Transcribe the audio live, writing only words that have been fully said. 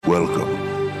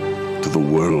Welcome to the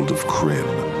world of Kryn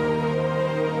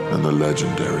and the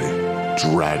legendary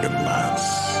Dragonlance.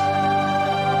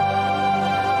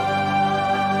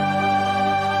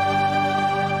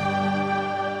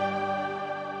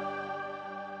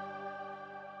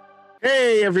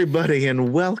 Hey, everybody,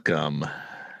 and welcome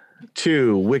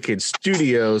to Wicked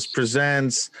Studios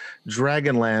presents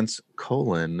Dragonlance: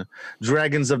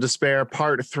 Dragons of Despair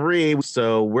Part 3.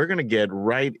 So we're going to get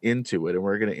right into it, and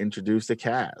we're going to introduce the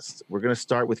cast. We're going to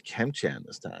start with Kemchan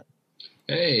this time.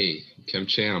 Hey,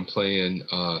 Kemchan. I'm playing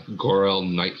Gorel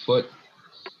Nightfoot,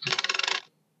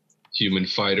 human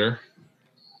fighter,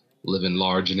 living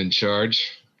large and in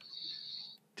charge.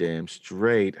 Damn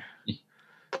straight.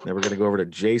 Now we're going to go over to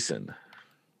Jason.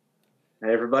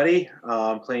 Hey everybody,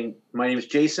 my name is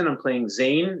Jason. I'm playing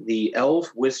Zane, the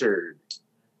elf wizard.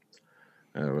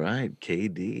 All right,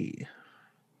 KD.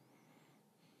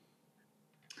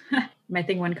 My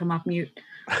thing wouldn't come off mute.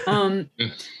 I'm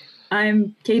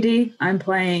KD. I'm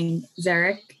playing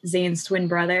Zarek, Zane's twin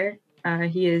brother.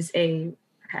 He is a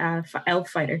elf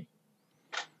fighter.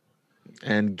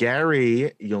 And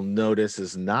Gary, you'll notice,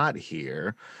 is not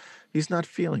here. He's not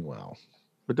feeling well.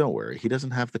 But don't worry, he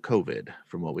doesn't have the COVID,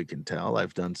 from what we can tell.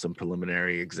 I've done some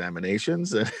preliminary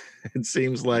examinations, and it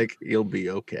seems like he'll be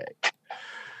okay.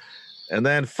 And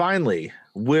then finally,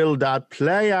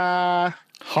 Will.Playa.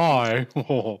 Hi.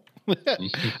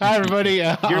 Hi, everybody.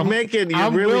 You're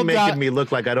really making me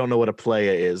look like I don't know what a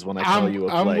playa is when I call you a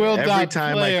playa. Every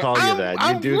time I call you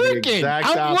that, you do the exact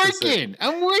opposite.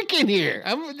 I'm working here.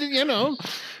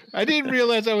 I didn't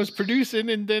realize I was producing,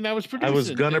 and then I was producing. I was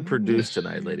gonna produce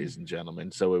tonight, ladies and gentlemen,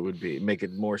 so it would make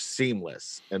it more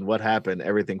seamless. And what happened?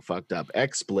 Everything fucked up.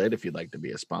 XSplit, if you'd like to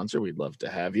be a sponsor, we'd love to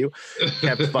have you.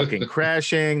 Kept fucking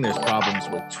crashing. There's problems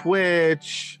with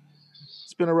Twitch.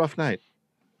 It's been a rough night.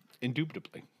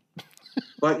 Indubitably.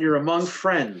 But you're among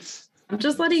friends. I'm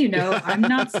just letting you know. I'm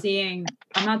not seeing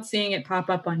it pop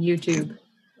up on YouTube.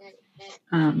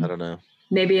 I don't know.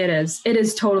 Maybe it is. It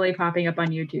is totally popping up on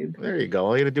YouTube. There you go.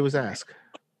 All you got to do is ask.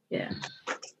 Yeah.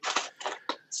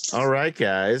 All right,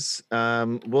 guys.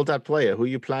 Will.Playa, who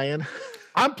you playing?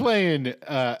 I'm playing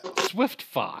Swift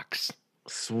Fox.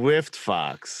 Swift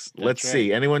Fox. Let's right.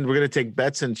 see. We're going to take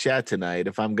bets in chat tonight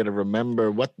if I'm going to remember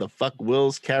what the fuck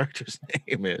Will's character's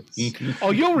name is.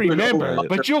 Oh, you'll remember,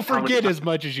 but you'll forget as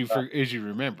much as you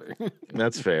remember.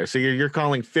 That's fair. So you're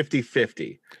calling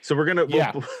 50-50. So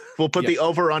we'll put the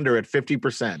over under at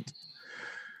 50%.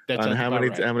 That's on how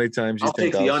many times you I'll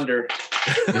think take the under.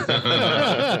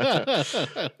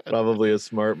 Probably a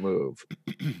smart move.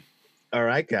 All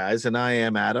right, guys, and I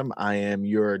am Adam. I am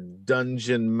your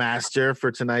dungeon master for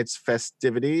tonight's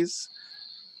festivities.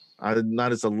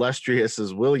 Not as illustrious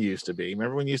as Will used to be.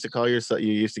 Remember when you used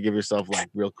to give yourself like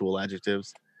real cool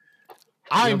adjectives?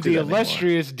 I'm the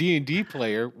illustrious D&D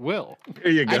player, Will.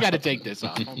 Here you go. I got to take this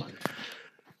off. Hold on.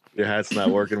 Your hat's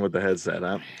not working with the headset,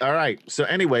 huh? All right. So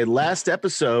anyway, last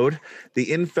episode, the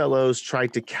Innfellows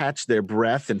tried to catch their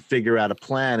breath and figure out a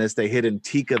plan as they hid in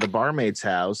Tika, the barmaid's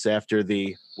house, after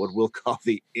what we'll call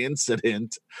the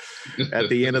incident at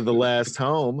the end of the last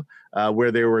home,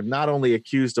 where they were not only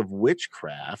accused of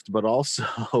witchcraft, but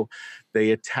also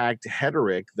they attacked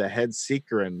Hederic, the head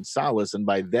seeker, and Solace. And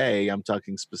by they, I'm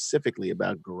talking specifically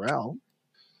about Gorel.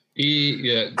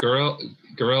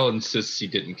 Gorel insists he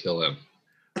didn't kill him.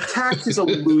 Attacked is a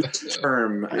loose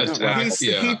term.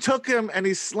 He took him and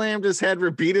he slammed his head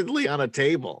repeatedly on a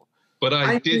table. But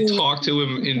I did talk to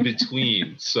him in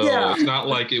between, so it's not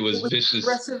like it was vicious.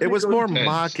 It was more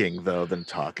mocking, though, than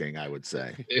talking, I would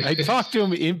say. I talked to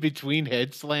him in between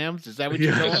head slams. Is that what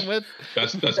you're going with?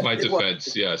 That's my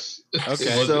defense, yes. Okay,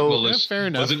 fair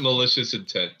enough. Wasn't malicious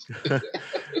intent.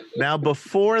 Now,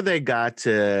 before they got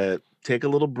to take a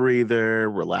little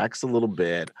breather, relax a little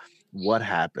bit, what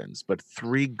happens? But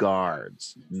 3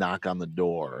 guards knock on the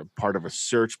door, part of a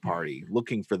search party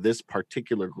looking for this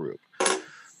particular group.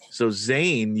 So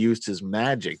Zane used his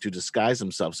magic to disguise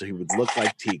himself so he would look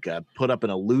like Tika, put up an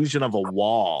illusion of a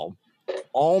wall,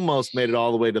 almost made it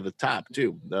all the way to the top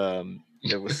too.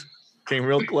 It came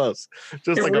real close,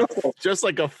 just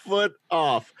like a foot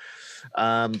off,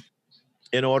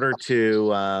 in order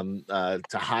to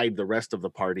hide the rest of the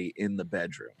party in the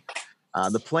bedroom.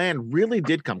 The plan really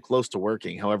did come close to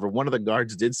working. However, one of the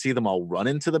guards did see them all run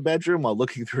into the bedroom while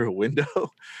looking through a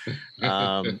window.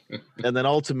 And then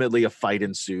ultimately a fight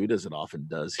ensued, as it often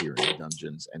does here in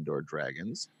Dungeons and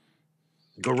Dragons.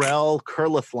 Gorel,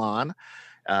 Curlithlon,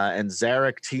 and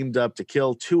Zarek teamed up to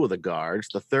kill 2 of the guards.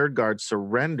 The 3rd guard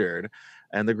surrendered,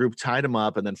 and the group tied him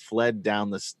up and then fled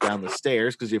down the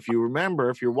stairs. Because if you remember,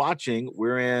 if you're watching,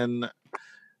 we're in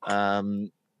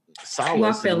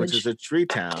Solace, Ewok which is a tree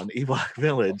town, Ewok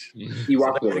Village.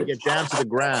 Ewok They Village. get down to the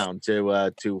ground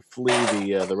to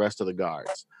flee the rest of the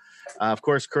guards. Of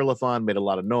course, Curlathon made a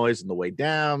lot of noise on the way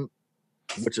down,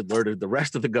 which alerted the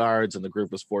rest of the guards, and the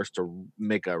group was forced to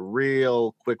make a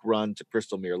real quick run to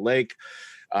Crystalmere Lake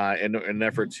in an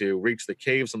effort to reach the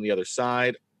caves on the other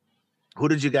side. Who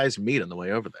did you guys meet on the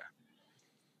way over there?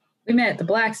 We met at the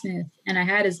blacksmith, and I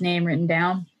had his name written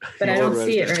down, but I You don't wrote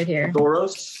see his it right here.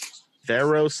 Thoros.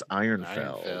 Theros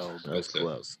Ironfeld. Ironfeld. That was That's it.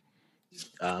 close.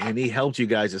 And he helped you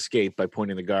guys escape by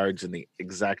pointing the guards in the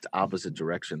exact opposite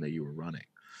direction that you were running.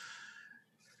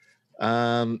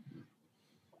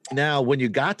 Now, when you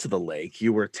got to the lake,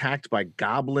 you were attacked by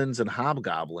goblins and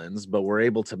hobgoblins, but were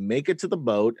able to make it to the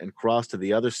boat and cross to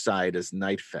the other side as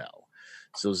night fell.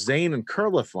 So Zane and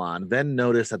Curlathon then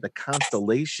noticed that the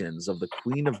constellations of the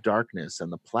Queen of Darkness and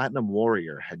the Platinum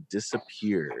Warrior had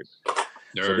disappeared.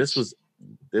 So this was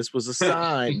a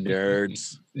sign,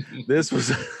 nerds. This was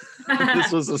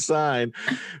a sign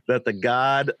that the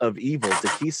god of evil,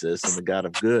 Dehesus, and the god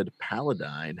of good,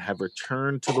 Paladine, have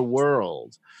returned to the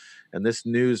world. And this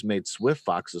news made Swift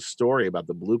Fox's story about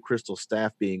the blue crystal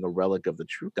staff being a relic of the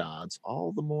true gods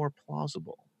all the more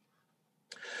plausible.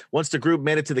 Once the group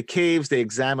made it to the caves, they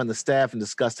examined the staff and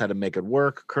discussed how to make it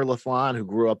work. Curlathon, who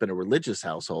grew up in a religious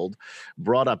household,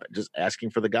 brought up just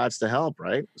asking for the gods to help,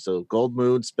 right? So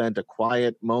Goldmoon spent a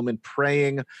quiet moment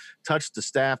praying, touched the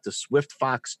staff to Swift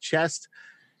Fox's chest,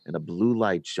 and a blue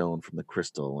light shone from the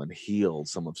crystal and healed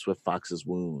some of Swift Fox's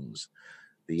wounds.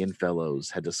 The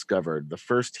Innfellows had discovered the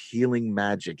first healing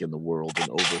magic in the world in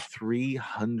over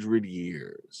 300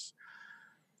 years.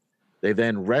 They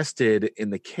then rested in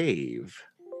the cave,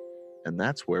 and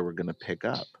that's where we're going to pick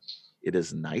up. It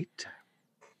is night.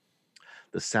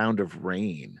 The sound of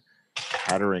rain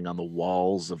pattering on the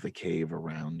walls of the cave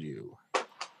around you.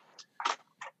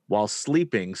 While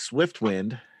sleeping,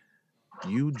 Swiftwind,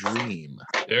 you dream.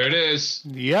 There it is.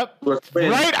 Yep.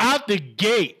 Swiftwind. Right out the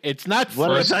gate. It's not What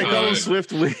First did I call time.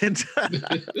 Swiftwind?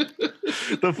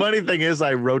 The funny thing is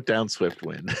I wrote down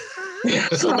Swiftwind.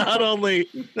 So not only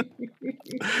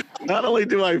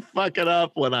do I fuck it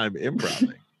up when I'm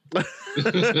improvising,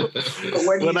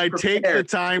 when I take the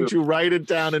time to write it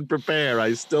down and prepare,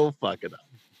 I still fuck it up.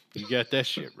 You got that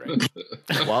shit right.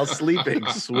 While sleeping,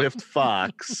 Swift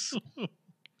Fox.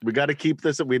 We got to keep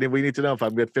this. We need to know if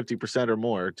I'm good 50% or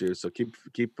more too. So keep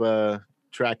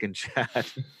track and chat. I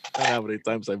don't know how many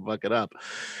times I fuck it up.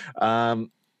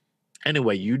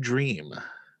 Anyway, you dream.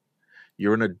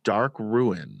 You're in a dark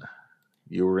ruin.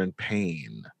 You are in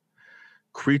pain.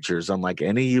 Creatures unlike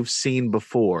any you've seen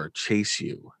before chase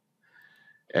you.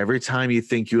 Every time you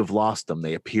think you have lost them,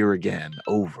 they appear again,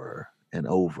 over and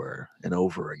over and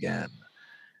over again.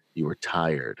 You are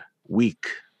tired, weak.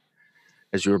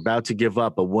 As you're about to give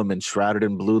up, a woman shrouded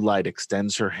in blue light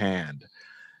extends her hand.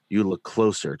 You look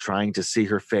closer, trying to see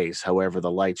her face. However,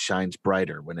 the light shines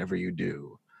brighter whenever you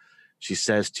do. She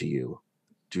says to you,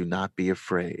 "Do not be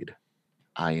afraid.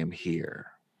 I am here."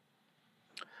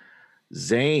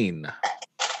 Zane,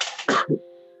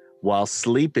 while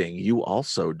sleeping, you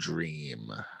also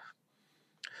dream.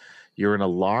 You're in a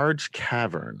large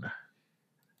cavern.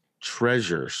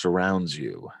 Treasure surrounds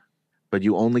you, but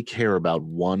you only care about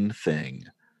one thing: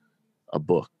 a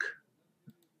book.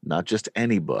 Not just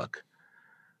any book,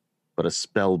 but a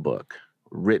spell book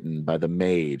written by the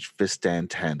mage Fistan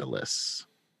Tandalus.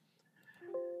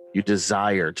 You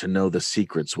desire to know the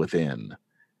secrets within.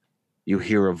 You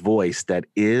hear a voice that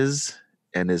is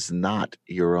and is not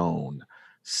your own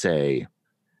say,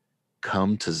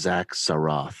 "Come to Zak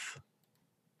Saroth.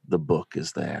 The book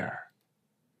is there."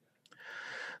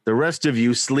 The rest of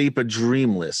you sleep a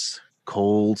dreamless,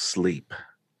 cold sleep.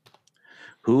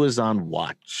 Who is on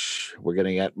watch? We're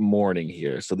getting at morning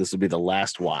here, so this will be the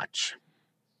last watch.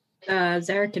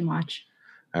 Zarek can watch.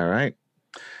 All right.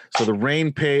 So the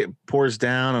rain pours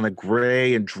down on a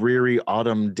gray and dreary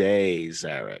autumn day,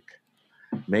 Zarek.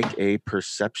 Make a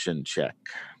perception check.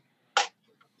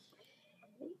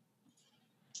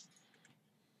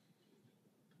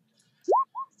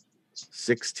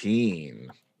 $16.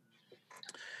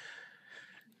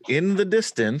 In the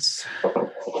distance,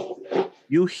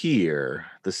 you hear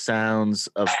the sounds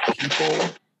of people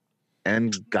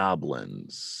and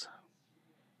goblins.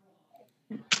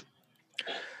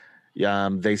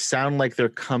 They sound like they're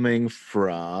coming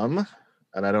from,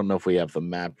 and I don't know if we have the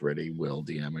map ready. Will,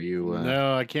 DM, are you?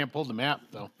 No, I can't pull the map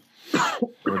though.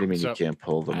 What do you mean So, you can't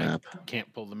pull the map? I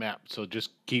can't pull the map, so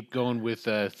just keep going with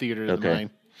Theater of the Okay. Mind.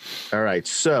 All right.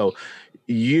 So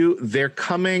they're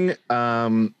coming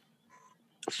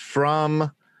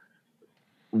from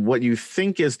what you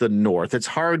think is the north. It's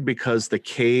hard because the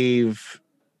cave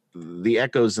the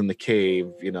echoes in the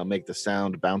cave, make the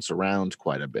sound bounce around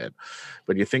quite a bit.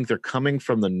 But you think they're coming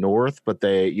from the north, but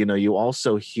you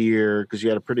also hear, because you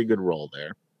had a pretty good roll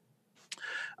there.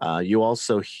 You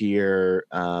also hear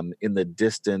in the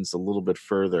distance, a little bit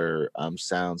further,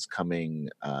 sounds coming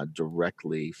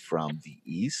directly from the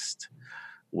east,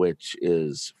 which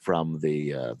is from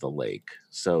the lake.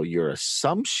 So your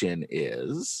assumption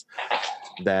is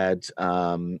that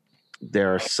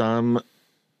there are some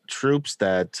troops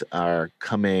that are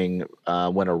coming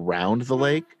went around the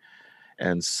lake,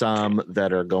 and some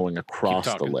that are going across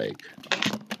the lake.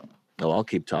 No, I'll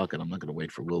keep talking. I'm not going to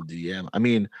wait for Will DM. I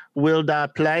mean, Will the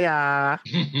player.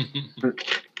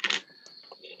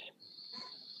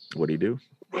 What do you do?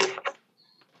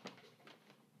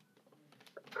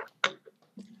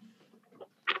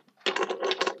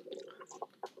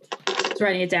 Just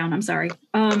writing it down. I'm sorry.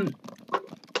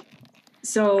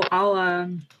 So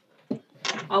I'll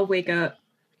wake up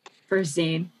for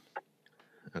Zane.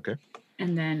 Okay.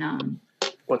 And then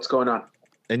What's going on?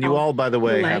 And you all, by the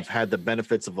way, have had the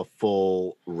benefits of a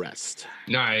full rest.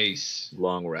 Nice.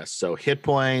 Long rest. So hit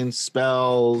points,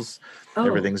 spells,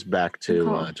 everything's back to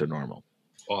normal.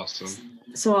 Awesome.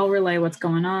 So I'll relay what's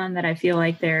going on, that I feel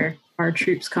like there are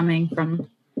troops coming from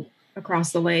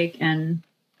across the lake and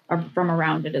from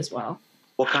around it as well.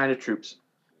 What kind of troops?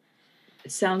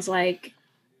 It sounds like,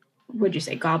 what'd you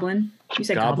say, goblin? You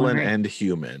said goblin, right? And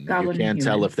human. Goblin you can't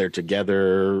tell if they're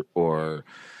together or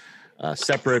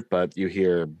separate, but you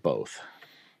hear both.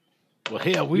 Well,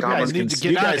 hell, we guys need to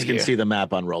get you out guys of can here. see the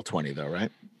map on Roll20 though,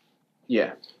 right?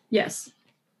 Yeah. Yes.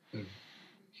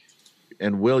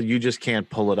 And Will, you just can't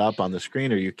pull it up on the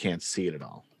screen, or you can't see it at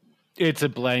all? It's a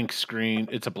blank screen.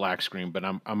 It's a black screen, but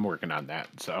I'm working on that.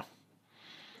 So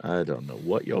I don't know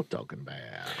what you're talking about.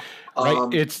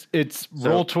 Right? It's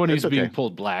Roll20 is being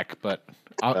pulled black, but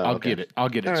I'll get it. I'll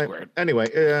get it squared. Anyway,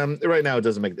 right now it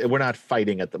doesn't make. We're not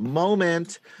fighting at the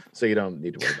moment, so you don't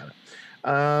need to worry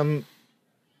about it.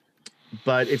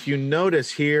 But if you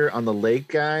notice here on the lake,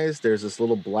 guys, there's this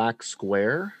little black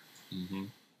square. Mm-hmm.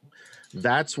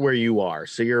 That's where you are.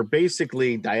 So you're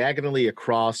basically diagonally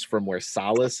across from where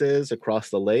Solace is, across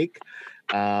the lake,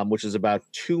 which is about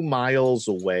 2 miles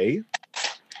away.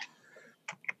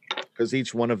 Because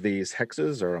each one of these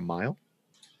hexes are a mile.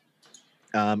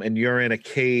 And you're in a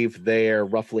cave there,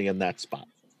 roughly in that spot.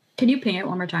 Can you ping it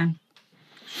one more time?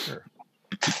 Sure.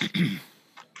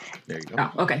 There you go.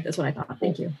 Oh, okay. That's what I thought.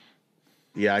 Thank you.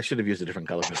 Yeah, I should have used a different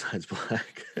color besides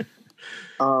black.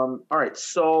 All right.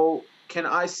 So can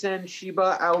I send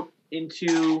Sheba out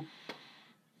into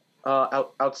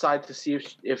outside to see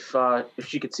if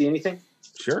she could see anything?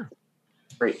 Sure.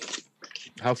 Great.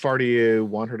 How far do you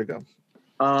want her to go?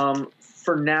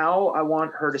 For now, I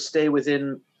want her to stay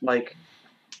within like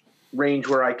range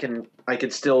where I can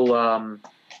still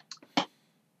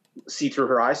see through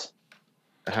her eyes.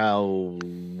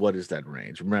 What is that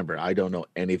range? Remember, I don't know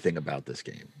anything about this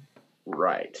game.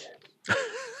 Right.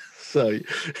 So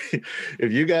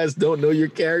if you guys don't know your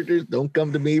characters, don't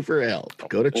come to me for help.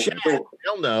 Go to chat.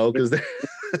 They'll know, because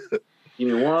give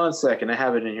me 1 second. I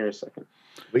have it in here a second.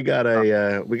 we got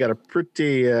a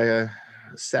pretty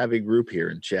savvy group here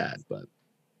in chat, but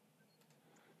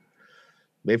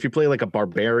if you play like a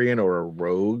barbarian or a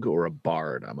rogue or a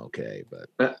bard, I'm okay. But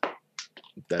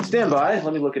that's stand by.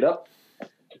 Let me look it up.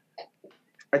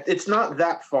 It's not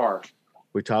that far.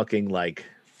 We're talking like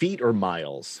feet or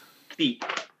miles? Feet.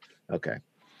 Okay.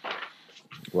 You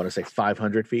want to say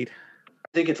 500 feet? I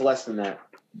think it's less than that.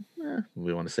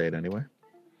 We want to say it anyway.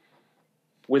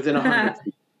 Within 100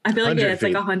 feet. I feel like it's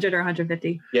feet. like 100 or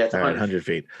 150. Yeah, it's all right, 100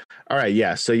 feet. All right,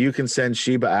 yeah. So you can send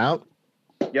Sheba out.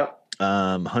 Yep.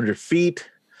 100 feet.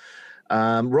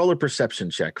 Roll a perception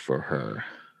check for her.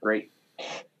 Great.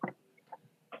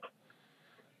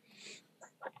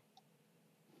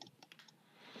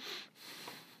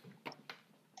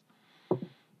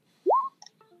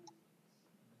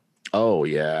 Oh,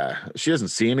 yeah. She doesn't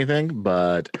see anything,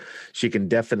 but she can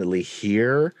definitely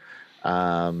hear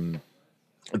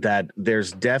that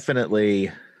there's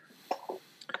definitely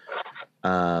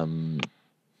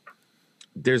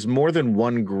there's more than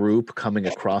one group coming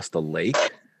across the lake.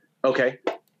 Okay.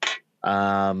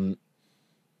 They're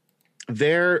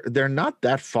not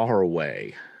that far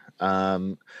away.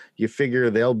 You figure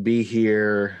they'll be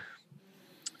here,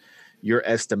 your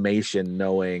estimation,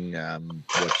 knowing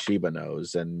what Sheba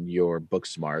knows and your book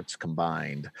smarts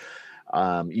combined,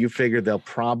 you figure they'll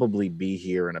probably be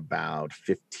here in about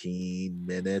 15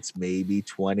 minutes, maybe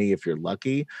 20 if you're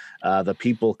lucky. The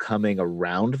people coming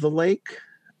around the lake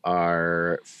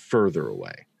are further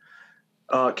away.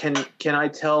 Can I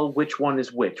tell which one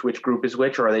is which group is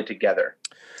which, or are they together?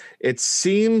 It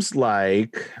seems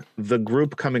like the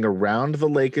group coming around the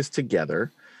lake is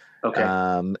together. Okay.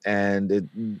 And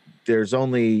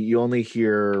you only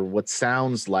hear what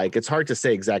sounds like, it's hard to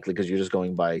say exactly because you're just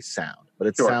going by sound, but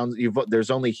it sounds,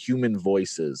 there's only human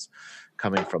voices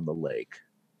coming from the lake.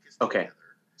 Okay.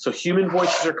 So human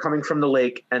voices are coming from the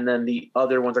lake, and then the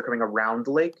other ones are coming around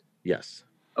the lake? Yes.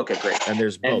 Okay, great. And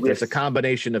there's both. There's a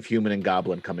combination of human and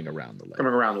goblin coming around the lake.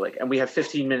 Coming around the lake. And we have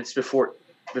 15 minutes before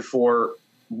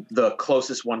the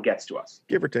closest one gets to us.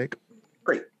 Give or take.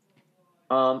 Great.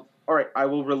 All right, I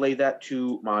will relay that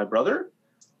to my brother.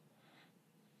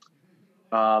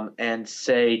 And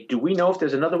say, do we know if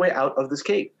there's another way out of this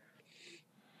cave?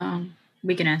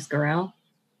 We can ask Gorell.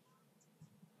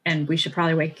 And we should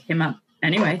probably wake him up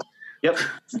anyway. Yep.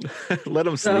 Let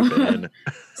him sleep in.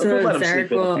 So let him Zarek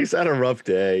sleep in. will, He's had a rough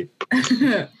day.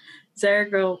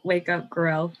 Zarek will wake up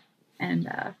Gorell and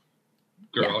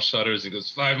Gorell shudders and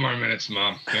goes, 5 more minutes,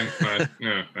 Mom.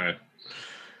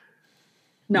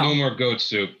 No more goat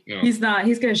soup. No. He's not.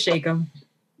 He's going to shake him.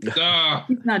 Ah.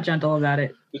 He's not gentle about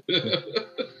it.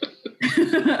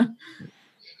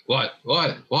 What?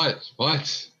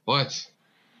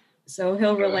 So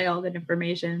he'll relay all that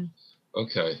information.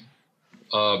 Okay.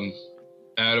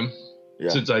 Adam, Yeah.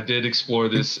 since I did explore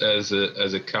this as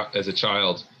a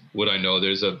child, would I know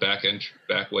there's a back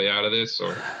way out of this,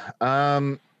 or?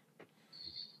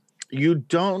 You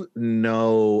don't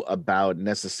know about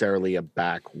necessarily a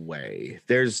back way.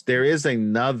 There is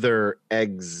another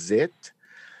exit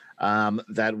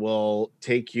that will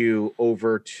take you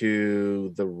over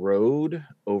to the road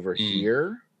over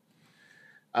here.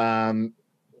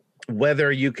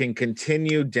 Whether you can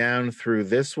continue down through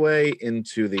this way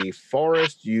into the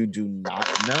forest, you do not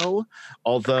know.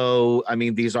 Although, I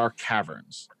mean, these are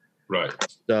caverns. Right.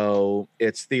 So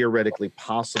it's theoretically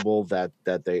possible that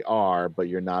they are, but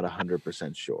you're not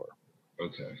 100% sure.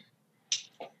 Okay.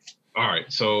 All right.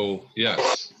 So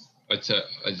yes, I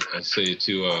say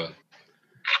to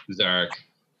Zarek.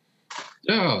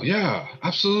 Yeah,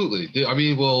 absolutely. I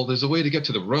mean, well, there's a way to get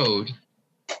to the road.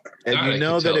 And That you I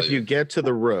know can that tell if you get to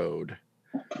the road,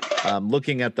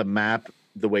 looking at the map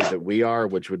the way that we are,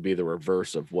 which would be the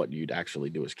reverse of what you'd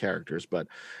actually do as characters, but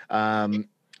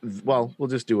well, we'll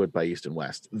just do it by east and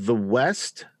west. The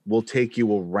west will take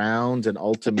you around and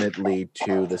ultimately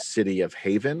to the city of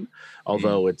Haven,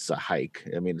 although it's a hike.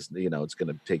 I mean, it's going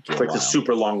to take you a while. It's a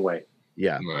super long way.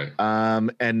 Yeah. Right.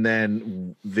 And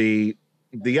then the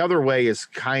other way is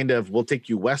will take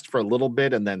you west for a little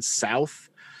bit and then south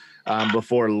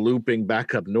before looping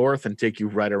back up north and take you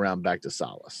right around back to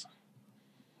Solace.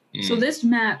 So this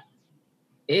map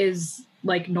is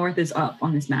like north is up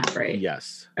on this map, right?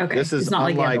 Yes. Okay. This is It's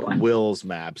not unlike like Will's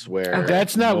maps where Okay.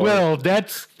 That's not north- Will.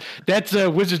 That's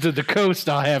Wizards of the Coast.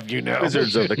 I'll have you know.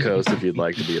 Wizards of the Coast. If you'd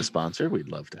like to be a sponsor, we'd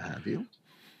love to have you.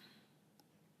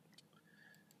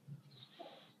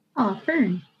 Oh,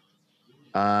 Fern.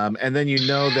 And then you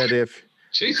know that if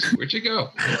Chase, where'd you go?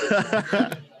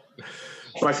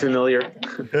 My familiar.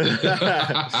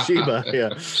 Sheba,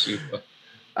 yeah. Sheba.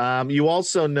 You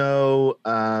also know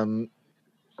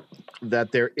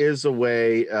that there is a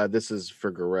way, this is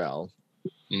for Gorell,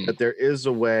 that there is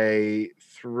a way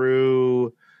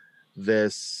through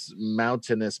this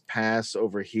mountainous pass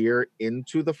over here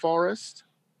into the forest.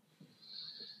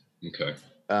 Okay.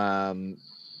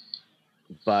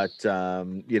 But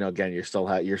again, you're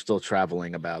still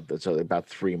traveling about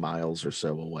 3 miles or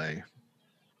so away.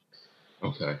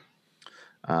 Okay.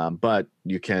 But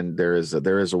there is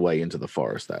a way into the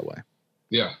forest that way.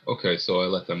 Yeah. Okay. So I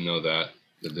let them know that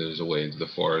there's a way into the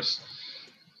forest.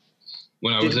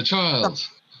 When I was a child,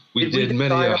 we did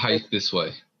many a hike this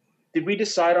way. Did we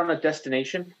decide on a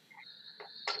destination?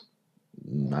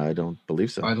 I don't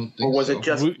believe so. I don't think so. Or was it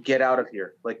just get out of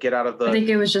here? Like get out of the... I think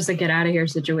it was just a get out of here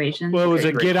situation. Well, it was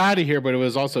Okay, a get out of here, but it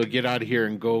was also get out of here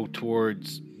and go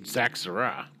towards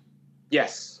Zaxxara.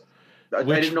 Yes. I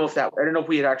didn't know if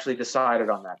we had actually decided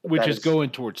on that. Which is going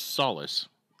towards Solace.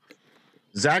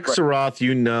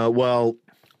 Zaxxaroth, well,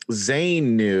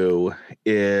 Zane knew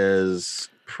is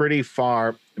pretty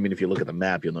far. I mean, if you look at the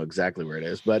map, you'll know exactly where it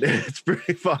is, but it's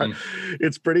pretty far.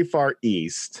 It's pretty far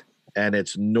east, and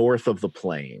it's north of the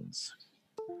plains.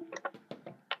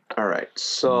 All right.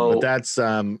 So but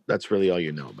that's really all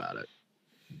you know about it.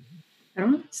 I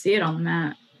don't see it on the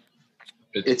map.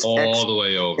 It's all the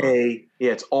way over.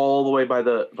 Yeah, it's all the way by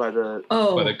the By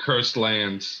the cursed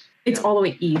lands. It's all the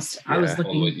way east. I was Yeah.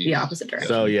 looking All the way the east. opposite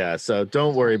direction. So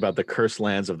don't worry about the cursed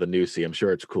lands of the Nusi. I'm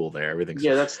sure it's cool there. Everything's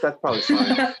that's probably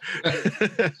fine.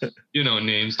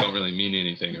 Names don't really mean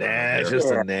anything. Nah, around it's here.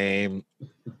 just a name.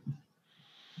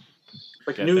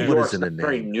 Like Yeah, New what York's is in a not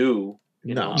very name? new.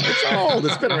 No, it's old.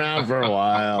 It's been around for a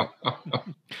while.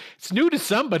 It's new to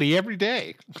somebody every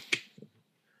day.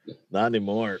 Not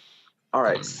anymore. All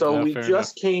right, so we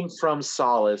just came from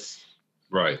Solace.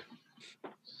 Right.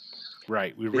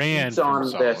 Right. We ran from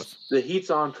Solace. The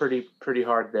heat's on pretty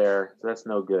hard there, so that's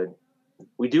no good.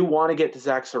 We do want to get to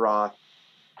Zaxxaroth.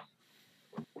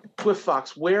 Swift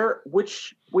Fox,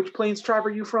 which Plains tribe are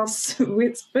you from?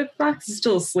 Swift Fox is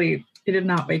still asleep. He did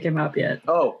not wake him up yet.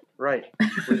 Oh, right.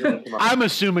 I'm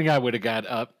assuming I would have got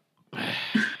up.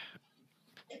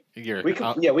 We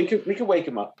could wake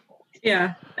him up.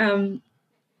 Yeah.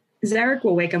 Zarek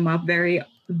will wake him up very,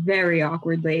 very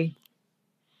awkwardly.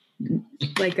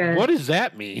 What does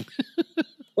that mean?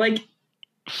 Like,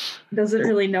 doesn't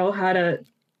really know how to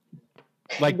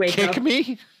kick up.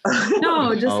 Me?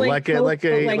 No, just like a tap,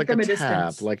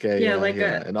 distance.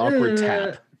 An awkward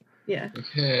tap. Yeah.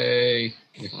 Okay.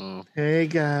 Hey,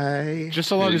 guy. Just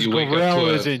so long as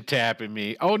Gorell isn't tapping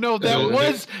me. Oh no, that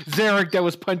was Zarek that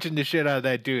was punching the shit out of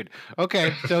that dude.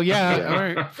 Okay, so all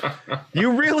right.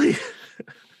 You really?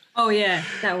 Oh yeah,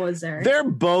 that was Zarek. They're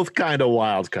both kind of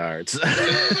wild cards.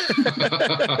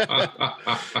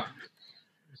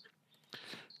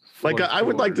 I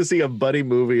would like to see a buddy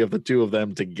movie of the two of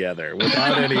them together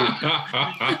without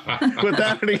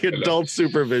any adult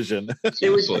supervision.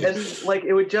 It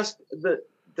would just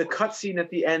the cutscene at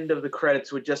the end of the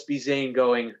credits would just be Zane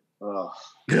going, "Oh."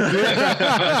 That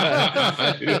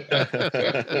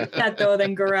though,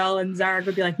 then Gorell and Zarek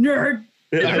would be like, "Nerd."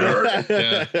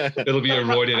 Yeah. It'll be a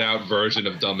roided out version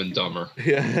of Dumb and Dumber.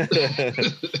 Yeah.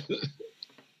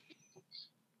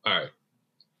 All right.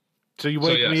 So you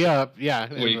wake me up, yeah.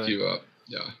 Wake you up,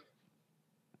 yeah.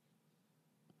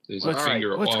 There's a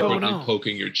finger already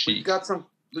poking your cheek.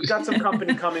 We've got some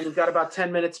company coming. We've got about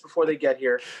 10 minutes before they get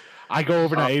here. I go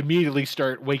over and I immediately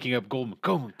start waking up Goldman.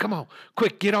 Goldman, come on,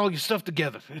 quick, get all your stuff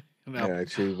together. Yeah,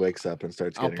 she wakes up and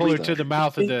starts. I'll pull her to the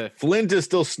mouth of the. Flint is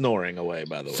still snoring away,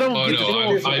 by the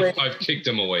way. I've kicked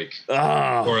him awake.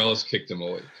 Oh. Or else kicked him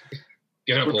awake.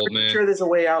 Get up, old man. I'm sure there's a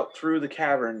way out through the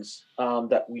caverns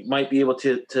that we might be able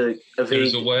to evade.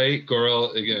 There's a way.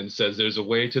 Gorell again says there's a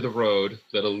way to the road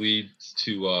that'll lead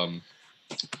to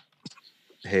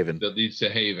Haven. That leads to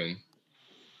Haven.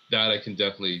 That I can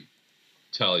definitely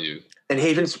tell you. And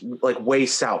Haven's way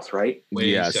south, right?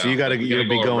 Way south. So you'll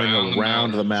be going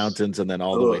around the mountains and then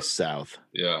all the way south.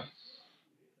 Yeah.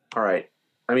 All right.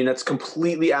 I mean, that's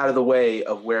completely out of the way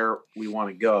of where we want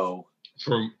to go.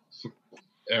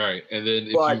 All right, and then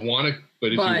if you want to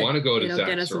go to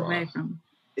Zaxxaroth,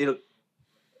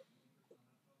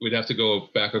 we'd have to go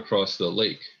back across the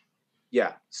lake.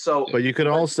 Yeah. So, but you could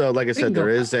also, like I said, there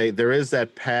is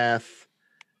that path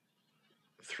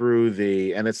through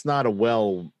and it's not a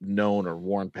well-known or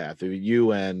worn path.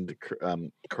 You and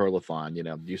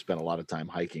Curlathon, you spent a lot of time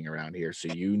hiking around here, so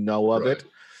you know of it.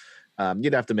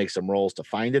 You'd have to make some rolls to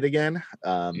find it again.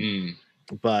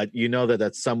 But you know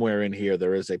that's somewhere in here.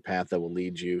 There is a path that will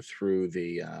lead you through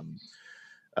the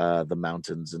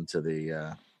mountains into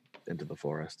the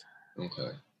forest.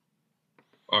 Okay.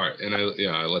 All right, and I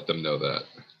let them know that.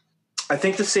 I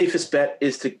think the safest bet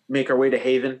is to make our way to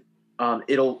Haven.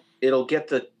 It'll get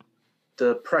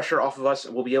the pressure off of us,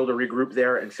 and we'll be able to regroup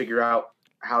there and figure out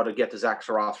how to get to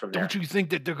Zaxxaroth from there. Don't you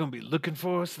think that they're going to be looking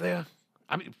for us there?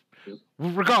 I mean,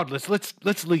 regardless,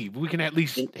 let's leave. We can at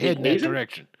least head in that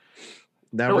direction.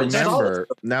 Now remember,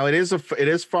 it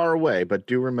is far away, but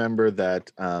do remember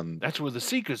that that's where the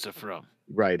Seekers are from.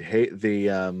 Right.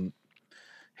 The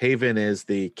Haven is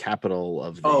the capital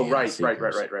of the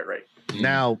right.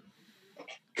 Now,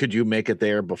 could you make it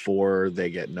there before they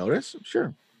get notice?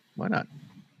 Sure. Why not?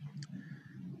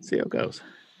 See how it goes.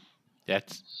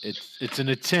 It's an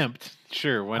attempt.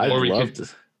 Sure. Why not?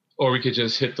 Or we could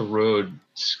just hit the road,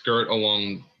 skirt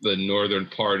along the northern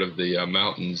part of the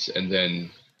mountains, and then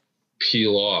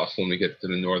peel off when we get to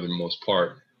the northernmost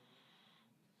part,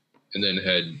 and then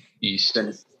head east.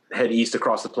 Then head east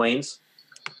across the plains.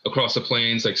 Across the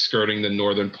plains, like skirting the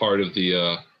northern part of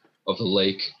the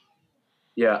lake.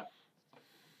 Yeah.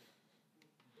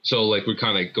 So we're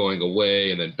kind of going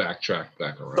away and then backtrack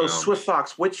back around. So Swift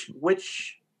Fox,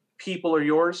 which people are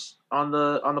yours on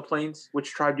the plains?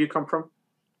 Which tribe do you come from?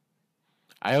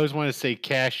 I always want to say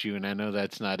cashew, and I know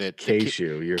that's not it.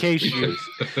 Cashew. You're cashew.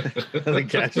 The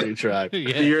cashew tribe.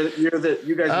 Yeah.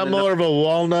 You guys. I'm more of a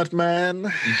walnut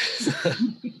man.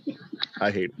 I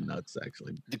hate nuts,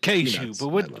 actually. The cashew, nuts,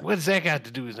 but what's that got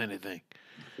to do with anything?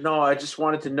 No, I just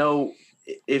wanted to know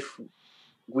if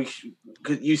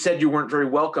cause you said you weren't very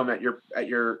welcome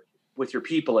with your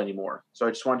people anymore. So I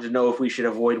just wanted to know if we should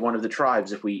avoid one of the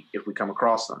tribes if we come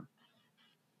across them.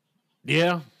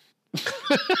 Yeah. That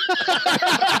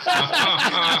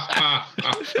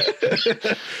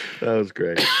was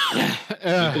great.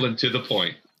 Simple and to the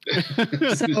point.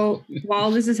 So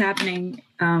while this is happening,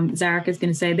 Zarek is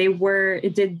going to say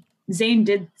Zane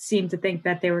did seem to think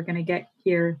that they were going to get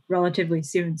here relatively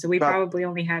soon, so we probably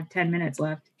only have 10 minutes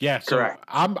left. Yeah, so Correct.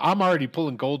 I'm already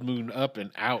pulling Gold Moon up and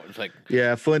out. It's like,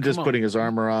 Yeah, Flint is putting his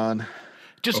armor on.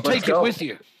 Just Let's take go. it with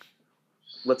you.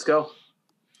 Let's go.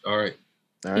 All right.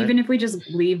 All right. Even if we just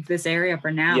leave this area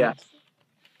for now. Yeah.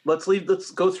 Let's leave.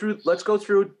 Let's go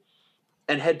through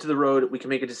and head to the road. We can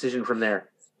make a decision from there.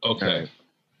 Okay. All right.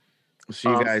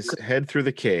 So you guys head through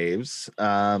the caves.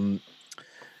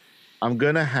 I'm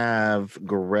going to have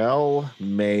Gorell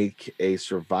make a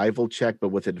survival check, but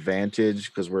with advantage,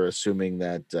 because we're assuming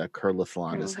that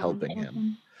Kurlathlon is helping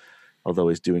him, although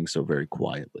he's doing so very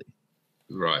quietly.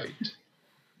 Right.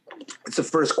 It's the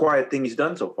first quiet thing he's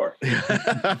done so far. All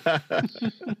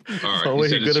right. Only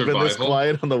You he said could have been this survival?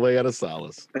 quiet on the way out of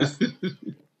Solace.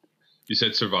 You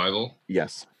said survival?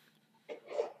 Yes.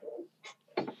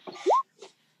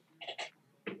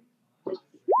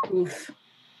 Oof.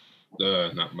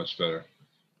 Not much better.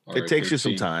 All It right, takes you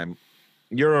some 13. time.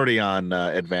 You're already on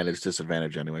advantage,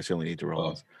 disadvantage anyway, so you only need to roll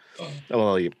once.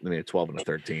 Well, I mean, a 12 and a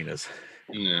 13 is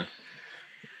Yeah.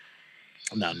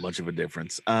 not much of a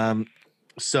difference.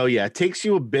 So yeah, it takes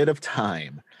you a bit of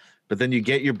time, but then you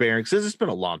get your bearings. This has been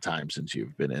a long time since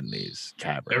you've been in these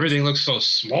caverns. Everything looks so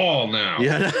small now.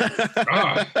 Yeah,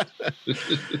 Ah.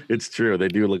 it's true. They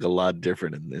do look a lot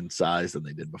different in size than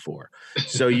they did before.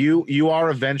 So you are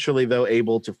eventually though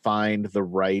able to find the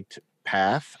right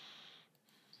path.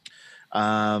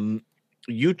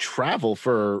 You travel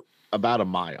for about a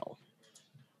mile.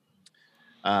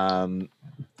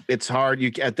 It's hard.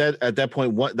 You at that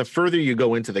point, the further you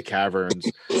go into the caverns,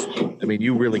 I mean,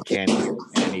 you really can't hear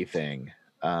anything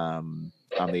on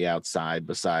the outside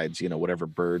besides whatever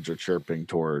birds are chirping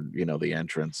toward the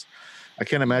entrance. I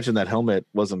can't imagine that helmet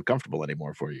wasn't comfortable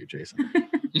anymore for you, Jason.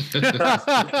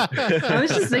 I was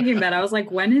just thinking that. I was like,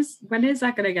 when is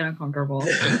that going to get uncomfortable?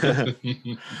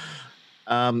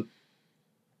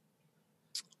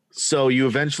 So you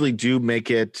eventually do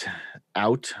make it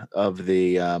out of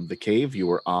the cave. You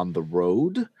were on the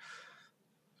road.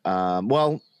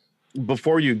 Well,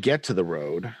 before you get to the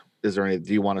road, do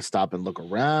you want to stop and look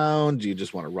around? Do you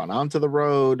just want to run onto the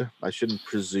road? I shouldn't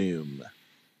presume.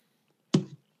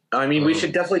 I mean, we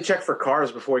should definitely check for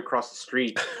cars before we cross the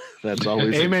street. That's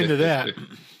always Amen to that.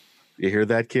 You hear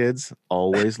that, kids?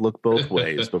 Always look both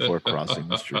ways before crossing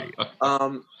the street.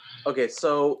 Okay,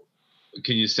 so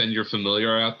Can you send your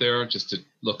familiar out there just to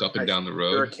look up and down the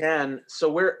sure road? can. So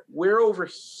we're over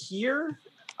here.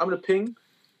 I'm gonna ping.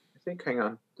 I think. Hang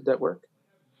on. Did that work?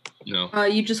 No.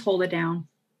 You just hold it down.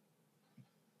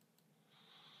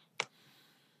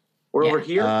 We're Yeah. over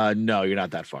here. No, you're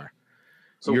not that far.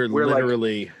 So You're we're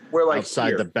literally we're like outside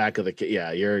here. the back of the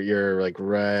yeah. You're like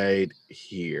right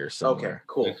here Okay, somewhere.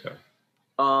 cool. Okay.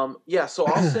 Yeah, so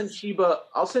I'll send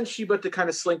Sheba to kind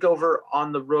of slink over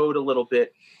on the road a little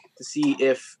bit to see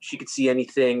if she could see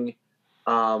anything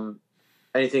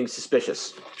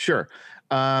suspicious. Sure.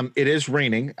 It is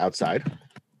raining outside.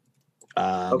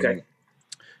 Okay.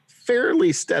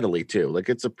 Fairly steadily too. Like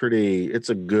it's a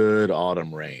good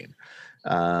autumn rain.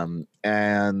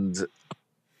 And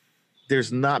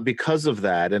there's not, because of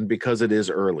that, and because it is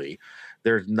early,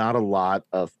 there's not a lot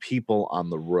of people on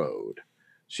the road.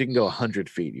 She can go 100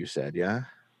 feet, you said, yeah?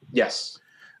 Yes.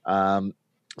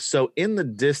 So in the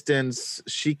distance,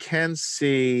 she can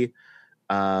see,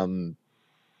 it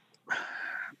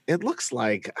looks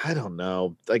like, I don't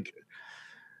know, like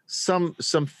some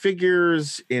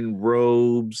figures in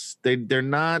robes. They're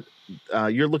not,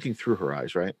 you're looking through her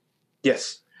eyes, right?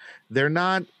 Yes. They're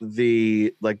not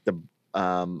the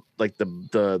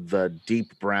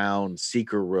deep brown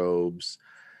seeker robes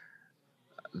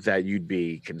that you'd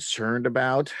be concerned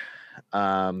about.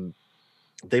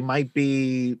 They might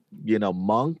be,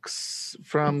 monks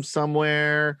from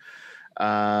somewhere.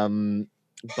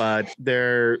 But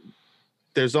you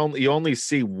only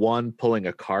see one pulling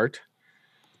a cart.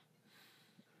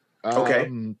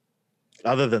 Okay.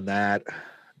 Other than that,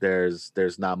 there's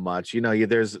not much.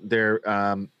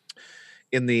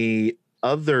 In the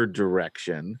other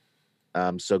direction,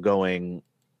 so going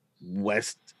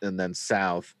west and then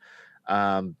south,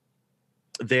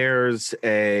 there's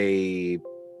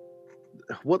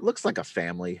what looks like a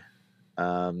family.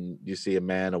 You see a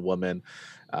man, a woman,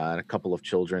 and a couple of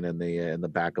children in the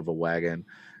back of a wagon,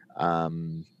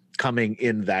 coming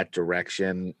in that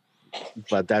direction.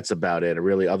 But that's about it.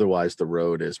 Really, otherwise the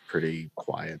road is pretty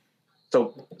quiet.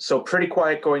 So pretty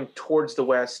quiet going towards the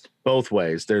west. Both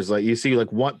ways. There's like you see like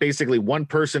one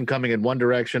person coming in one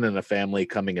direction and a family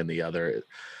coming in the other.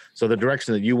 So the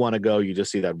direction that you want to go, you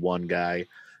just see that one guy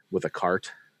with a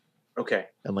cart. Okay.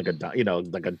 And like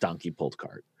a donkey pulled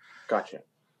cart. Gotcha.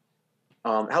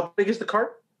 How big is the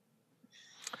cart?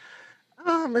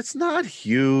 It's not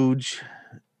huge.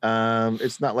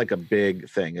 It's not like a big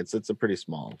thing. It's a pretty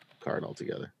small cart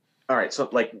altogether. All right, so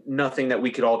like nothing that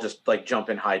we could all just like jump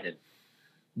and hide in.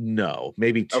 No,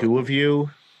 maybe two of you,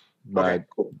 but Okay,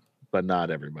 cool. but not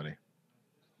everybody.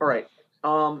 All right.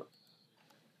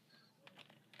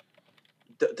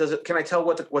 Does it? Can I tell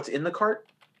what's in the cart?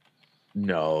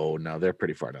 No, they're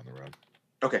pretty far down the road.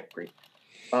 Okay, great.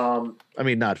 I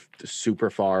mean, not super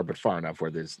far, but far enough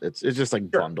where it's just like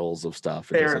Sure. bundles of stuff.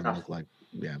 It Fair doesn't enough. look like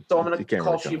So I'm you going to can't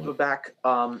call really tell Sheba what- back.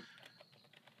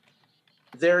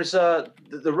 There's the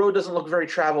road doesn't look very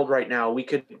traveled right now. We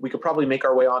could probably make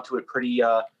our way onto it pretty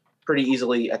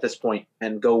easily at this point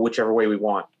and go whichever way we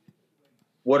want.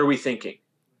 What are we thinking?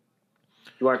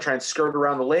 You want to try and skirt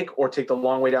around the lake or take the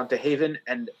long way down to Haven?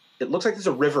 And it looks like there's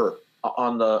a river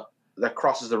that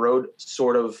crosses the road,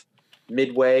 sort of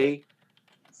midway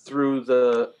through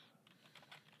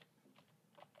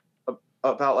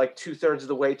about like 2/3 of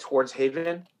the way towards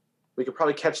Haven. We could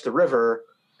probably catch the river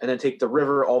and then take the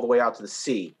river all the way out to the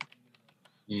sea.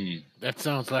 That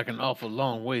sounds like an awful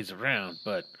long ways around,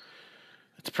 but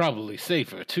it's probably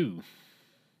safer too.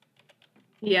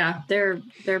 Yeah, they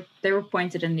were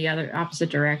pointed in the other opposite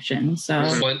direction, so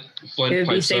Flint it would be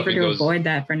pipes up safer and to goes. avoid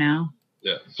that for now.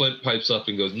 Yeah, Flint pipes up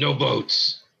and goes, "No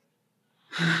boats."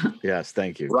 Yes,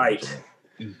 thank you. Right.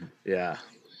 Yeah.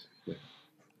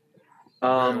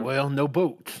 Well, no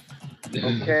boat.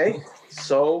 Okay.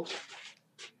 So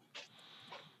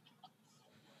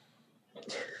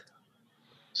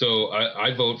So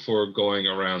I vote for going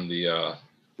around the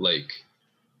lake,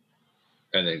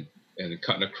 and then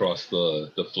cutting across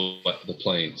the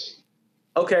plains.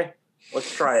 okay,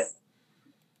 let's try it.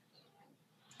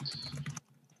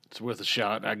 It's worth a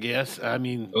shot, I guess. I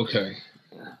mean, Okay.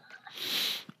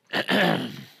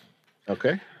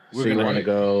 Okay. We're So you gonna- want to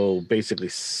go basically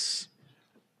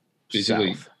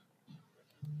Basically- south,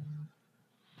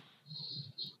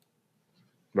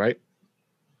 right?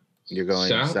 You're going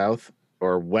south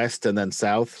or west and then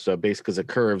south. So basically, it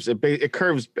curves. It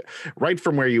curves right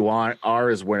from where you are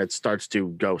is when it starts to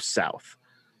go south,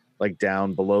 like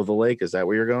down below the lake. Is that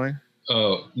where you're going?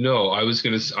 Oh no, I was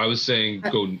saying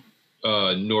go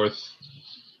north.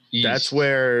 East. That's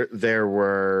where there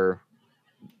were.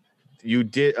 You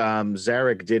did.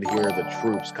 Zarek did hear the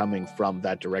troops coming from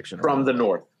that direction. From the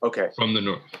north. Okay. From the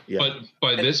north. Yeah. But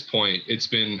by this point, it's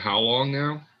been how long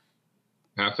now?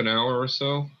 Half an hour or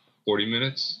so? 40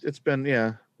 minutes? It's been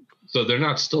So they're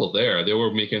not still there. They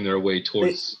were making their way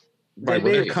towards. They Right,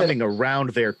 may they're have coming around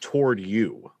there toward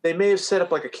you. They may have set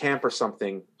up like a camp or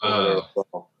something. over there as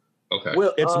well. Okay.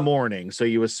 Well, It's morning, so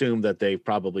you assume that they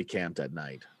probably camped at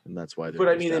night, and that's why. but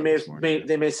I mean,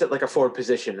 they may set like a forward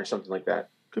position or something like that.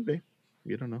 Could be.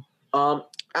 You don't know.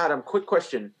 Adam, quick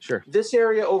question. Sure. This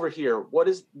area over here,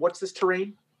 what's this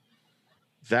terrain?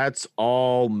 That's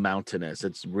all mountainous.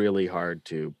 It's really hard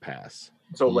to pass.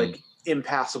 So like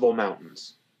impassable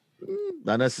mountains.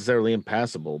 Not necessarily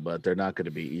impassable, but they're not going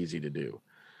to be easy to do.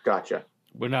 Gotcha.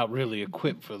 we're not really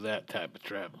equipped for that type of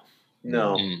travel.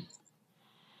 No. Mm.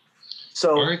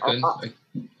 So All right,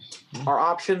 then. our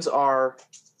options are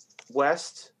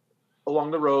west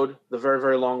along the road, the very,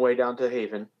 very long way down to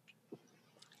Haven.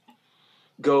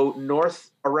 Go north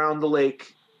around the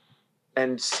lake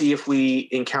and see if we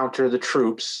encounter the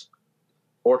troops,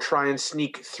 or try and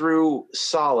sneak through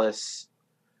Solace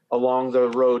along the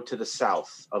road to the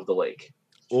south of the lake.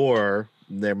 Or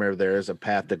there is a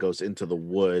path that goes into the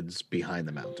woods behind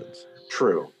the mountains.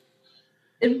 True.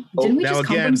 Didn't we Now just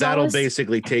come again, from that'll Solace?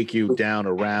 basically take you down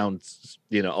around,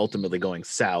 ultimately going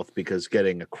south, because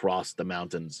getting across the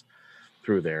mountains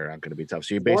through there aren't going to be tough.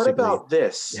 So you're What basically about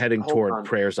this? heading Hold toward on.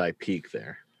 Prayer's Eye Peak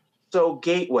there. So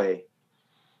Gateway.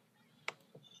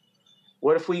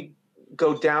 What if we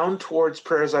go down towards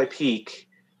Prayer's Eye Peak,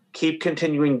 keep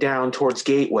continuing down towards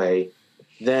Gateway,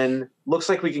 then looks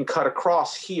like we can cut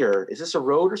across here. Is this a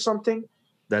road or something?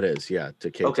 That is, yeah,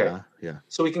 to Keita. Okay. Yeah.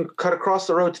 So we can cut across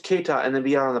the road to Keita and then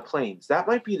be out on the plains. That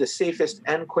might be the safest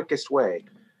and quickest way.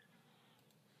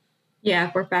 Yeah,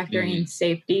 if we're factoring in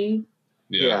safety.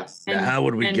 Yeah. Yes. And- How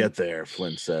would we and- get there?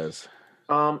 Flint says.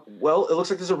 Well, it looks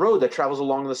like there's a road that travels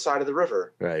along the side of the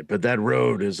river. Right, but that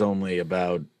road is only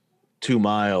about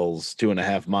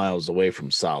 2.5 miles away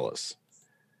from Solace.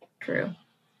 True.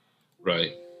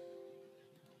 Right.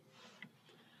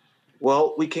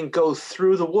 Well, we can go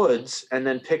through the woods and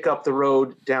then pick up the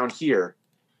road down here.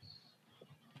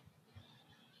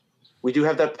 We do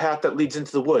have that path that leads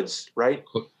into the woods, right?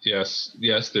 Yes,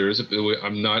 there is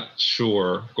I'm not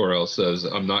sure, Gorel says,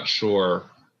 I'm not sure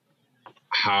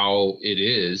how it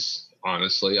is,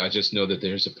 honestly. I just know that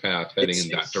there's a path heading in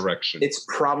that direction. It's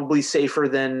probably safer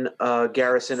than a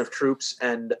garrison of troops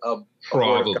and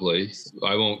probably.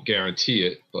 I won't guarantee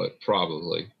it, but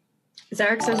probably.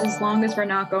 Zarek says as long as we're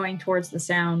not going towards the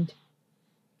sound.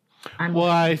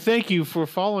 I thank you for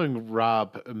following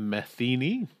Rob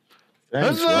Matheny.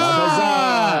 Thanks, Rob. Huzzah!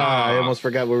 I almost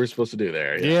forgot what we were supposed to do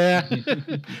there. Yeah.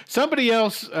 Somebody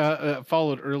else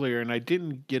followed earlier, and I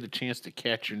didn't get a chance to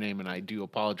catch your name, and I do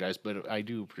apologize, but I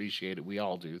do appreciate it. We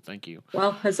all do. Thank you.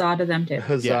 Well, huzzah to them, too.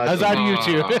 Huzzah to you,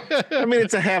 too. I mean,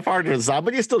 it's a half-hearted huzzah,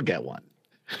 but you still get one.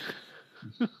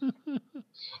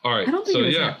 All right. I don't think it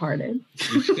was half-hearted.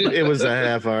 It was a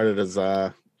half-hearted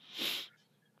huzzah.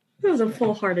 It was a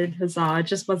full-hearted huzzah. It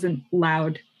just wasn't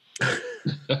loud.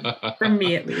 From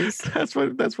me, at least. That's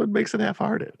what makes it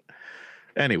half-hearted.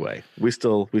 Anyway, we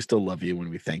still love you, and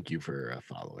we thank you for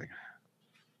following.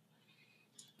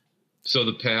 So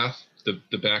the path,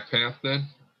 the back path, then.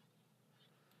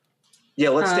 Yeah,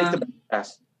 let's take the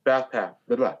back path.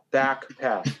 Back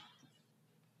path.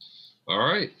 All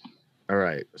right.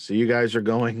 So you guys are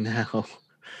going now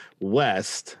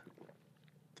west.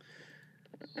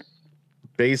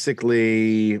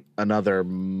 Basically another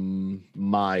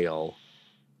mile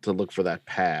to look for that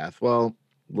path. Well,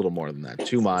 a little more than that.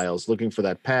 2 miles looking for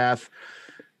that path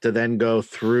to then go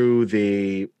through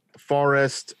the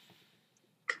forest,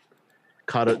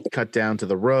 cut down to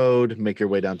the road, make your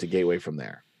way down to Gateway from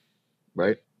there.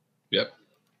 Right? Yep.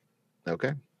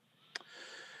 Okay.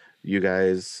 You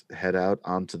guys head out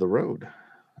onto the road.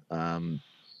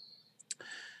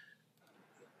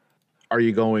 Are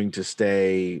you going to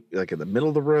stay like in the middle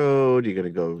of the road? You're going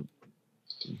to go.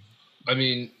 I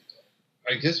mean,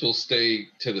 I guess we'll stay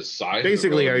to the side.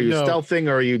 Basically, of the road. are you stealthing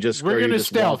or are you just? We're going to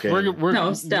stealth.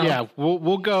 No, stealth. Yeah,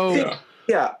 we'll go.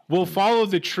 Yeah. We'll follow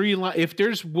the tree line. If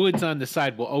there's woods on the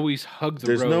side, we'll always hug the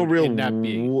road. There's no real.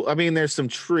 I mean, there's some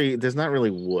tree. There's not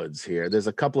really woods here. There's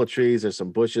a couple of trees. There's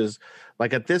some bushes.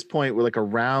 Like at this point, we're like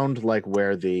around like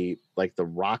where the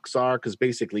rocks are, because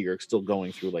basically you're still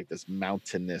going through like this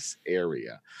mountainous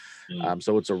area.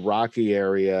 So it's a rocky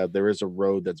area. There is a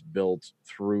road that's built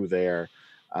through there.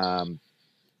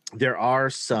 There are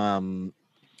some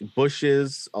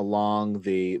bushes along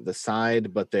the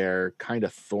side, but they're kind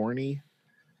of thorny.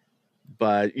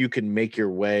 But you can make your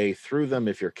way through them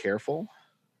if you're careful,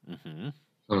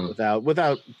 without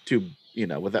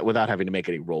having to make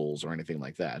any rolls or anything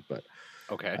like that. But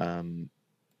okay.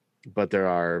 But there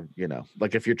are,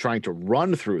 like if you're trying to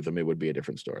run through them, it would be a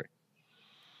different story.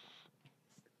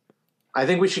 I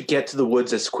think we should get to the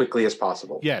woods as quickly as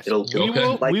possible. Yes,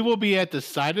 we will be at the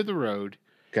side of the road.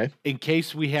 Okay. In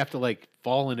case we have to like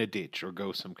fall in a ditch or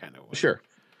go some kind of way. Sure.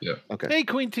 Yeah. Okay. Hey,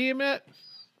 Queen Tiamat.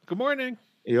 Good morning.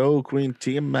 Yo, Queen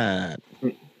Tiamat.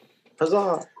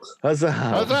 Huzzah. Huzzah.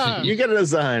 Huzzah. You get a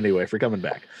huzzah anyway for coming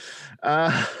back.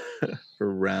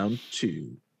 For round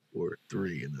 2 or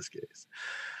 3 in this case.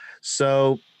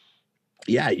 So,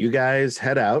 yeah, you guys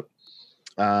head out.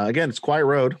 Again, it's quiet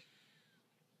road.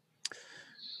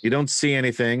 You don't see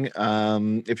anything.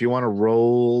 If you want to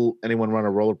roll, anyone want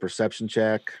to roll a perception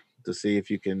check to see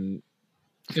if you can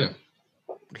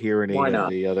hear any of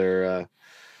the other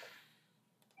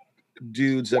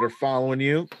dudes that are following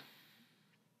you.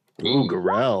 Ooh,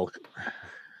 Gorel.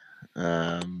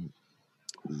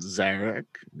 Zarek,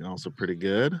 also pretty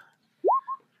good.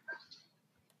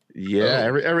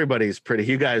 Yeah, everybody's pretty.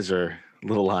 You guys are a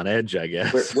little on edge, I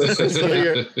guess.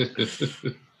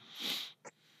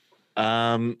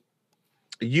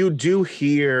 You do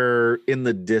hear in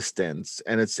the distance,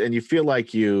 and you feel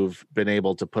like you've been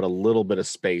able to put a little bit of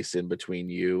space in between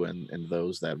you and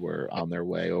those that were on their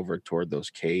way over toward those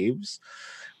caves.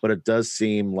 But it does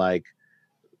seem like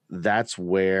that's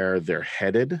where they're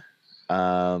headed.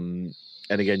 And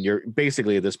again, you're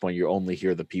basically at this point, you only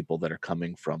hear the people that are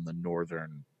coming from the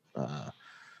northern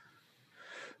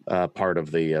part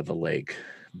of the lake.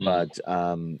 But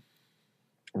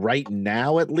right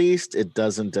now, at least, it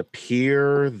doesn't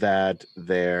appear that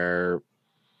they're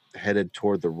headed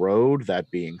toward the road.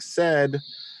 That being said,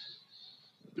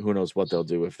 who knows what they'll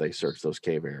do if they search those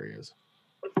cave areas.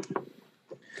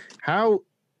 How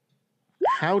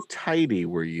tidy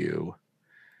were you?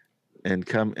 And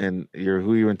who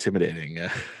are you intimidating?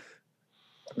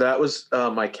 That was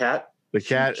my cat. The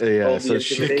cat, yeah. So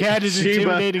the cat is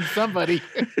intimidating somebody.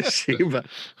 Sheba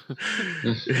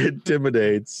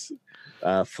intimidates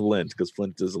Flint because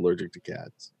Flint is allergic to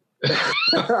cats.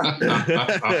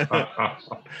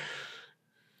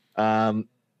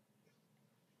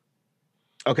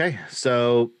 Okay,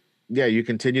 so yeah, you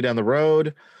continue down the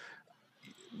road.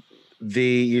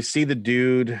 You see the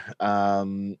dude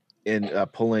in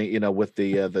pulling, with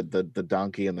the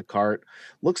donkey and the cart.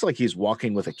 Looks like he's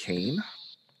walking with a cane.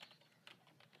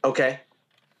 Okay.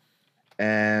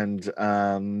 And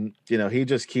he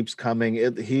just keeps coming.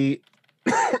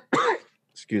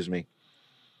 Excuse me.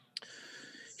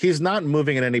 He's not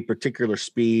moving at any particular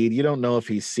speed. You don't know if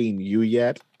he's seen you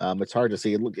yet. It's hard to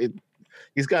see.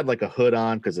 He's got like a hood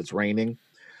on because it's raining.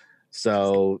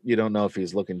 So you don't know if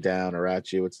he's looking down or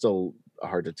at you. It's still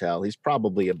hard to tell. He's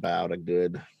probably about a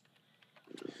good,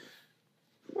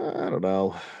 I don't know,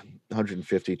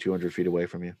 150, 200 feet away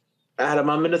from you. Adam,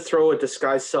 I'm going to throw a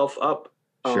disguise self up.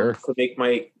 Sure. To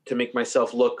make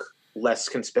myself look less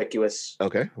conspicuous.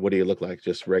 Okay. What do you look like?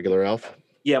 Just regular elf?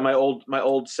 Yeah, my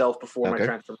old self before my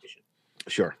transformation.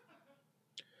 Sure.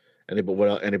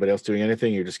 Anybody else doing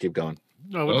anything? You just keep going.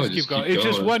 No, we'll just keep going. It's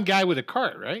just one guy with a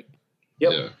cart, right?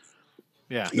 Yep.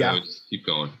 Yeah. Just keep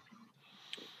going.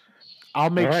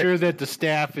 I'll make sure that the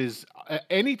staff is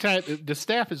anytime the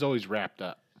staff is always wrapped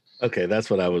up. Okay, that's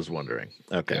what I was wondering.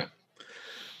 Okay. Yeah.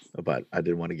 But I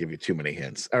didn't want to give you too many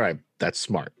hints. All right, that's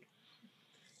smart.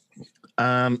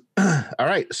 All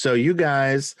right, so you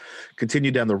guys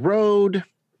continue down the road,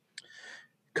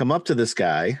 come up to this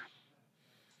guy,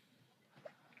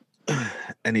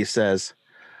 and he says,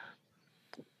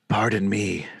 "Pardon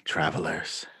me,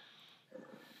 travelers.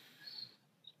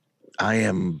 I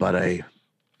am but a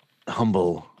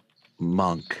humble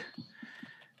monk,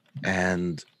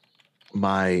 and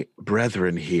my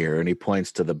brethren here," and he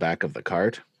points to the back of the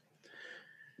cart,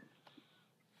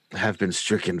 "have been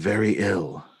stricken very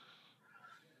ill.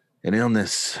 An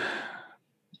illness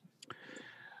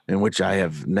in which I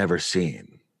have never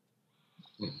seen.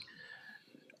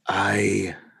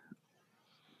 I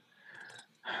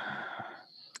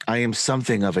am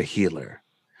something of a healer.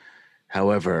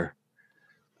 However,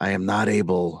 I am not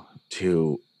able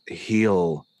to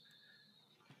heal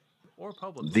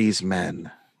these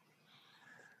men.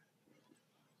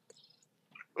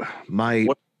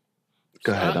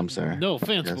 Go ahead, I'm sorry. No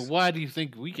offense, Yes. but why do you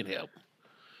think we can help?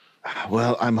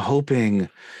 Well, I'm hoping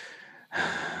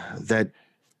that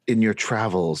in your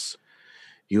travels,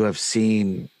 you have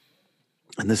seen,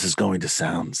 and this is going to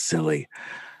sound silly,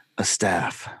 a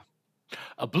staff.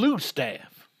 A blue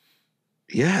staff.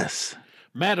 Yes.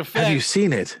 Matter of fact, Have you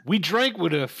seen it? we drank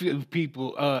with a few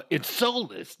people in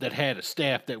Solus that had a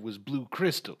staff that was blue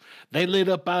crystal. They lit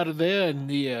up out of there, and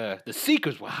the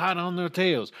Seekers were hot on their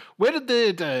tails. Where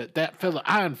did that fella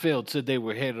Ironfeld said they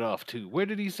were headed off to? Where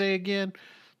did he say again?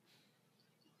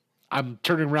 I'm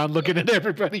turning around looking at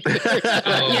everybody.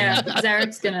 Yeah,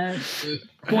 Zarek's gonna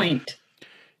point.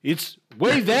 It's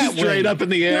way that way. Straight up in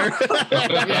the air.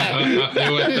 They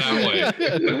went that way.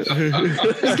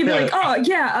 He's gonna be like, "Oh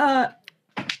yeah,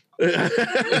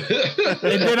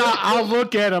 And then I'll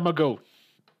look at him and go,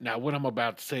 now what I'm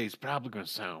about to say is probably going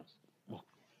to sound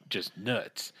just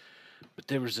nuts. But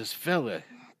there was this fella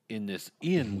in this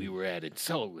inn we were at in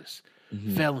Solus,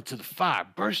 fell into the fire,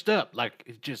 burst up like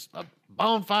it's just a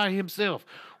bonfire himself.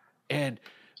 And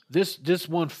this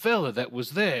one fella that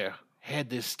was there had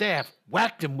this staff,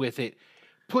 whacked him with it,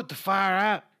 put the fire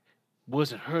out,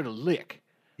 wasn't hurt a lick.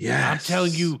 Yes. I'm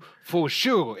telling you for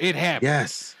sure it happened.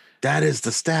 Yes. That is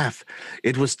the staff.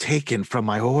 It was taken from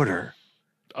my order.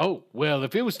 Oh, well,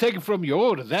 if it was taken from your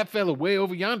order, that fella way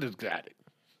over yonder's got it.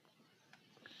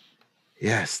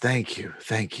 Yes, thank you.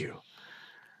 Thank you.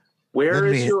 Where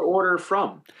is your order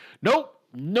from? Nope,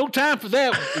 no time for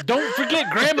that. Don't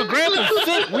forget, Grandma's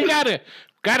sick. We gotta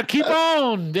keep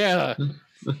on there,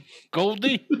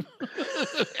 Goldie.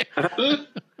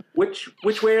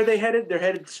 Which way are they headed? They're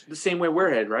headed the same way we're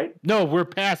headed, right? No, we're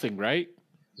passing, right?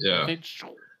 Yeah.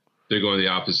 They're going the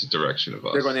opposite direction of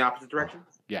us. They're going the opposite direction?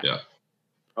 Yeah. Yeah.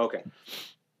 Okay.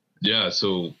 Yeah,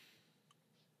 so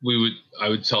I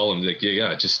would tell them like,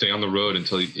 just stay on the road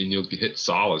until you'll hit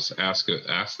Solace. Ask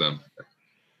them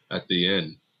at the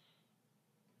inn.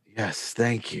 Yes,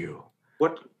 thank you.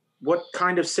 What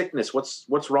kind of sickness?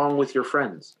 What's wrong with your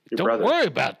friends? Your Don't brother? worry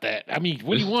about that. I mean,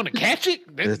 what do you want to catch it?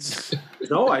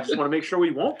 No, I just want to make sure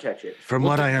we won't catch it. From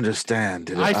what I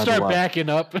understand, I start backing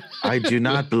up. I do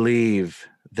not believe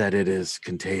that it is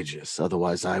contagious.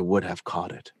 Otherwise, I would have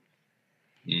caught it.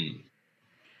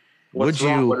 What's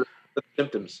wrong? What are the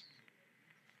symptoms?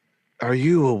 Are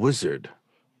you a wizard?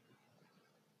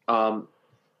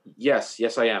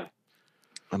 Yes, I am.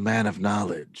 A man of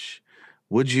knowledge.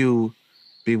 Would you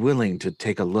be willing to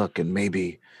take a look and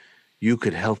maybe you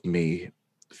could help me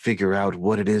figure out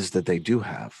what it is that they do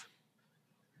have?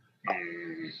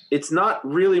 It's not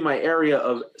really my area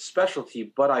of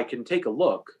specialty, but I can take a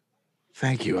look.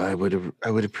 Thank you. I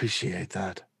would appreciate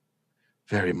that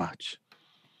very much.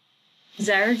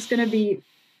 Zarek's gonna be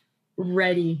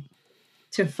ready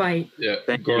to fight. Yeah,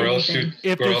 Thank Gorel you. shoots.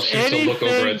 If Gorel there's shoots a look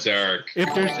over anything- at Zarek.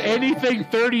 If there's anything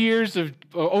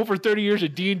over 30 years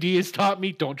of D&D has taught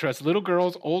me, don't trust little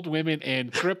girls, old women,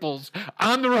 and cripples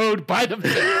on the road by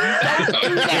themselves.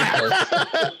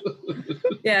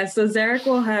 Yeah, so Zarek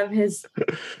will have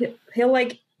he'll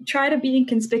like try to be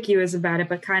inconspicuous about it,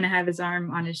 but kind of have his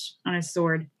arm on his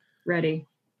sword ready.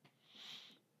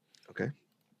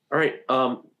 All right.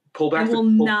 Pull back. And will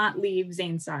pull- not leave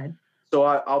Zane's side. So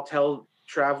I'll tell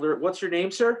Traveler. What's your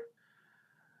name, sir?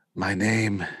 My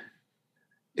name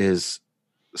is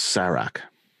Sarak.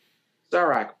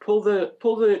 Zarak. Pull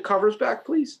the covers back,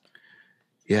 please.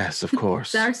 Yes, of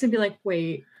course. Zarek's gonna be like,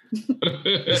 wait.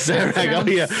 Sarak. Oh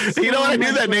yeah. You know what? I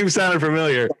knew that name sounded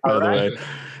familiar. By the way.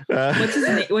 What's his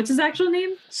name? What's his actual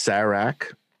name?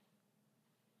 Sarak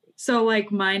So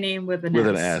like my name with an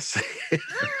with S. an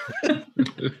S.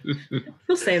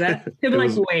 He'll say that. He'll be It like,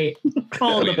 was- wait,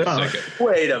 hold Wait up. a second.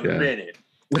 Wait a Yeah. minute.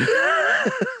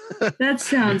 That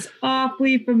sounds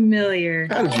awfully familiar.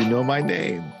 How did you know my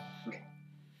name?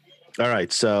 All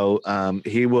right, so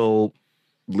he will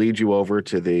lead you over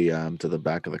to the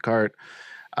back of the cart.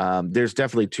 There's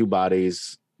definitely two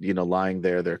bodies, lying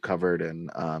there. They're covered in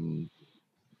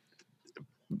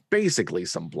basically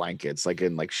some blankets, like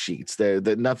in like sheets.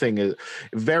 That nothing is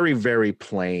very, very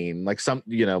plain. Like some,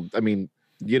 I mean,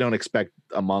 you don't expect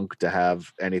a monk to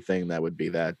have anything that would be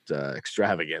that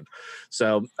extravagant.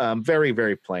 So very,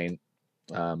 very plain,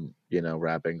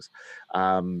 wrappings.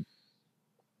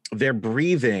 Their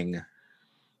breathing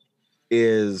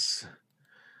is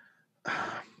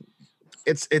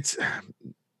it's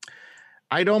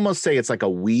I'd almost say it's like a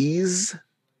wheeze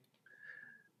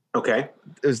Okay.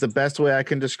 is the best way I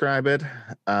can describe it.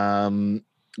 And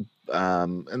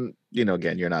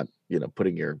again, you're not,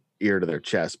 putting your ear to their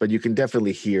chest, but you can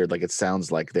definitely hear, like, it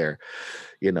sounds like they're,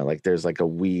 like there's like a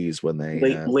wheeze when they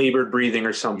Labored breathing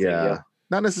or something. Yeah.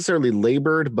 not necessarily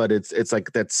labored, but it's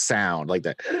like that sound, like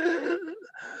that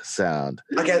sound.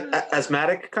 Like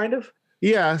asthmatic, kind of.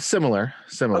 Yeah, similar.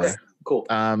 Okay. Cool.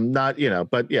 Not,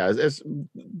 but yeah, as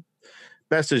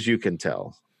best as you can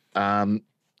tell. And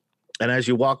as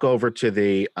you walk over to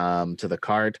the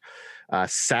cart,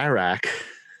 Sarak,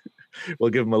 we'll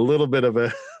give him a little bit of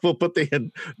a. We'll put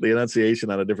the enunciation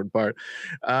on a different part.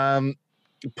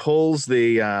 Pulls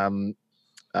the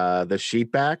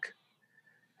sheet back,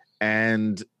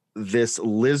 and this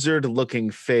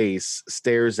lizard-looking face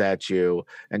stares at you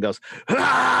and goes,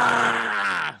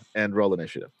 "Ah!" and roll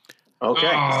initiative.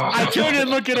 Okay. I turn and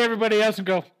look at everybody else and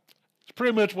go, it's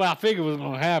pretty much what I figured was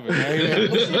going to happen. Right?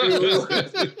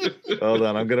 Hold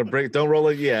on, I'm gonna break. Don't roll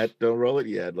it yet.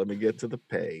 Let me get to the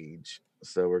page.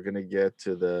 So we're gonna get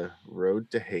to the road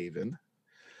to Haven.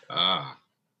 Ah.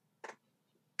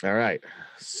 All right.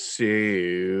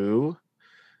 So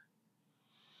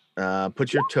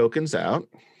put your tokens out.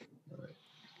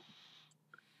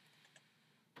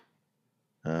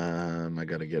 I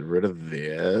gotta get rid of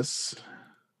this.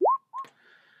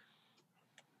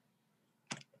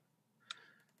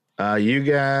 You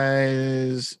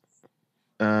guys,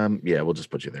 yeah, we'll just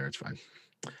put you there. It's fine.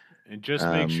 And just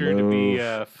make sure to be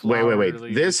wait.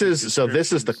 flowery This is the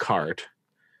descriptions. cart.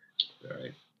 All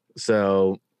right.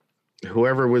 So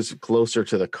whoever was closer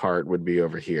to the cart would be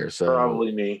over here. So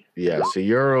Probably me. yeah. So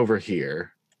you're over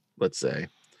here. Let's say.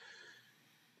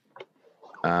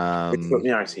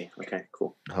 Yeah, I see. Okay,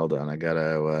 cool. Hold on. I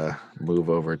gotta move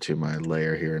over to my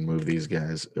layer here and move these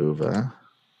guys over.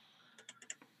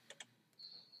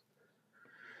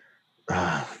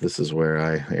 This is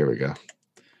where here we go.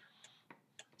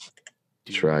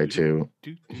 Try to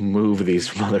move these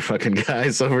motherfucking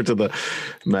guys over to the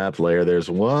map layer. There's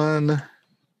one.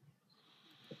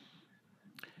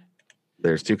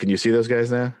 There's two. Can you see those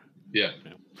guys now? Yeah.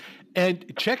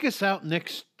 And check us out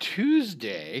next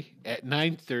Tuesday at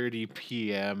 9:30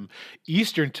 p.m.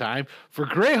 Eastern Time for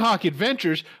Greyhawk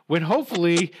Adventures, when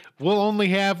hopefully we'll only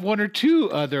have one or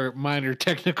two other minor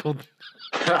technical.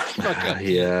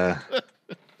 Yeah.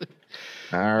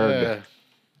 Arg.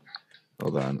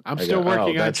 Hold on. I'm still working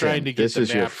on that's trying him. to get this the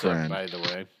is your maps up, friend. by the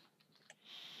way.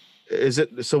 Is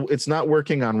it so? It's not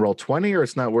working on Roll20, or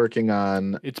it's not working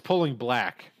on. It's pulling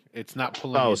black. It's not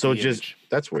pulling. Oh, in so the it just image.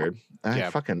 that's weird. Yeah.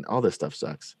 Fucking all this stuff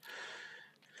sucks.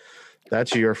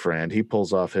 That's your friend. He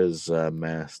pulls off his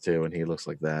mask too, and he looks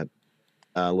like that.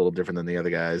 A little different than the other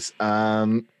guys.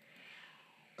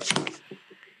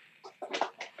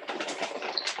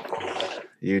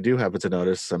 You do happen to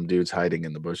notice some dudes hiding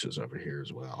in the bushes over here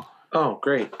as well. Oh,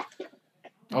 great.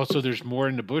 Also, there's more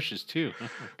in the bushes too.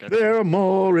 Okay. There are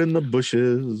more in the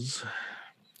bushes.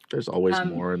 There's always Um,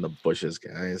 more in the bushes,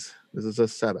 guys. This is a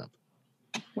setup.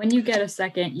 When you get a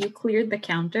second, you cleared the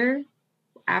counter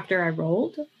after I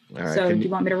rolled. All right. So do you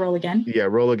want me to roll again? Yeah,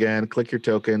 roll again. Click your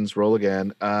tokens. Roll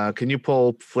again. Can you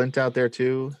pull Flint out there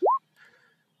too?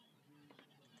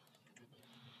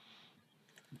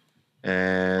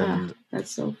 And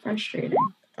That's so frustrating.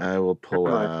 I will pull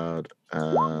Alright.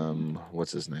 out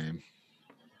what's his name?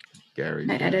 Gary.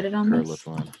 I edited on this.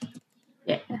 Curlithlon.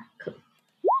 Yeah. Cool.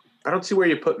 I don't see where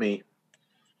you put me.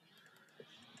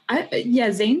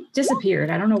 Yeah, Zane disappeared.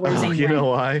 I don't know where Oh, Zane you went. know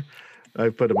why? I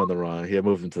put him on the wrong. He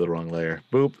moved into the wrong layer.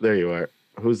 Boop. There you are.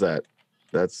 Who's that?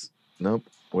 That's nope.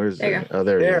 Where's There you Zane? Oh,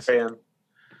 there he There is. I am.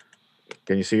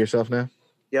 Can you see yourself now?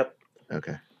 Yep.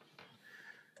 Okay.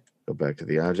 Go back to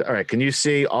the object. All right. Can you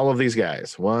see all of these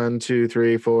guys? 1, 2,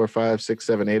 3, 4, 5, 6,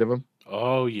 7, 8 of them.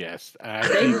 Oh yes.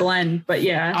 They blend, but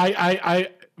yeah. I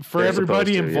for They're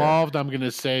everybody supposed to, yeah. involved, I'm gonna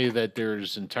say that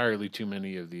there's entirely too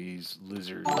many of these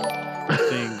lizard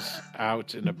things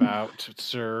out and about,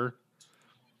 sir.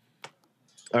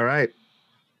 All right.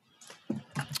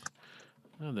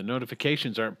 Oh, the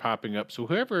notifications aren't popping up. So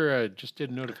whoever just did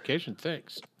a notification,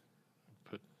 thanks.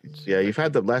 Yeah, you've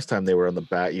had the last time they were on the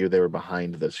bat. They were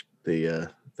behind the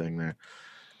thing there.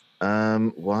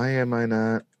 Why am I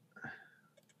not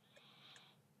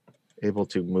able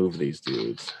to move these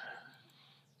dudes?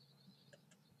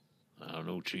 I don't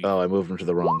know, Chief. Oh, I moved them to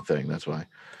the wrong thing. That's why.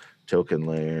 Token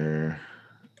layer.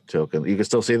 Token. You can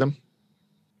still see them?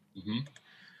 Mm-hmm.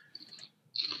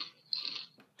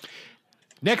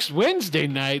 Next Wednesday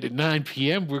night at 9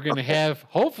 p.m., we're going to have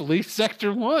hopefully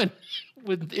Sector 1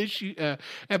 with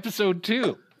episode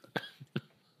 2.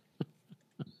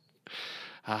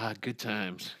 Good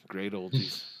times, great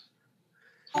oldies.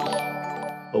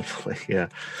 Hopefully, yeah.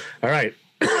 All right.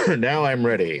 Now I'm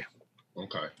ready.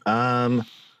 Okay.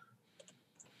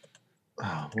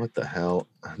 Oh, what the hell?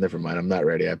 Never mind. I'm not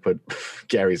ready. I put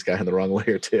Gary's guy in the wrong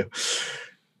layer too.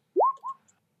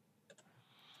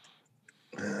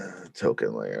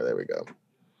 Token layer. There we go.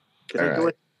 Did All I do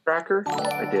right. a tracker?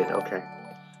 I did. Okay.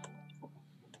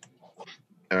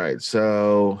 All right.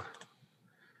 So,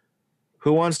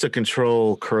 who wants to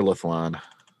control Curlithlon?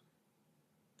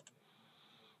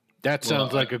 That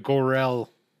sounds like a Gorell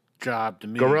job to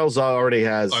me. Gorell's already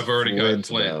has. I've already got Flint,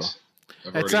 Flint.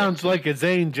 That sounds like a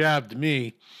Zane job to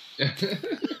me.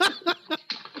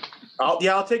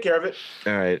 I'll take care of it.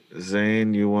 All right,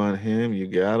 Zane, you want him? You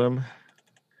got him.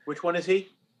 Which one is he?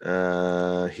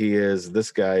 He is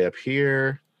this guy up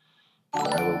here.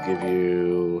 I will give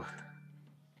you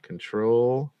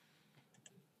control.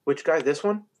 Which guy? This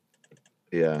one?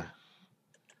 Yeah.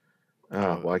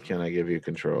 Oh, why can't I give you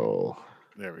control?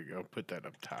 There we go. Put that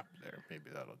up top there. Maybe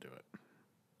that'll do it.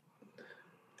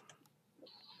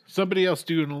 Somebody else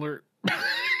do an alert.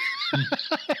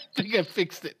 I think I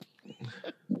fixed it.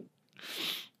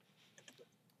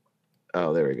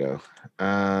 Oh, there we go.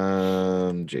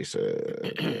 Jason.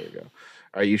 There we go. All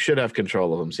right, you should have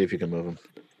control of him. See if you can move him.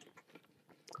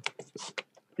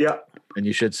 Yeah. And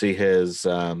you should see his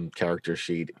character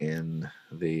sheet in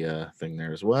the thing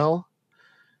there as well.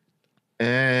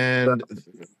 And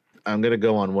I'm gonna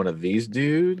go on one of these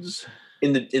dudes.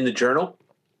 In the journal?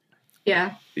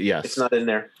 Yeah. Yes. It's not in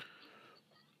there.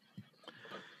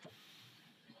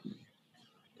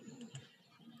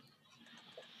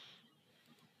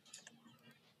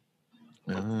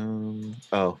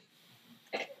 Oh.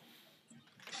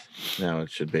 No, it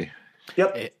should be.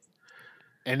 Yep.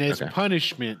 And as Okay.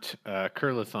 punishment,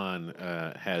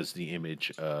 Curlithon has the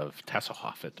image of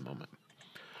Tasselhoff at the moment.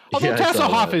 Although Yeah, I saw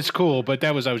Tasselhoff that. is cool, but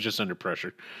I was just under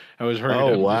pressure. I was hurrying up Oh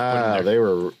and just putting wow,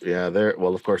 their- they're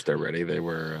well. Of course they're ready. They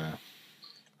were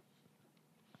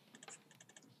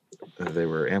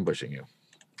ambushing you.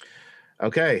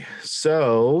 Okay,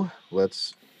 so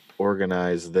let's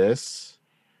organize this.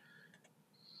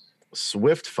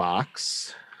 Swift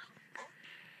Fox,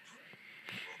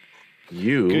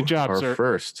 you Good job, are sir.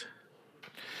 first.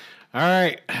 All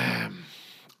right.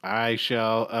 I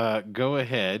shall go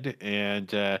ahead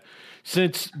and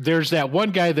since there's that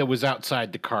one guy that was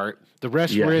outside the cart, the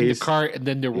rest Yeah, were in the he's- cart, and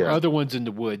then there were yeah. other ones in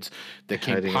the woods that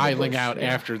came Hiding in the piling bush, out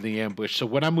yeah. after the ambush. So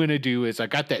what I'm going to do is I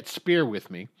got that spear with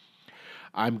me.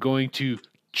 I'm going to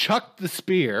chuck the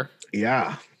spear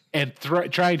Yeah, and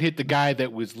try and hit the guy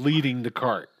that was leading the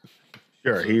cart.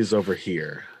 sure. He's over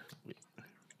here,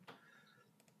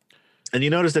 and you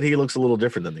notice that he looks a little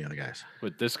different than the other guys.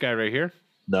 With this guy right here.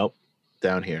 Nope,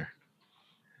 down here.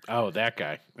 Oh, that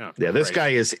guy. Oh, Yeah, this Christ. guy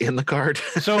is in the cart.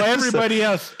 So everybody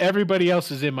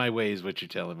else is in my way, is what you're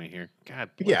telling me here. God.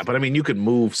 Yeah, but I mean, you could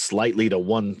move slightly to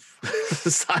one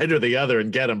side or the other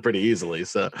and get him pretty easily.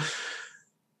 So,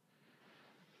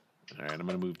 All right, I'm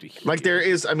gonna move to here. like, there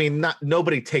is, I mean,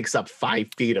 nobody takes up 5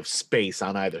 feet of space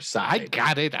on either I side.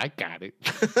 got it.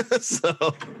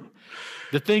 So,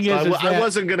 The thing so is, I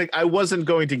wasn't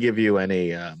going to give you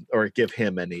any, or give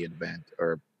him any event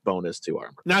or bonus to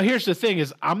armor. now here's the thing: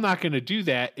 is I'm not gonna do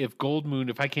that if Gold Moon,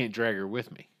 if I can't drag her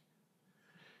with me.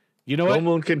 You know Full what?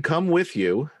 Moon can come with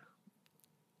you.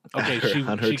 Okay,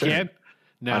 on her she turn. can.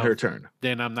 No, On her turn.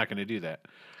 then I'm not going to do that.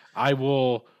 I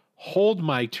will hold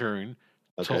my turn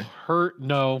till Okay. her.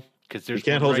 No, because there's You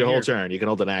can't one hold your right whole here. turn. You can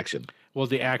hold an action. Well,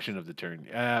 the action of the turn,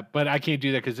 but I can't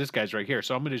do that because this guy's right here.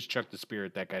 So I'm going to just chuck the spear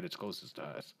at that guy that's closest to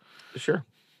us. Sure.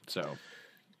 So,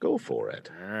 Go for it.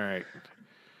 all right.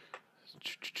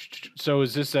 So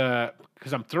is this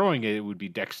because I'm throwing it? It would be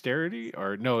dexterity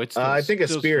or no? It's still, I think a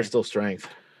still spear is strength. still strength.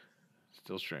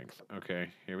 Still strength. Okay,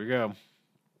 here we go.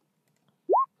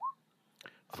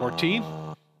 14.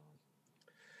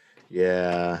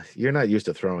 Yeah, you're not used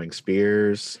to throwing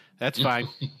spears. That's fine.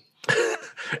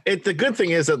 The good thing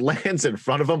is it lands in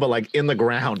front of him, but like in the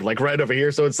ground, like right over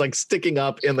here. So it's like sticking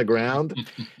up in the ground.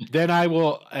 Then I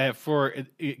will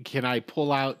can I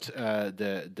pull out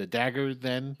the dagger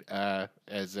then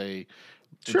as a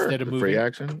Sure. instead of the moving? free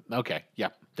action. Okay, yeah,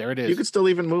 there it is. You can still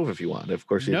even move if you want. Of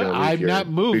course, you're No, going to leave I'm your not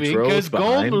moving betrothed because Gold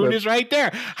behind, Moon but is right there.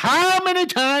 How many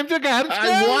times I got to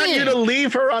I want you to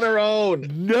leave her on her own.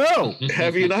 No.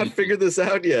 Have you not figured this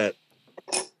out yet?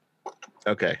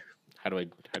 Okay. How do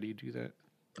you do that?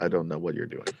 I don't know what you're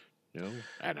doing. No,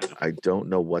 I don't know. I don't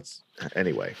know what's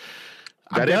anyway.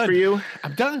 I'm That it done. for you?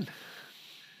 I'm done.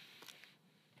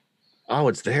 Oh,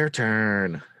 it's their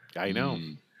turn. I know.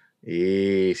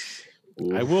 Yeesh.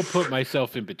 I Oof. will put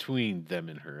myself in between them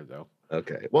and her though.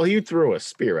 Okay. Well, you threw a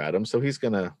spear at him, so he's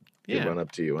gonna Yeah, run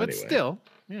up to you but anyway. still,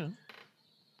 yeah.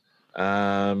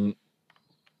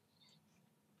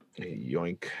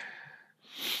 Yoink.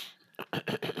 5,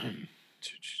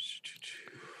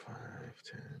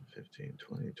 10, 15,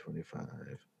 20, 25,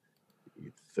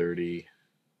 30.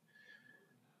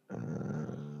 5,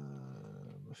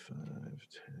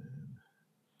 10,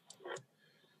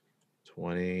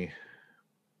 20.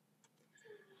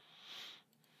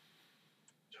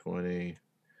 20.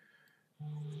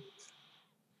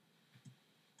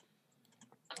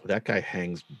 That guy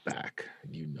hangs back,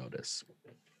 you notice.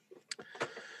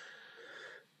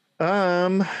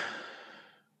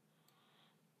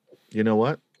 You know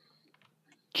what?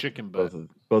 Chicken butt.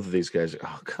 Both of these guys.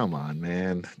 Oh, come on,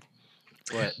 man.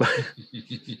 What?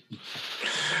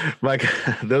 Like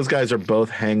those guys are both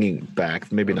hanging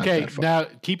back. Maybe not Okay, that far. now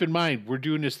keep in mind we're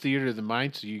doing this theater of the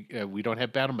mind, so we don't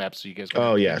have battle maps, so you guys.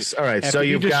 Oh yes. All right. have So to be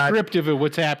you've got descriptive of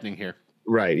what's happening here.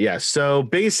 right. Yeah. So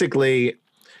basically,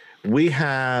 we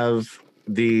have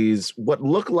these what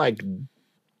look like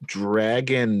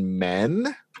dragon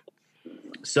men.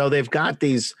 So they've got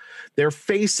these. Their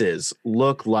faces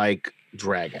look like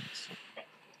dragons.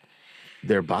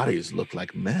 Their bodies look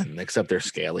like men, except they're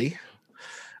scaly.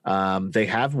 They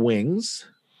have wings.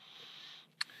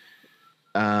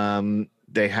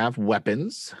 They have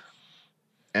weapons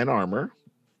and armor.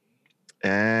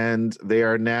 And they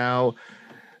are now,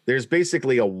 there's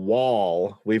basically a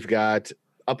wall. We've got,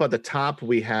 up at the top,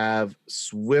 we have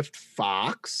Swift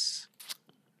Fox.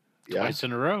 Yeah. Twice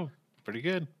in a row. Pretty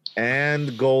good.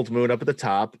 And Gold Moon up at the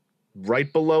top.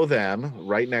 Right below them,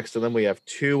 right next to them, we have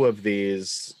two of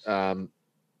these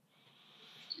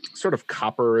sort of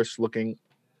copperish looking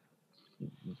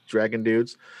dragon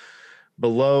dudes.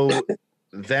 Below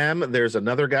them, there's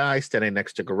another guy standing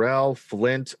next to Gorel.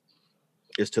 Flint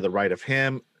is to the right of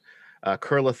him.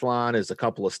 Curlithlon is a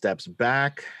couple of steps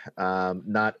back,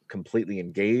 not completely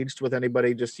engaged with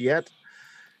anybody just yet.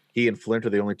 He and Flint are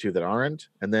the only two that aren't.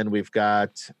 And then we've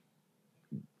got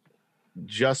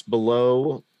just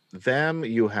below them,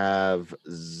 you have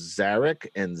Zarek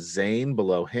and Zane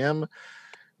below him.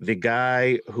 The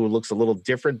guy who looks a little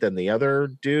different than the other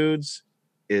dudes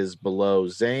is below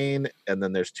Zane, and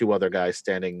then there's two other guys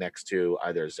standing next to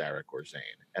either Zarek or Zane.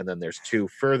 And then there's two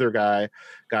further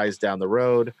guys down the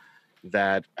road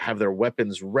that have their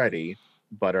weapons ready,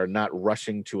 but are not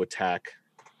rushing to attack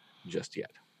just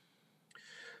yet.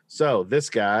 So this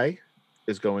guy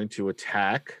is going to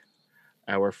attack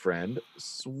our friend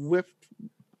Swift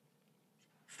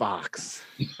Fox.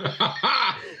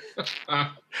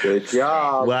 Good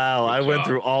job. Wow, I went job.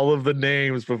 through all of the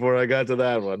names before I got to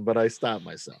that one, but I stopped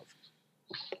myself.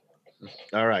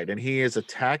 All right, and he is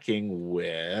attacking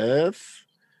with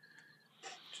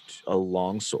a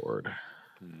long sword.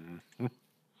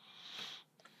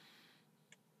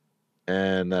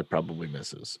 And that probably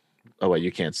misses. Oh, wait,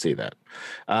 you can't see that.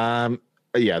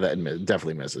 Yeah, that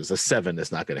definitely misses. A 7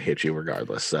 is not going to hit you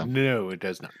regardless. So No, it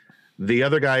does not. the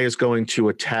other guy is going to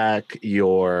attack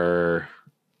your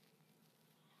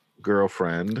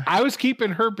girlfriend. I was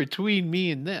keeping her between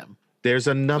me and them. There's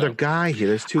another guy here.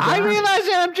 There's 2 guys. I realize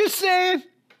that. I'm just saying.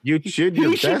 You should.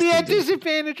 You should be at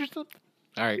disadvantage or something.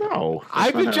 All right. No,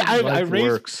 I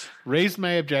works. raised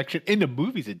my objection. In the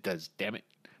movies, it does. Damn it.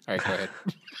 All right, go ahead.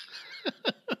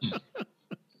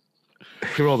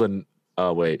 He rolled an.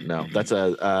 Oh wait, no, that's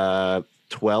a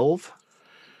 12.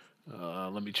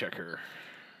 Let me check her.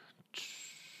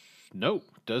 Nope,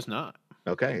 does not.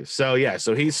 Okay, so yeah,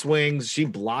 so he swings. She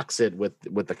blocks it with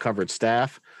the covered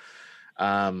staff.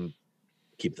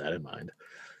 Keep that in mind.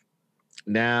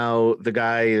 Now the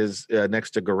guy is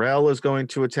next to Gorell is going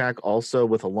to attack also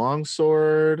with a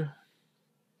longsword.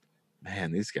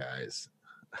 Man, these guys.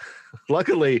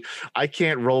 Luckily, I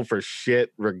can't roll for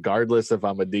shit regardless if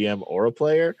I'm a DM or a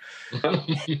player.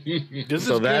 This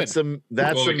So is that's good. a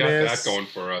we got miss. that going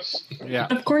for us. Yeah.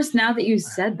 Of course, now that you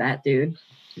said that, dude.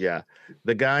 Yeah.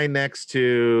 The guy next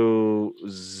to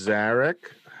Zarek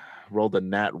rolled a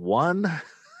nat 1.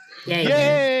 Yeah, you did.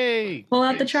 Yay! Pull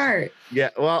out the chart. Yeah,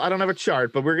 well, I don't have a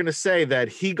chart, but we're going to say that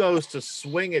he goes to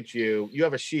swing at you. You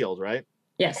have a shield, right?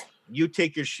 Yes. You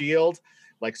take your shield,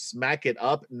 like smack it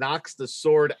up, knocks the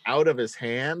sword out of his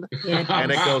hand, Yeah.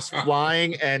 and it goes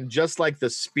flying. And just like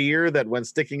the spear that went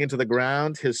sticking into the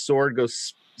ground, his sword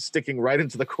goes sticking right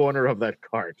into the corner of that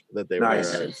cart that they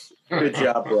Nice. were. Good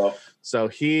job, bro. So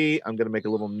I'm going to make a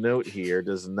little note here,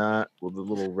 does not, well, the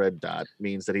little red dot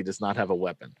means that he does not have a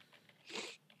weapon.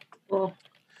 Cool.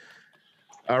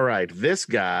 All right, this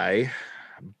guy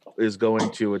is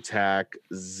going to attack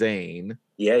Zane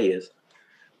Yeah, he is.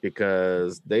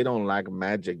 because they don't like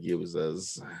magic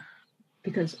users.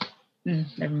 Because,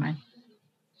 never mind.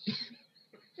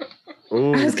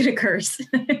 Ooh, I was gonna curse.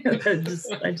 I just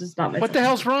stopped myself. What the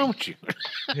hell's wrong with you?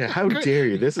 yeah, how dare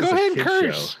you? This is Go a ahead and kid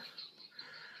curse.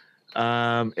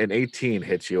 show. An 18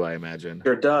 hits you, I imagine,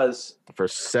 Sure does. for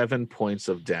 7 points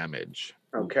of damage.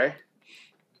 Okay.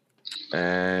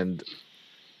 And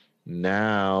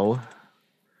now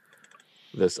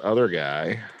this other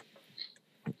guy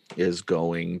is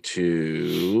going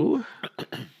to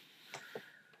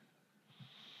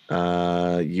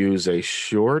use a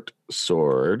short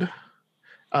sword.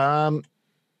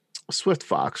 Swift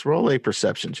Fox, roll a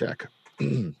perception check.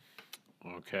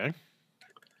 Okay.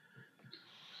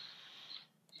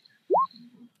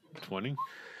 20.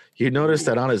 You notice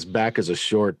that on his back is a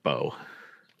short bow.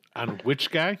 On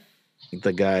which guy?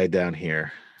 The guy down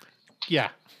here. Yeah.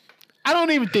 I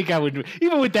don't even think I would,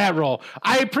 even with that roll.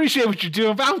 I appreciate what you're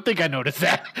doing, but I don't think I noticed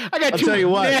that. I got I'll two tell you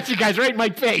what. nasty guys right in my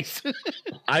face.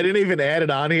 I didn't even add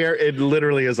it on here. It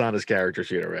literally is on his character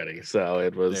sheet already. So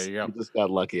it was, There you go. he just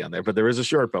got lucky on there. But there is a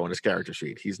short bow in his character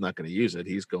sheet. He's not going to use it.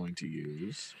 He's going to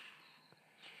use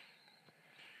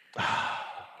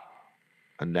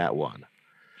a nat 1.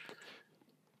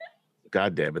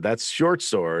 God damn it. That's short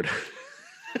sword.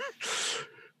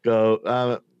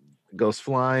 Goes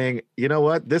flying. You know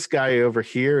what? This guy over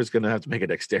here is going to have to make a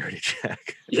dexterity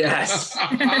check. Yes.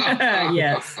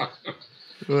 Yes.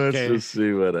 Let's Okay. just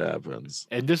see what happens.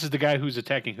 And this is the guy who's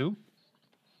attacking who?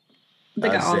 The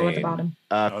guy all at the Zane. bottom.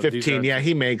 Oh, these 15. are- Yeah,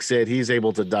 he makes it. He's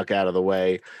able to duck out of the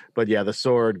way. But yeah, the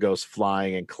sword goes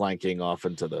flying and clanking off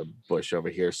into the bush over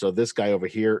here. So this guy over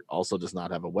here also does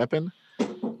not have a weapon.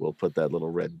 We'll put that little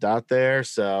red dot there.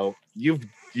 So you've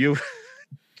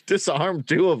disarmed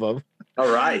 2 of them All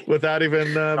right. without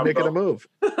even making a go. move.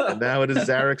 And now it is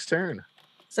Zarek's turn.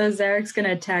 So Zarek's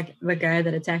gonna attack the guy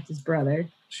that attacked his brother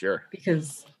Sure.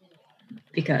 because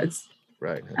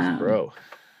Right. That's Um, bro.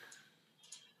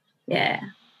 yeah.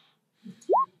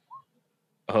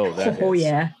 Oh, that Oh hits.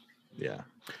 yeah. Yeah.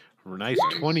 Nice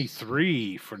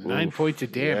 23 for 9 Oof, points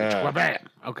of damage. yeah. Bam.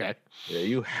 Okay. Yeah,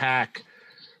 you hack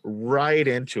right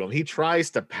into him. He tries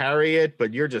to parry it,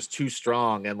 but you're just too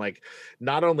strong. And like,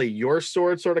 not only your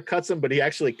sword sort of cuts him, but he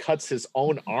actually cuts his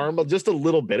own arm just a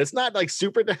little bit. It's not like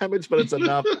super damage, but it's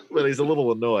enough. But he's a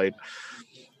little annoyed.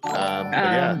 But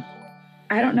yeah,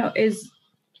 I don't know. Is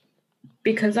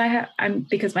because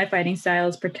because my fighting style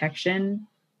is protection.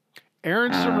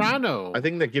 Aaron Serrano. I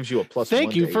think that gives you a plus. Thank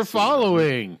 1 you to for AC.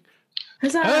 following.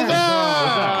 Huzzah! Huzzah!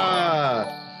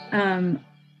 Huzzah!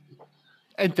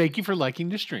 And thank you for liking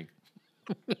the stream.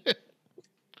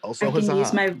 Also, I can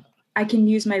huzzah.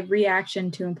 use my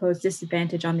reaction to impose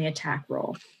disadvantage on the attack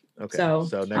roll. Okay, So,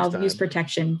 next I'll time. use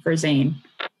protection for Zane.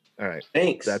 All right,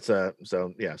 Thanks. that's so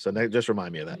yeah. So just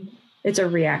remind me of that. It's a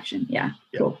reaction. Yeah.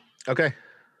 Yeah. Cool. Okay,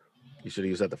 You should have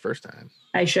used that the first time.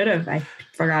 I should have. I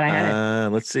forgot I had it.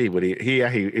 Let's see. What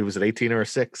he was at 18 or a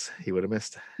 6. He would have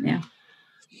missed. Yeah.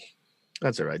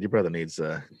 That's all right. Your brother needs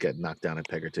get knocked down a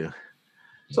peg or two.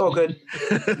 It's all good.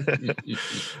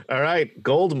 All right,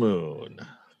 Gold Moon.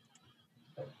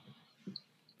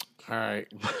 All right.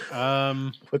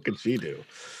 What can she do?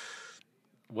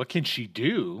 What can she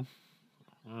do?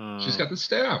 She's got the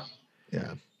staff.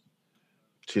 Yeah,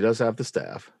 she does have the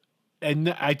staff.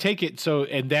 And I take it so,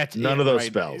 and that's None it, of those right?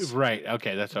 spells. Right.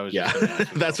 Okay, that's what I was. Yeah, just gonna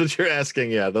ask. that's what you're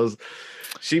asking. Yeah, those.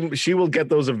 She will get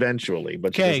those eventually,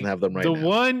 but she doesn't have them right the now.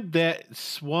 one that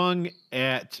swung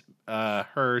at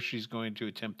her, she's going to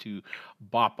attempt to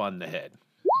bop on the head.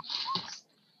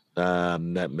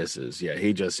 That misses. Yeah,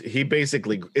 he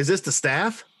basically is this the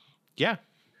staff? Yeah.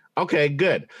 Okay,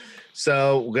 good.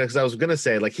 So, because I was gonna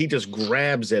say, like, he just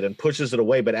grabs it and pushes it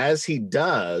away, but as he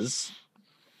does,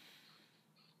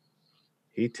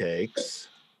 he takes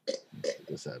get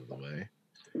this out of the way.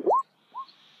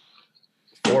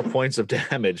 4 points of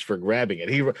damage for grabbing it.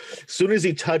 As soon as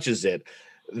he touches it,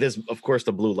 there's of course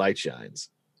the blue light shines.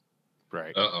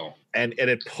 Right. And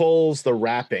it pulls the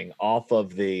wrapping off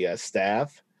of the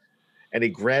staff, and he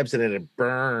grabs it and it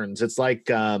burns. It's like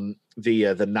the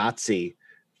Nazi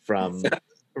from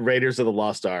Raiders of the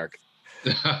Lost Ark.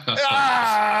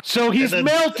 So he's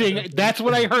melting. That's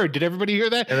what I heard. Did everybody hear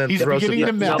that? And then He's throws beginning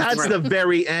to melt. That's the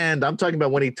very end. I'm talking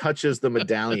about when he touches the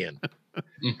medallion.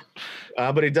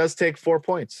 But he does take 4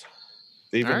 points,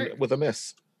 even with a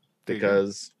miss,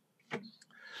 because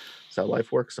that's how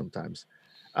life works sometimes.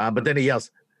 But then he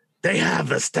yells, "They have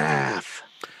the staff!"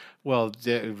 Well,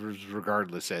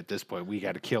 regardless, at this point, we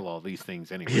got to kill all these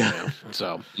things anyway. Yeah. Now,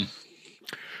 so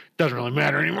doesn't really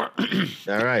matter anymore.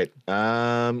 All right,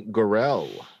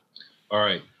 Gorell. All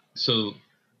right. So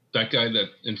that guy that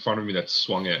in front of me that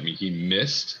swung at me, he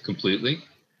missed completely.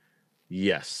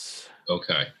 Yes.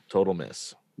 Okay. Total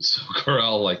miss. So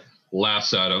Corral like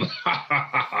laughs at him.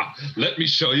 Let me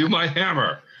show you my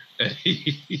hammer. And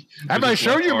Have I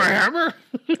shown you my hammer?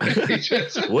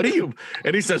 What do you?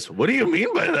 And he says, "What do you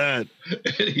mean by that?"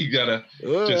 And he gotta. I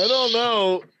don't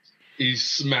know.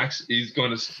 He's going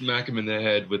to smack him in the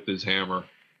head with his hammer.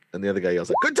 And the other guy yells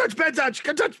like, "Good touch, bad touch,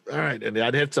 good touch!" All right, and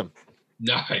that hits him.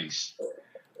 Nice.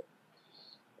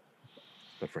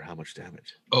 But for how much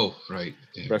damage? Oh, right.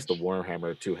 Damage. Press the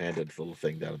Warhammer two-handed little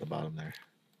thing down at the bottom there.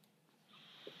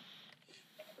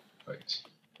 Right.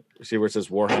 See where it says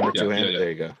Warhammer Yeah, two-handed? yeah.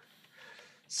 There you go.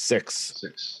 6.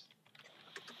 6.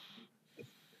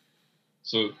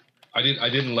 So I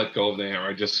didn't let go of the hammer.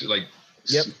 I just like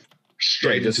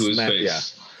straight just into his smack- face.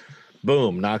 yeah.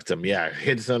 Boom, knocked him. Yeah,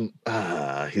 hits him.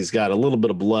 He's got a little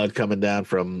bit of blood coming down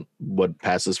from what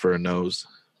passes for a nose.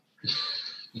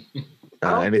 I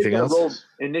don't Anything think I else? rolled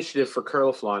initiative for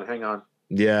Curliflon. Hang on.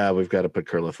 Yeah, we've got to put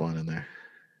Curliflon in there.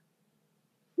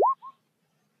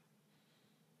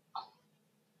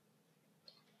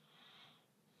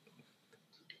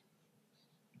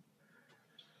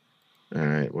 All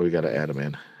right, well, we got to add him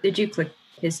in. Did you click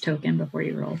his token before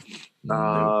you rolled?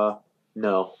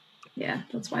 No. Yeah,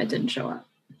 that's why it didn't show up.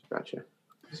 Gotcha.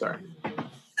 Sorry.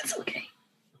 That's okay.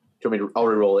 Do you want me to? I'll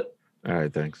re-roll it. All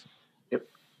right, thanks. Yep.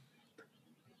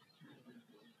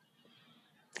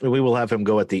 We will have him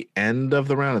go at the end of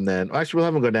the round, and then actually we'll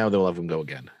have him go down, then we'll have him go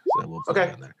again. So we'll put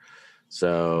that in there.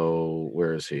 So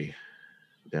where is he?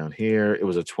 Down here. It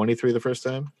was a 23 the first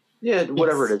time. Yeah,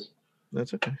 whatever it is.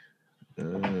 That's okay. So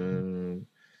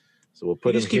we'll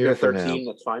put You him just keep it here at for 13.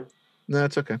 now. That's fine. No,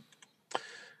 it's okay.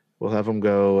 We'll have him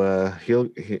go.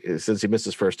 Since he missed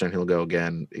his first turn, he'll go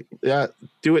again. Yeah,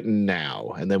 do it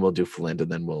now, and then we'll do Flint,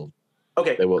 and then we'll.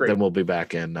 Okay. Then Great. we'll be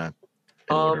back in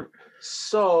order.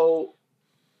 So,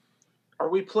 are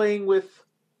we playing with?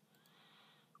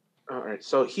 All right.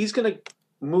 So he's gonna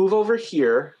move over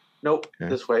here. Nope. Okay.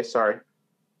 This way. Sorry.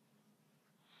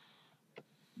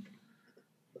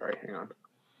 Sorry. Hang on.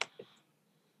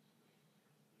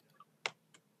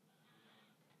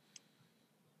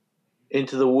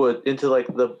 Into the wood, into like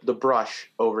the brush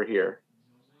over here.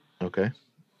 Okay.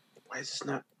 Why is this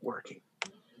not working?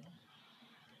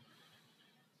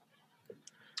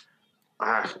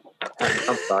 I'm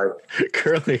sorry.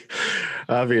 Curly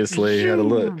obviously had a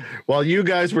look. While you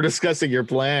guys were discussing your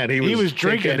plan, he was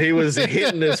drinking. He was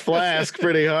hitting his flask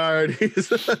pretty hard. He's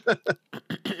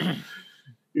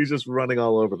just running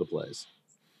all over the place.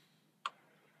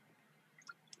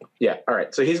 Yeah. All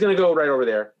right. So he's going to go right over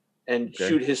there and Okay.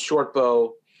 shoot his short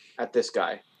bow at this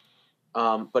guy.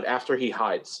 But after he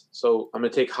hides. So I'm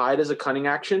going to take hide as a cunning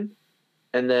action.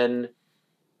 And then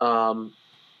I'm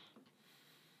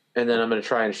going to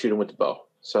try and shoot him with the bow.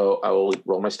 So I will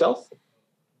roll my stealth.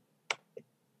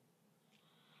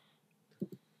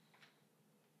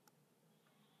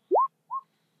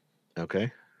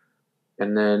 Okay.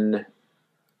 And then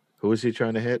Who is he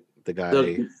trying to hit? The guy.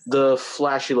 the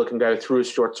flashy looking guy who threw his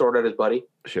short sword at his buddy.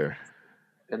 Sure.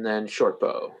 And then short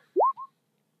bow.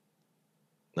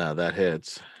 Now that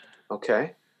hits.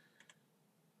 Okay.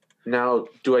 Now,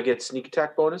 do I get sneak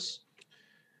attack bonus?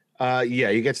 Yeah,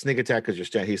 you get sneak attack because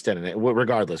he's standing.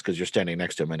 Regardless, because you're standing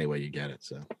next to him anyway, you get it.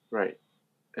 So. Right.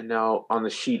 And now on the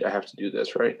sheet, I have to do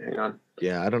this, right? Hang on.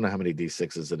 Yeah, I don't know how many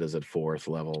d6s it is at 4th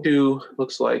level. 2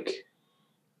 looks like.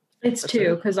 It's That's 2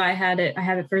 it. because I have it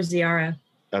for Ziara.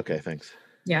 Okay, thanks.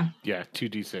 Yeah. Yeah,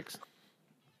 2d6.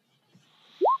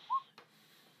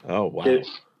 Oh wow. Did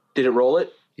it roll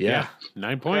it? Yeah.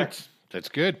 9 points. That's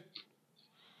good.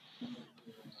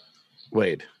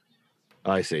 Wait.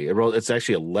 I see. It's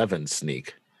actually 11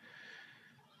 sneak.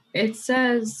 It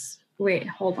says. Wait,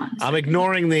 hold on. I'm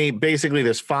ignoring basically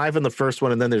there's 5 in the first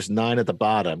one and then there's 9 at the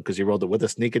bottom because you rolled it with a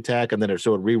sneak attack and then it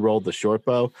re-rolled the short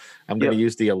bow. I'm going to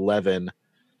use the 11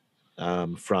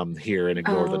 from here and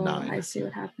ignore the 9. I see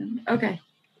what happened. Okay.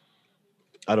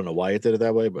 I don't know why it did it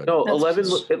that way, but No, That's 11.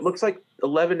 just- It looks like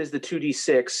 11 is the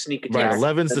 2d6 sneak attack. right.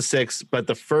 11's the 6, but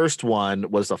the first one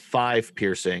was a 5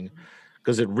 piercing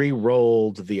because it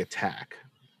re-rolled the attack.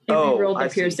 It Oh, rolled the I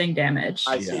see. piercing damage.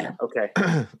 I see. Yeah. Okay.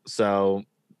 So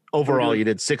overall, you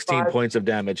did 16 5. points of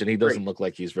damage, and he doesn't Great. look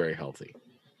like he's very healthy.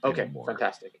 Okay. anymore.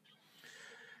 Fantastic.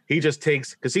 He just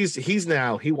takes because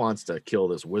he wants to kill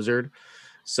this wizard.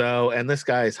 So, and this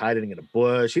guy is hiding in a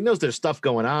bush. He knows there's stuff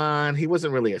going on. He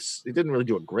didn't really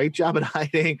do a great job at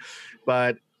hiding,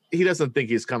 but he doesn't think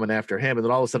he's coming after him. And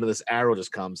then all of a sudden, this arrow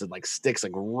just comes and like sticks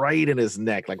like right in his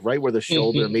neck, like right where the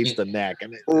shoulder meets the neck,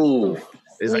 and Ooh.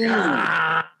 he's like, Ooh.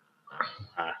 ah.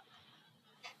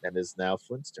 And it's now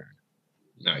Flint's turn.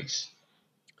 Nice.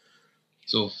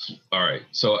 So, all right.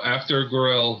 So after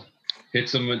Gorell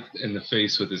hits him in the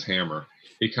face with his hammer,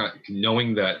 he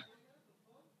knowing that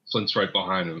Flint's right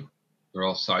behind him, they're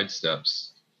all sidesteps.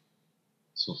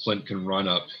 So Flint can run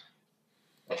up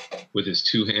with his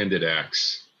two-handed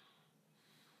axe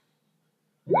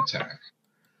and attack.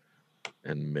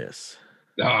 And miss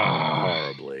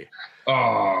Ah, horribly.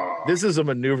 ah. This is a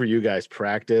maneuver you guys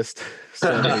practiced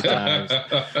so many times.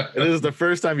 This is the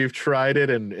first time you've tried it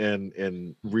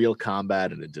in real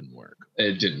combat, and it didn't work.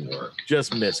 It didn't work.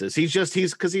 Just misses. He's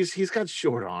got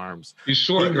short arms. He's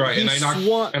short, right? He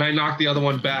swung- And I knocked the other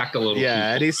one back a little.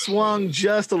 Yeah, and he swung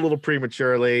just a little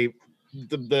prematurely.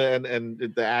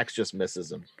 The axe just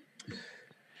misses him.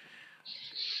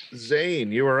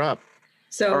 Zane, you are up.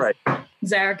 So All right.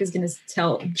 Zarek is going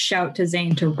to shout to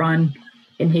Zane to run,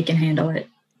 and he can handle it.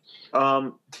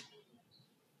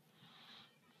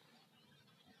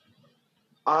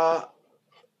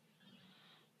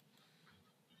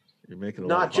 You're making a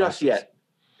lot Not of just boxes. yet.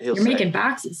 He'll You're say. making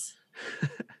boxes.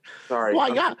 Sorry.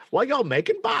 Why y'all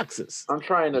making boxes? I'm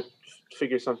trying to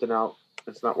figure something out.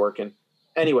 It's not working.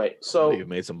 Anyway, so Well, you've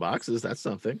made some boxes. That's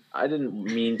something. I didn't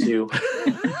mean to.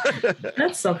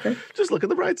 That's something. Just look at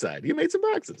the bright side. You made some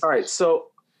boxes. All right, so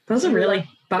Those are really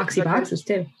boxy That- boxes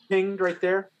too. pinged right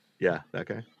there. Yeah.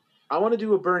 Okay. I want to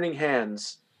do a burning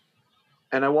hands,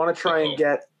 and I want to try and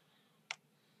get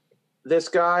this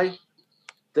guy,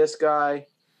 this guy,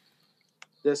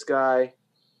 this guy,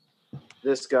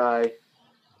 this guy,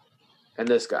 and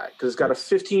this guy because it's got a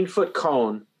 15-foot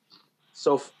cone.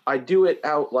 So if I do it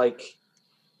out like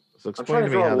So I'm explain trying to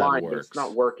to me draw how a that line, but works. it's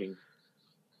not working.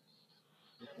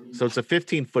 So it's a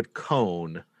 15-foot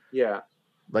cone. Yeah,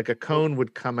 Like a cone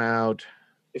would come out.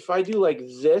 if I do like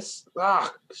this,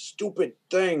 stupid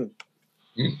thing.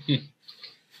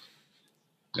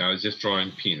 I was just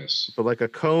drawing penis. But like a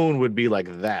cone would be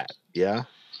like that. Yeah.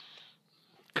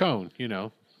 Cone, you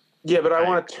know. Yeah, but I Right.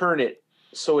 want to turn it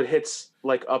so it hits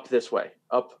like up this way,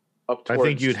 up I towards.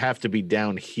 think you'd have to be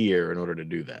down here in order to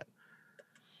do that.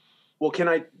 Well, can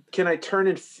I turn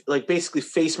and like basically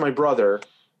face my brother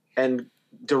and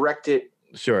direct it?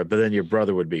 Sure, but then your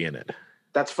brother would be in it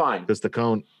That's fine. because the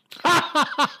cone.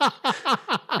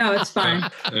 No, it's fine.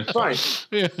 Fine.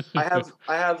 Yeah.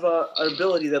 I have an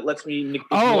ability that lets me.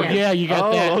 Oh Yeah. yeah, you got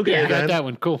Oh, that. okay, Yeah, I got then. that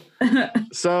one. Cool.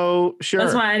 So sure.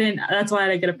 That's why I didn't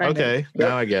get offended. Okay,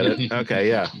 now I get it. Okay,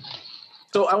 yeah.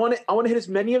 So I want to hit as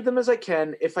many of them as I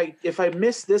can. If I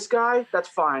miss this guy, that's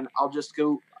fine. I'll just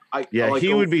go. Yeah, I'll, like, he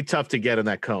go- would be tough to get in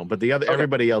that cone, but the other Okay.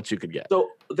 everybody else you could get. So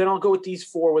then I'll go with these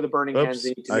 4 with the burning hands. Oops, They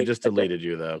need to I make- just deleted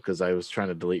you though because I was trying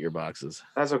to delete your boxes.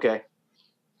 That's okay.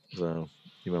 So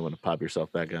you might want to pop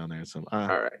yourself back down there. So All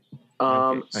right.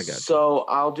 I got you. So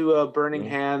I'll do a burning Yeah.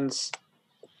 hands.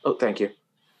 Oh, thank you.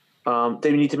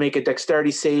 They need to make a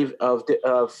dexterity save of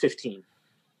 15.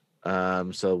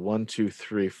 So 1, 2,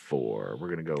 3, 4. We're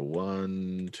gonna go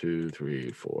 1, 2, 3,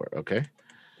 4. Okay.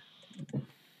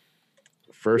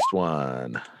 First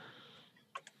one.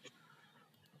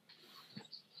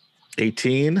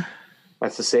 18.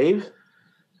 That's the save.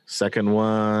 Second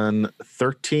one,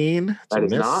 13. That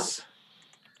is miss. not.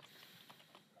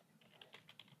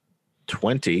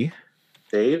 20.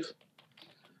 Save.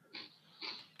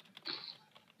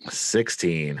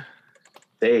 16.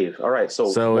 Save. All right. So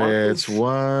it's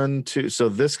 1, 2. So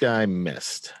this guy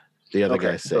missed. The other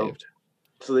guy saved.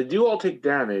 So they do all take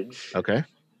damage. Okay.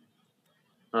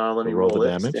 Let me roll roll the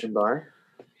it. damage. Stand by.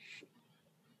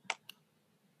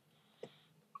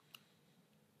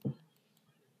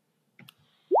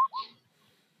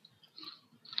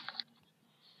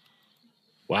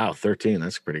 Wow, 13.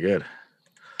 That's pretty good.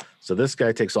 So this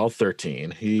guy takes all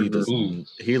 13. He doesn't.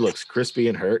 He looks crispy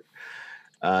and hurt.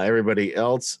 Everybody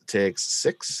else takes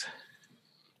 6.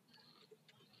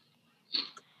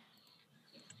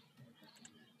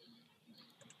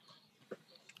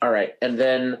 All right, and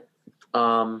then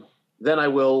I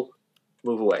will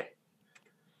move away.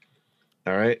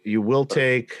 All right. You will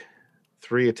take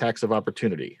 3 attacks of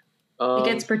opportunity It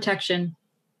gets protection.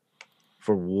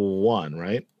 for 1,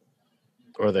 right?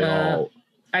 Or are they all?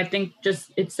 I think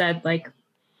just it said like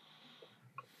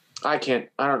I can't.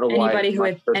 I don't know why.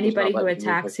 anybody who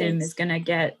attacks him is gonna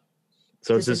get.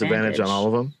 So it's disadvantage on all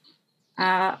of them.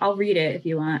 I'll read it if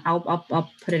you want.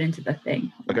 I'll put it into the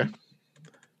thing. Okay.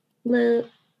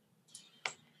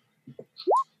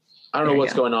 I don't know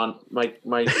what's going on. My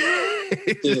thing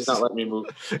is not letting me move.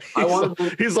 I want to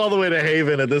move. He's all the way to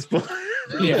Haven at this point.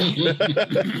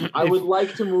 Yeah. I would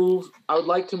like to move. I would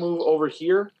like to move over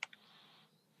here.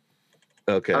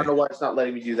 Okay. I don't know why it's not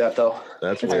letting me do that though.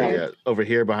 That's weird. Yeah. Over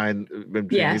here behind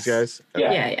between these guys.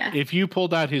 Yeah. Yeah. If you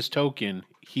pulled out his token,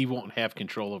 he won't have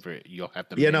control over it. You'll have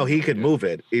to. Yeah, no, he could move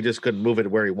it. He just couldn't move it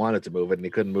where he wanted to move it, and he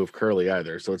couldn't move Curly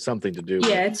either. So it's something to do.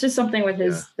 Yeah, it's just something with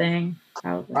his thing.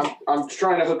 Probably. I'm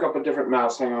trying to hook up a different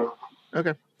mouse. Hang on.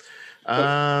 Okay.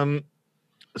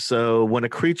 So when a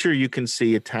creature you can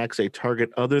see attacks a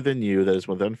target other than you that is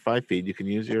within 5 feet, you can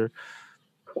use your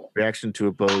reaction to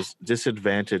oppose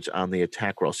disadvantage on the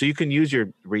attack roll. So you can use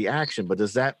your reaction, but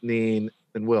does that mean?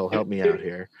 And Will, help me out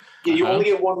here. Yeah, you only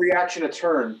get 1 reaction a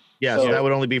turn. Yeah, so that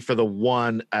would only be for the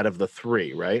 1 out of the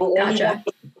 3, right? But Gotcha.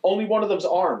 only one of them's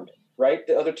armed, right?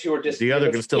 The other 2 are just. The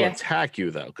other can still attack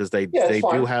you though, because they that's do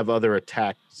fine. have other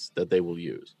attacks that they will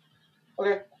use.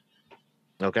 Okay.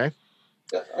 Okay.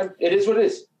 It is what it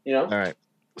is. You know. All right.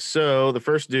 So the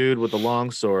first dude with the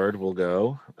long sword will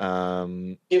go.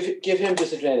 Give him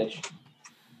disadvantage.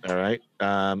 All right.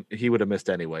 He would have missed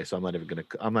anyway, so I'm not even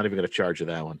gonna charge you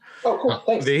that one. Oh, cool.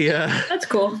 Thanks. That's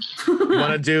cool. You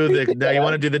want to do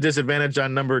the disadvantage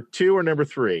on number 2 or number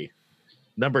 3?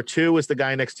 Number 2 is the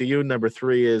guy next to you. Number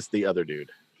 3 is the other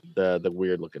dude, the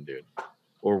weird looking dude,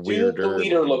 or weirder. The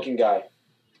leader looking guy.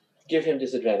 Give him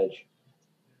disadvantage.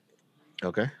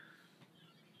 Okay.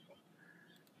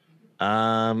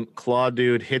 Claw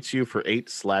dude hits you for 8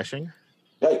 slashing.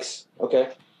 Yikes. Okay.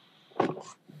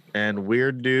 And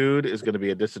weird dude is going to be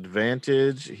a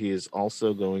disadvantage. He is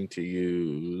also going to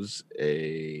use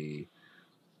he's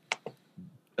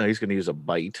going to use a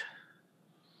bite.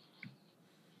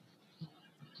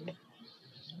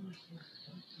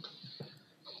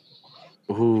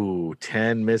 Ooh,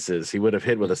 10 misses. He would have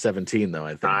hit with a 17 though,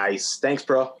 I think. Nice. Thanks,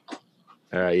 bro.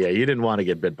 All right, yeah, you didn't want to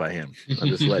get bit by him. I'm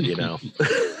just letting you know.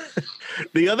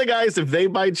 The other guys, if they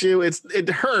bite you, it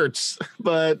hurts,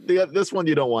 but this one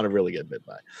you don't want to really get bit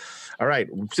by. All right,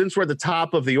 since we're at the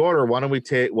top of the order, why don't we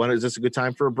take? Is this a good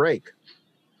time for a break?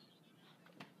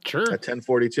 Sure. At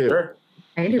 10:42. Sure.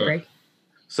 I can do a break.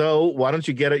 So why don't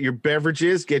you get at your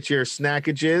beverages, get your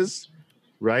snackages,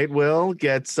 right? Will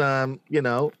get some.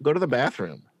 Go to the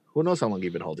bathroom. Who knows how long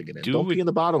you've been holding it in? Don't be in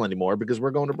the bottle anymore because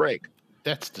we're going to break.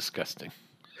 That's disgusting.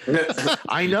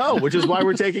 I know, which is why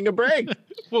we're taking a break.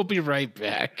 We'll be right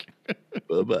back.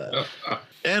 Bye-bye.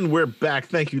 And we're back.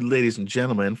 Thank you, ladies and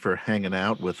gentlemen, for hanging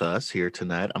out with us here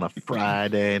tonight on a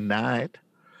Friday night.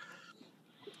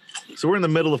 So we're in the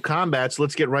middle of combat, so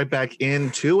let's get right back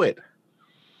into it.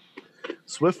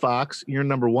 Swift Fox, you're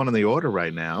number 1 in the order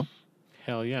right now.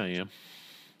 Hell yeah, I am.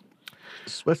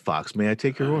 Swift Fox, may I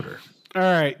take your order? All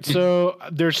right, so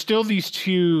there's still these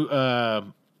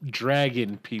 2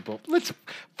 dragon people. Let's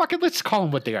call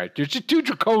them what they are. There's just 2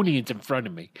 draconians in front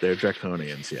of me. They're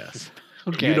draconians, yes.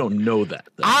 Okay. You don't know that,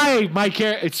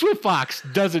 though. Swift Fox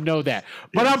doesn't know that,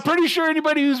 but I'm pretty sure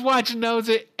anybody who's watching knows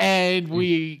it, and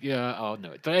we all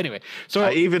know it. So anyway,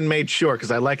 I even made sure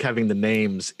because I like having the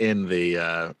names in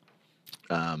the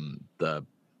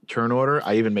turn order.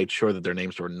 I even made sure that their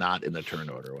names were not in the turn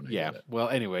order. When I did it. Well,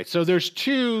 anyway, so there's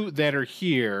 2 that are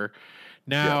here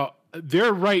now.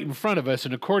 they're right in front of us,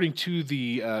 and according to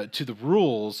the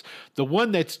rules, the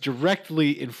one that's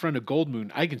directly in front of Gold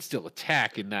Moon, I can still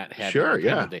attack and not have Sure, any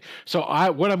yeah. penalty. So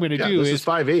what I'm going to do this is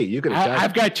 5e. You can attack.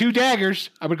 I've got 2 daggers.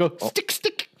 I'm going to go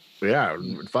stick. Yeah,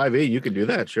 5e. You can do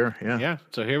that. Sure. Yeah. Yeah.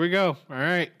 So here we go. All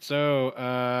right.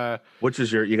 So Which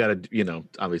is you got to,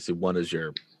 obviously one is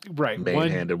your right main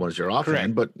hand and one is your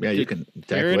offhand, but yeah, you can attack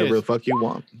There it whatever is. the fuck you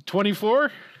want.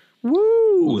 24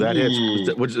 Woo! That hits.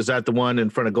 Ooh. Is that the one in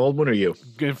front of Gold Moon or you?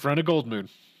 in front of Gold Moon.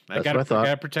 That's I what I thought.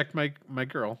 gotta protect my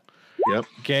girl. Yep.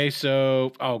 Okay.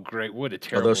 So great. What a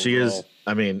terrible. Although she is, roll.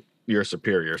 I mean, you're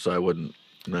superior, so I wouldn't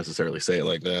necessarily say it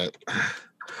like that.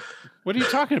 What are you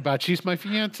talking about? She's my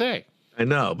fiance. I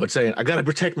know, but saying I got to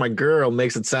protect my girl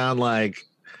makes it sound like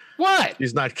What?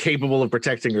 she's not capable of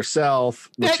protecting herself.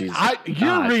 Which she's You're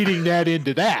not. reading that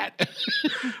into that.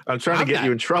 I'm trying to I'm get not-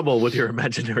 you in trouble with your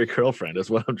imaginary girlfriend.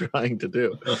 Is what I'm trying to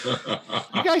do.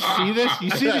 You guys see this? You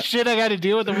see the shit I got to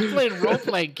deal with? We're playing role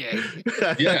playing game.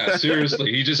 Yeah,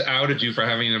 seriously. He just outed you for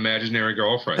having an imaginary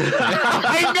girlfriend.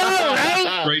 I know,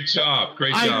 right? Great job.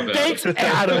 Great job, Adam. Thanks,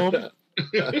 Adam.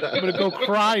 I'm gonna go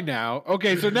cry now.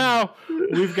 Okay, so now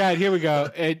we've got here we go,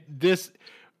 and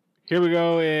here we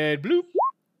go, and bloop,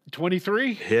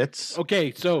 23 Hits.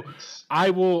 Okay, so I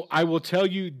will tell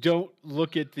you. Don't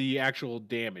look at the actual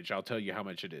damage. I'll tell you how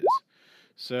much it is.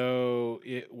 So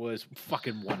it was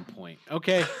fucking 1 point.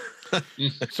 Okay,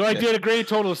 so I did a grand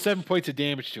total of 7 points of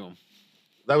damage to him.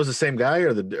 That was the same guy,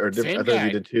 or Same I thought guy.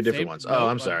 you did 2 different Same- ones. no, Oh,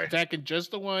 I'm sorry. Attacking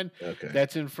just the one Okay.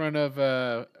 that's in front of.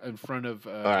 All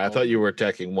right, I thought you were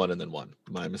attacking one and then one.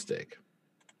 My mistake.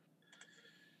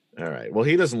 All right. Well,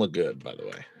 he doesn't look good, by the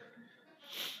way.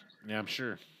 Yeah, I'm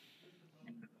sure.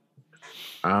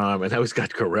 And now he's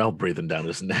got Corel breathing down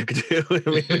his neck too. I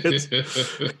mean, it's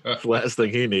the last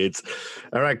thing he needs.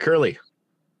 All right, Curly.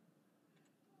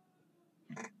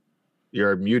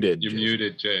 You're muted. You're Jason.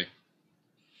 muted, Jay.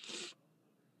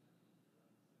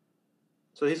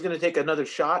 So he's going to take another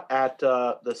shot at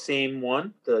the same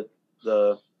one, the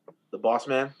boss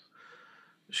man.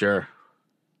 Sure.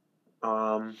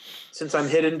 Since I'm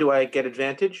hidden, do I get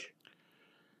advantage?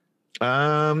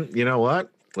 You know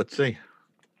what? Let's see.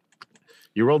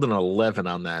 You rolled an 11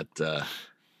 on that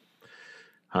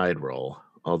hide roll,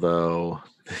 although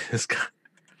this guy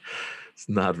it's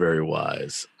not very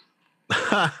wise.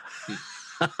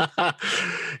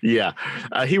 Yeah,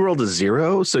 he rolled a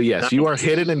 0, so yes, you are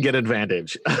hidden and get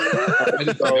advantage. I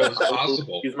didn't think it was So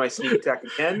possible. use my sneak attack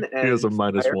again. He And has a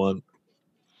fire. -1.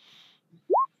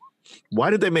 Why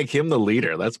did they make him the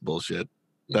leader? That's bullshit.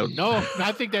 No,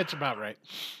 I think that's about right.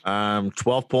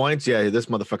 12 points. Yeah, this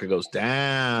motherfucker goes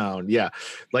down. Yeah,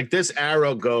 like this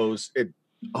arrow goes.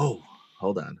 Oh,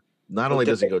 hold on. Not only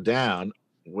does it go down.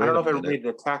 I don't know if I made an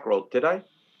attack roll. Did I?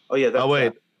 Oh yeah. That's Oh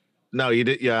wait, no, you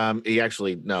did. Yeah, he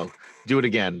actually no. Do it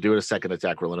again. Do it a second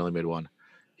attack roll and only made 1.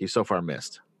 He so far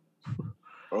missed.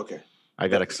 Okay. I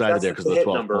got excited That's there because the of the hit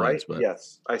 12 number, points. right? But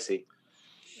Yes, I see.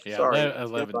 Yeah, Sorry.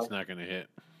 11's not going to hit.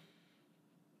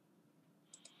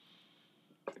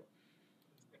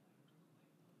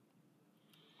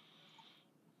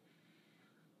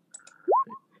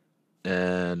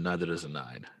 and neither does a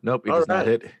 9. Nope, he All does not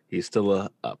right. hit. He's still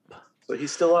up. So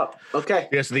he's still up. Okay.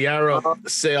 Yes, the arrow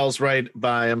sails right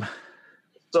by him.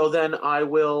 So then I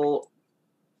will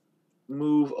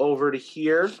move over to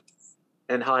here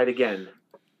and hide again.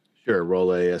 Sure,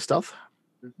 roll a stealth.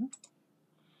 Mhm.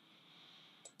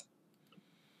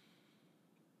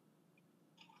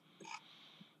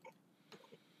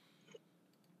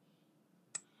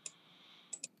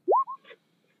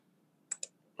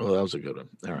 Oh, that was a good one.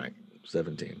 All right,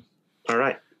 17. All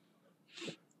right.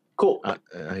 Cool.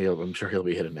 I'm sure he'll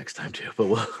be hidden next time too, but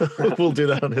we'll do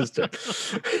that on his turn.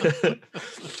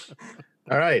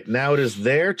 All right, now it is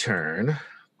their turn.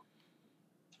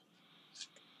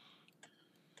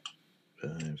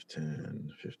 5,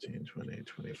 10, 15, 20,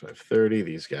 25, 30.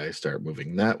 These guys start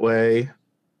moving that way.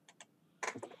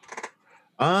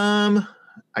 I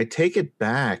take it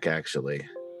back actually.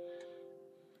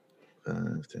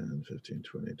 5, 10, 15,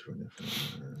 20,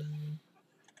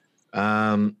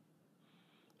 25.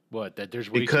 What? That there's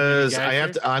way too many Because guys I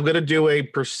have there? to, I'm going to do a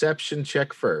perception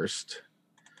check first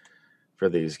for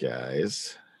these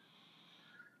guys.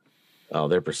 Oh,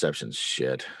 their perception's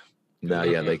shit. No,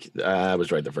 yeah, I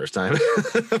was right the first time.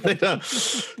 They don't.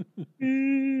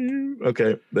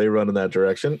 Okay, they run in that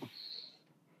direction.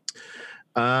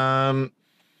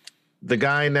 The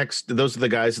guy next, those are the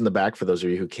guys in the back for those of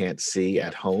you who can't see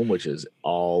at home, which is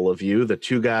all of you. The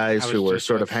 2 guys I was who were just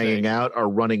sort about of to hanging say. out are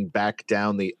running back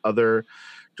down the other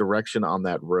direction on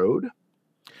that road.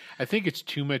 I think it's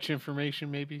too much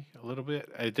information, maybe a little bit.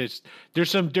 There's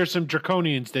some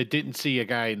draconians that didn't see a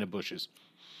guy in the bushes.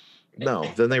 No,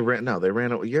 then they ran. No, they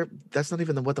ran. That's not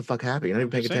even what the fuck happened. You're not even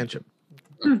paying attention.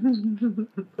 All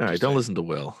right, don't listen to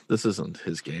Will. This isn't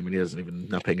his game, and he doesn't even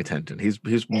not paying attention. He's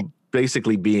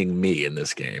basically being me in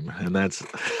this game, and that's.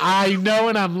 I know,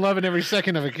 and I'm loving every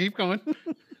second of it. Keep going.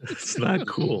 It's not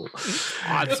cool.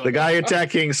 The guy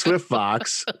attacking Swift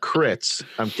Fox crits.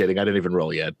 I'm kidding. I didn't even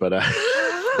roll yet, but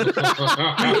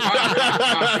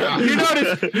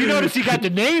you notice he got the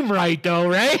name right though,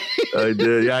 right? I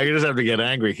did. Yeah, you just have to get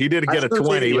angry. He did get a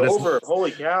 20. But over.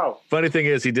 Holy cow! Funny thing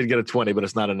is, he did get a 20, but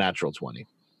it's not a natural 20.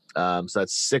 So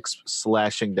that's 6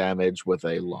 slashing damage with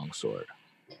a longsword.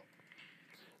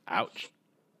 Ouch.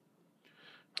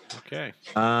 Okay.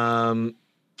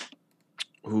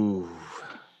 Ooh.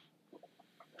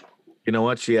 You know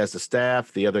what? She has the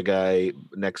staff. The other guy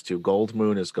next to Gold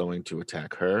Moon is going to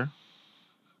attack her.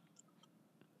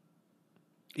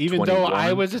 Even 21. though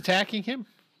I was attacking him?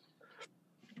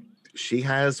 She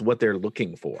has what they're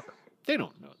looking for. They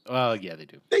don't know. Well, yeah, they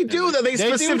do. They do that. They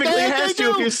specifically asked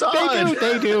you if you saw it.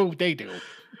 They do.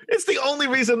 It's the only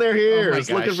reason they're here. Oh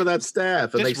is looking for that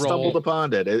staff, and Just they stumbled roll.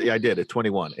 upon it. I did at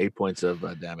 21, 8 points of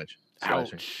damage.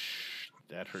 Slashing. Ouch.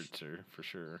 That hurts her for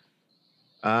sure.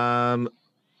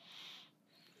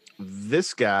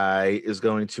 This guy is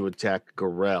going to attack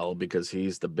Gorell because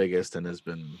he's the biggest and has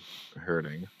been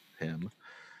hurting him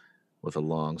with a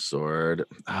long sword.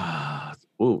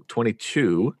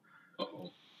 22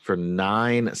 Uh-oh. for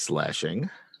 9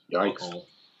 slashing. Yikes! Uh-oh.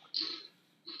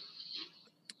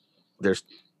 There's,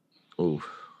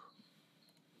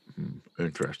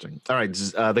 interesting. All right,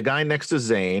 the guy next to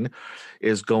Zane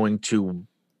is going to.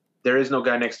 There is no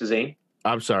guy next to Zane.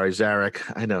 I'm sorry, Zarek.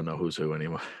 I don't know who's who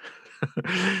anymore.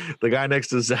 The guy next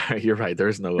to Zarek. You're right.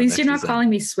 There's no. At least you're not calling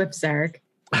me Swift Zarek.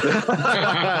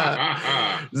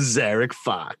 Zarek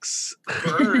Fox.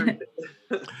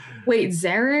 Wait,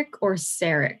 Zarek or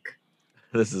Sarek?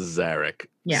 This is Zarek.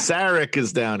 Yeah. Zarek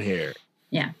is down here.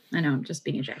 Yeah, I know. I'm just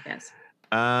being a jackass.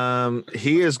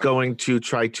 He is going to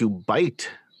try to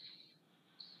bite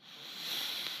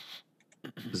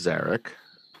Zarek.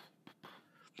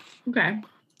 Okay.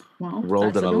 Well,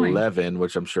 Rolled that's an annoying. 11,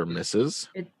 which I'm sure misses.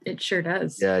 It sure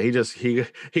does. Yeah, he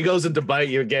goes in to bite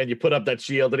you again. You put up that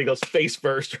shield, and he goes face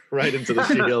first right into the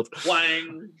shield.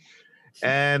 Wang.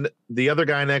 And the other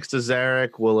guy next to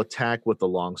Zarek will attack with the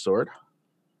longsword.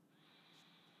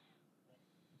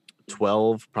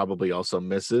 12 probably also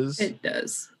misses. It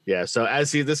does. Yeah, so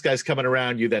as this guy's coming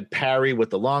around, you then parry with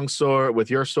the longsword,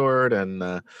 with your sword,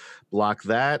 and block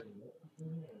that.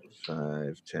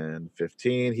 5, 10,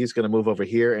 15. He's going to move over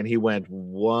here, and he went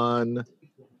 1,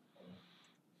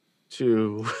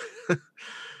 2,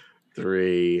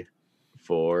 3,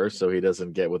 4. So he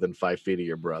doesn't get within 5 feet of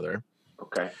your brother.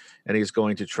 Okay, And he's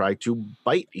going to try to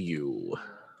bite you.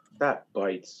 that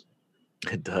bites.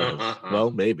 It does. Well,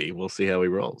 maybe. We'll see how he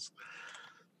rolls.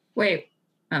 Wait.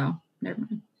 Oh, never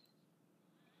mind.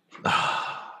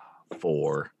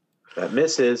 4. That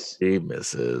misses. He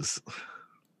misses.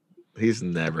 He's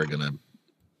never going to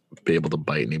be able to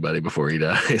bite anybody before he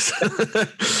dies.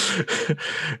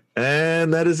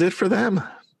 And that is it for them.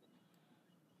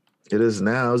 It is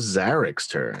now Zarek's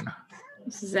turn.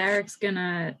 Zarek's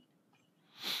gonna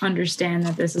understand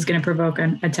that this is gonna provoke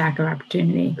an attack of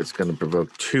opportunity. It's going to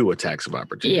provoke 2 attacks of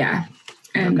opportunity. Yeah.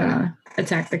 And Okay.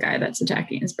 attack the guy that's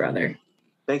attacking his brother.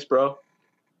 Thanks, bro.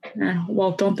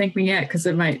 Well, don't thank me yet, because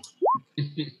it might.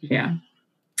 Yeah.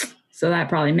 So that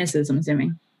probably misses, I'm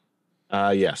assuming.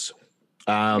 Yes.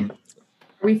 Are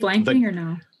we flanking or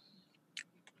no?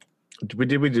 Did we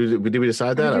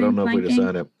decide that? Are we I don't know if we flanking?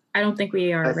 decided. I don't think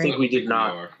we are, I right? think we did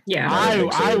not. Yeah. I don't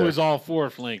think so I either. was all for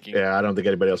flanking. Yeah, I don't think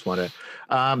anybody else wanted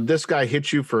it. This guy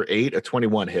hit you for 8, a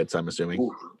 21 hits, I'm assuming.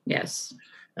 Ooh. Yes.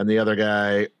 And the other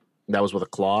guy, that was with a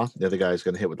claw. The other guy is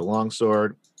going to hit with the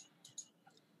longsword.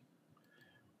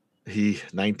 He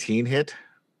 19 hit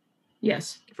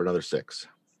Yes. for another 6.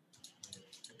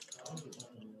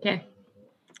 Okay.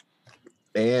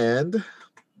 And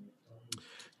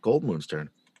Gold Moon's turn.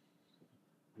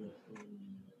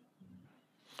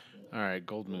 All right,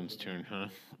 Gold Moon's turn, huh?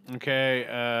 Okay,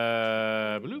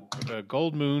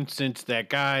 Gold Moon, since that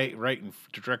guy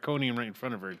Draconian right in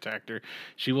front of her attacked her,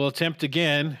 she will attempt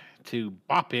again to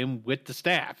bop him with the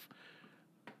staff.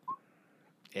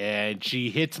 And she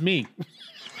hits me.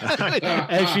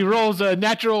 And she rolls a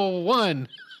natural 1.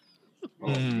 Oh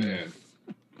man.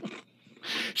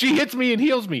 She hits me and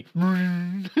heals me.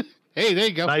 Hey, there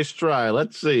you go. Nice try.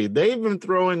 Let's see. They've been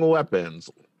throwing weapons.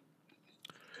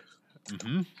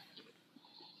 Mm-hmm.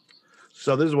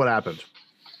 So this is what happened.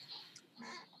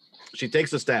 She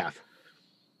takes the staff.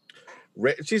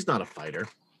 She's not a fighter.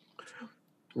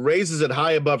 Raises it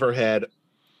high above her head.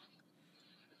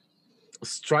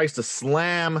 Tries to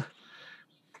slam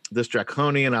this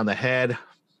draconian on the head.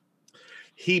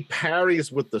 He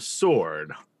parries with the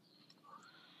sword.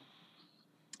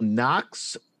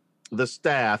 Knocks the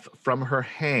staff from her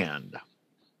hand.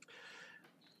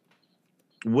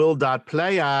 Will dot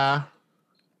playa.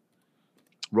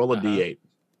 Roll a d8.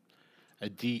 A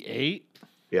D8?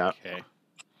 Yeah. Okay.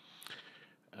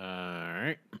 All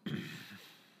right.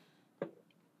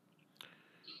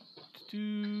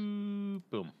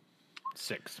 Boom.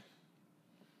 6.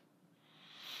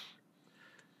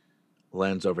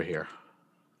 Lands over here.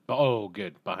 Oh,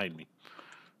 good. Behind me.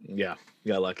 Yeah.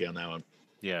 You got lucky on that one.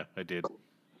 Yeah, I did.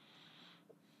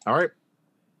 All right.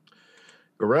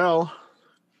 Gorell,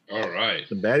 All right.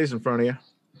 some baddies in front of you.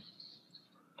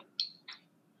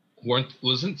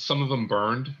 Wasn't some of them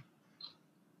burned?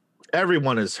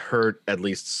 Everyone is hurt at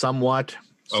least somewhat.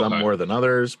 Some Okay. more than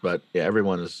others, but yeah,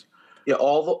 everyone is. Yeah,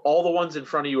 all the ones in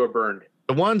front of you are burned.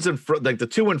 The ones in front, like the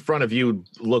two in front of you,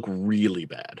 look really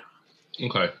bad,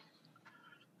 Okay.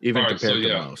 even All right, compared so to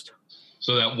yeah. most.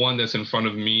 So that one that's in front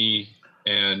of me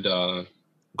and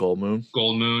Gold Moon.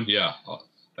 Gold Moon, yeah, I'll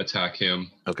attack him.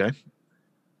 Okay.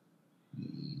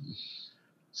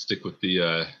 Stick with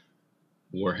the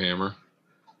Warhammer.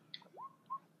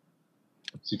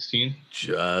 16.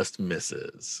 Just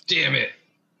misses. Damn it.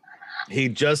 He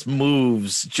just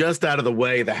moves just out of the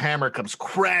way. The hammer comes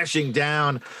crashing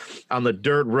down on the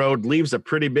dirt road, leaves a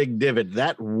pretty big divot.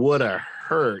 That would have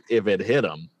hurt if it hit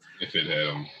him. If it hit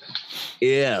him.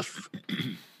 If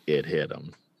it hit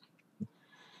him.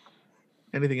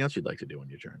 Anything else you'd like to do on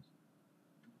your turn?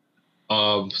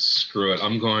 Screw it.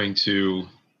 I'm going to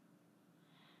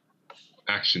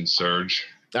action surge.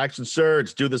 Action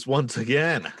surge. Do this once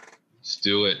again. Let's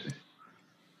do it.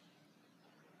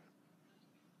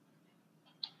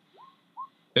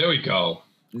 There we go.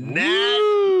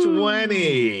 Nat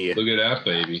 20. Look at that,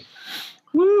 baby.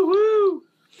 Woo woo!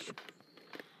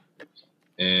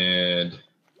 And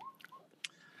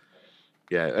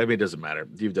Yeah, I mean, it doesn't matter.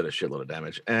 You've done a shitload of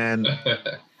damage. And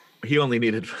he only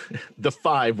needed the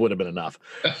 5 would have been enough.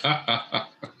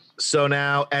 So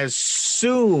now, as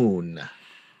soon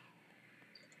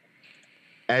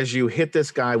as you hit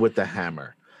this guy with the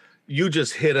hammer, you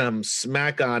just hit him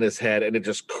smack on his head, and it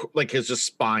just like his just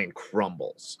spine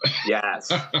crumbles.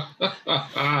 Yes.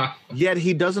 Yet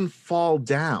he doesn't fall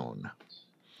down.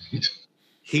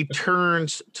 He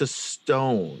turns to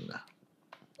stone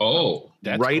Oh,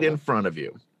 That's right cool. in front of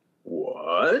you.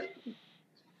 What?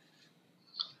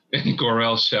 and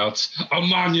Gorell shouts, "A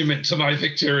monument to my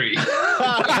victory!"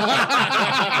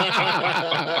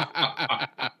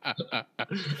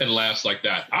 and laughs like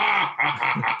that.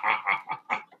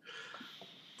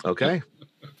 Okay.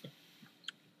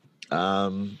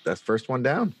 That's first one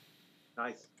down.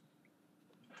 Nice.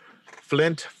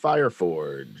 Flint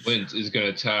Fireforge. Flint is going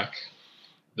to attack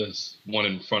this one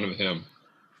in front of him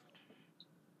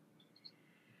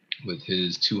with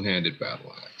his two-handed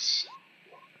battle axe.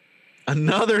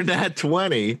 Another nat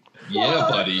 20. Yeah,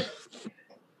 buddy.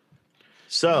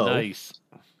 So Nice.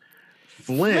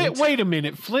 Flint, Wait a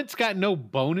minute. Flint's got no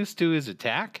bonus to his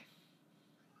attack?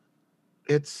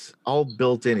 it's all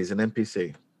built in. He's an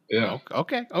NPC. Yeah.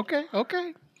 Okay.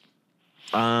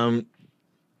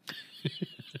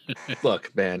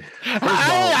 Look, man. First of all,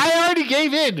 I already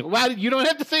gave in. Wow, you don't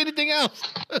have to say anything else.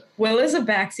 Will is a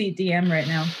backseat DM right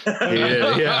now.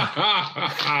 yeah.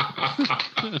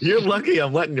 You're lucky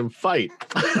I'm letting him fight.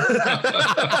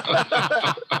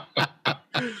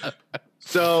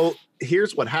 So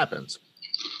here's what happens.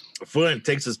 Flint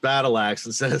takes his battle axe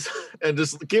and says, and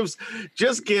just gives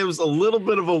a little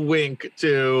bit of a wink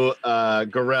to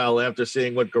Gorell after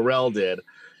seeing what Gorell did.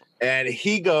 And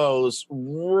he goes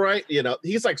right,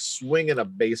 he's like swinging a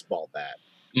baseball bat.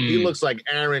 He looks like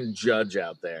Aaron Judge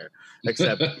out there,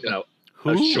 except,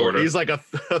 Who? Shorter. he's like a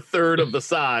third of the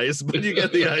size, but you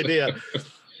get the idea.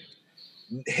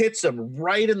 Hits him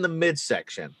right in the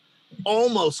midsection,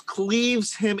 almost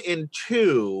cleaves him in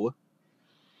two.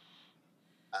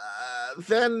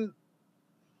 Then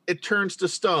it turns to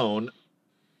stone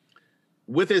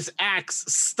with his axe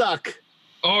stuck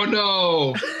Oh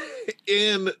no!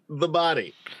 in the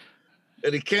body.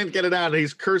 And he can't get it out, and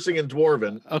he's cursing in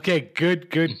Dwarven. Okay,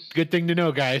 good thing to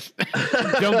know, guys.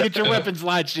 Don't get your weapons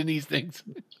lodged in these things.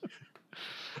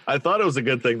 I thought it was a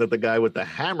good thing that the guy with the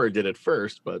hammer did it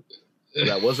first, but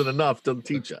that wasn't enough to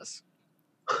teach us.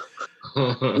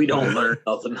 We don't learn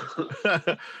nothing.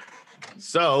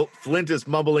 So Flint is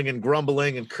mumbling and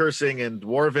grumbling and cursing in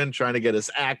Dwarven, trying to get his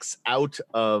axe out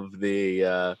of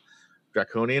the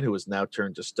Draconian, who is now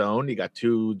turned to stone. You got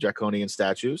 2 Draconian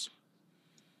statues.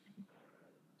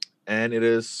 And it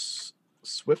is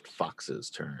Swift Fox's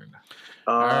turn.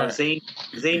 right. Zane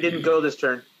didn't go this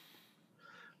turn.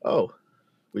 Oh,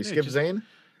 we Yeah, skipped just- Zane?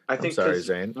 I think sorry, 'cause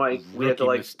Zane. we had to Rookie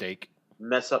like mistake.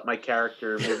 mess up my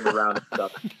character moving around and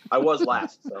stuff. I was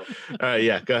last, so All right,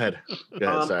 yeah, go ahead. Go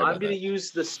ahead. Sorry I'm about going to that.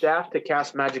 use the staff to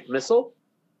cast Magic Missile.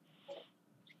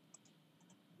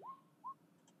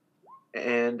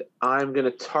 And I'm going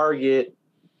to target.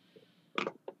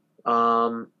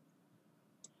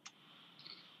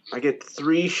 I get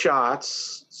 3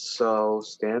 shots, so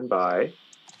stand by.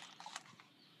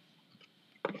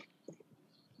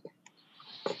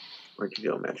 Where'd you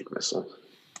go, Magic Missile?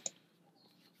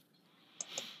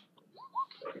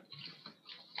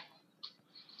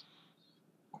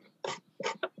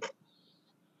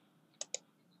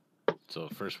 So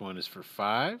first one is for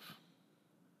 5.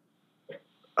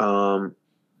 Yeah, Now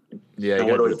you got what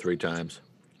to do do I- it 3 times.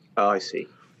 Oh, I see.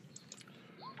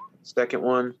 Second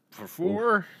one, For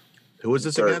 4. Who is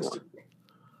this third against? one.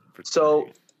 For So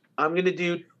 3. I'm going to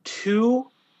do 2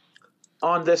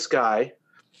 on this guy.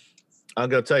 I'm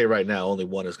going to tell you right now, only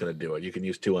 1 is going to do it. You can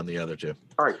use 2 on the other 2.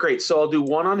 All right, great. So I'll do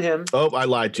 1 on him. Oh, I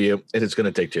lied to you, and it's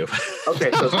going to take 2.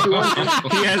 Okay, so it's 2 on him.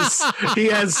 he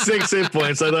has 6 hit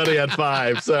points. I thought he had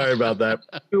 5. Sorry about that.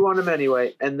 2 on him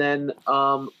anyway, and then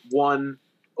 1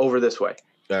 over this way.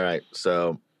 All right,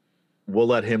 so we'll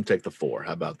let him take the 4.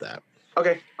 How about that?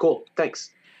 Okay, cool.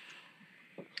 Thanks.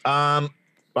 By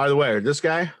the way, this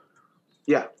guy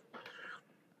Yeah.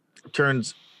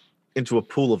 turns into a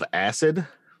pool of acid.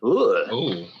 Ugh.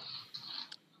 Oh,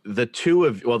 The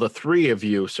 3 of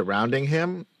you surrounding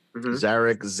him, Mhm.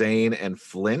 Zarek, Zane, and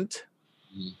Flint,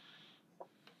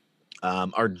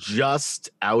 Mhm. are just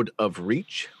out of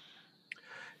reach.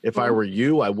 If I Mhm. were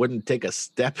you, I wouldn't take a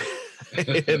step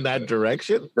in that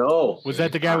direction. No. Was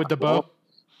that the guy with the bow?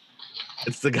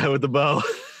 It's the guy with the bow.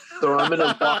 So I'm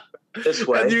gonna walk this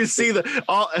way. And you see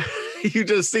you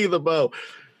just see the bow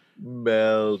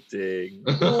melting.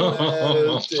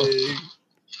 Melting.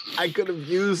 I could have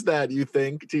used that, you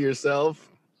think, to yourself.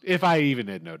 If I even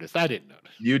had noticed. I didn't notice.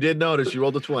 You did notice you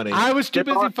rolled a 20. I was too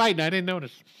There busy are- fighting. I didn't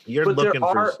notice. You're But looking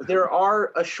there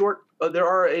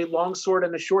are a long sword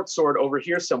and a short sword over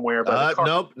here somewhere. By the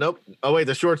car. Nope. Oh wait,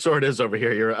 the short sword is over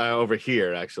here. You're over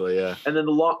here, actually. Yeah. And then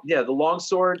the long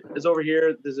sword is over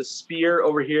here. There's a spear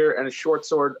over here and a short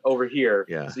sword over here.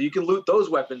 Yeah. So you can loot those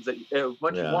weapons as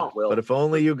much you want, Will. But if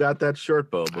only you got that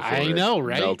short bow before I it know,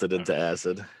 right? melted into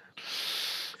acid.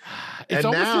 It's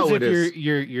And almost now as it is- if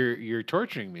you're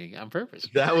torturing me on purpose.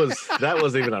 That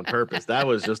wasn't even on purpose. That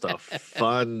was just a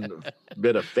fun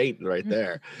bit of fate right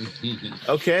there.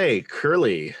 Okay,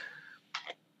 Curly.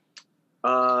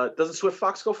 Doesn't Swift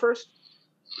Fox go first?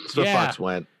 Swift Yeah. Fox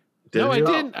went. No, you?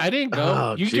 I didn't. I didn't go.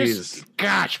 Oh, you jeez. just,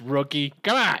 gosh, rookie,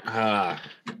 come on. Ah,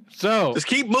 So just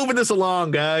keep moving this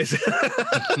along, guys.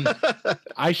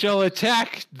 I shall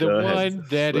attack the Go ahead, one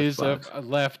that Swift is Fox.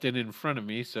 left and in front of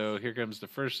me. So here comes the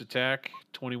first attack,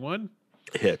 21,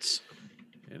 Hits.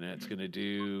 and that's going to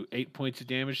do 8 points of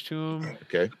damage to him.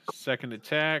 Okay. Second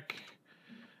attack,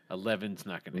 11's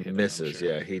not going to hit. him, I'm Misses. sure.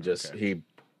 Yeah, Okay.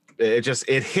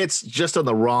 it hits just on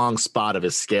the wrong spot of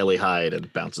his scaly hide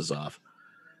and bounces off.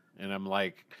 And I'm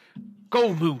like,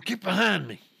 Gold Moon, get behind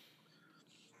me.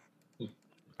 All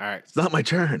right, It's not my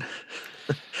turn.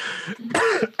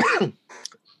 I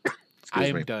Excuse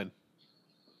am me. done.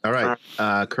 All right,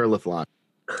 Curlithlon.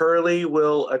 Curly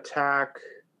will attack.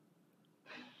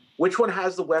 Which one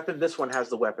has the weapon? This one has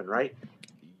the weapon, right?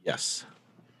 Yes.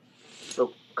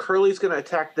 So Curly's going to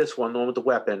attack this one, the one with the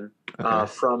weapon,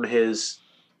 Okay. from his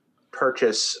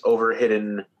purchase over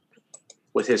hidden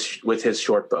with his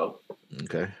short bow.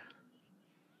 Okay.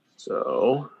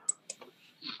 So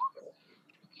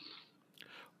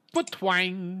But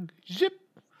twang, zip.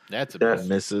 That's a Yeah. miss.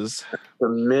 Misses. the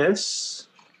miss.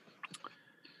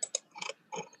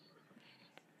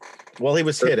 Well, he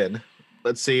was hidden.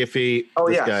 Let's see if he. Oh,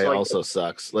 this yeah, guy so I- also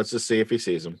sucks. Let's just see if he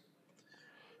sees him.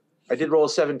 I did roll a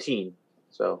 17.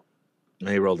 So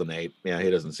He rolled an 8. Yeah, he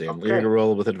doesn't see him. You're Okay. gonna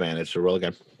roll with advantage. So roll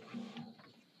again.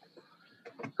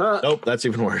 Nope, that's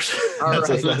even worse. All right.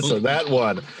 So that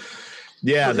one.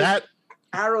 Yeah, So that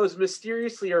arrows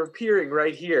mysteriously are appearing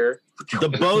right here. the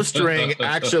bowstring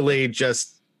actually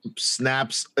just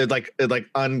snaps. It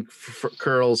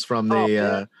uncurls from Oh, the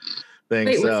man. thing.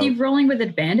 Wait, so was he rolling with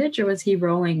advantage or was he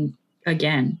rolling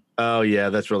again? oh yeah,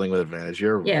 that's rolling with advantage.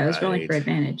 You're Yeah, right. I was rolling for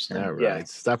advantage. So. All right. Yeah.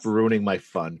 Stop ruining my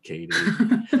fun, Katie.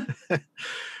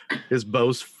 His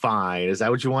bow's fine. Is that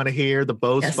what you want to hear? The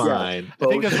bow's Yes. fine. I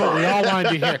think that's what we all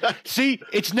wanted to hear. See,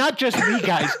 it's not just me,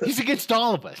 guys. He's against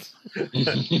all of us. I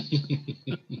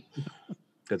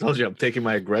told you I'm taking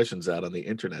my aggressions out on the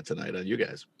internet tonight on you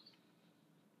guys.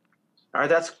 All right,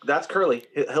 that's Curly.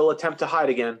 He'll attempt to hide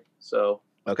again. So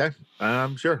Okay.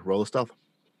 Sure. Roll a stealth.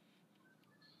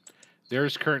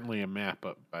 There's currently a map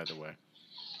up, by the way.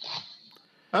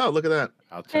 Oh, look at that.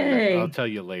 I'll tell Hey. you. I'll tell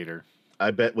you later.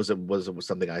 I bet was it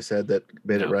something I said that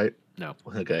made it No. right? No.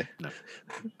 Okay. No.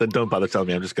 Then don't bother telling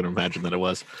me. I'm just going to imagine that it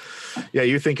was. Yeah,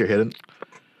 you think you're hidden.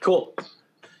 cool.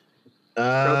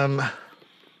 Hey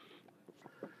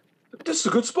This is a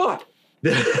good spot.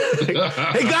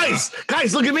 guys,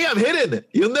 look at me. I'm hidden.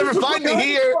 You'll never find me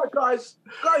here. Guys,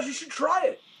 you should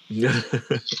try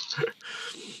it.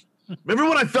 Remember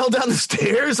when I fell down the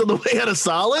stairs on the way out of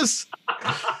Solace?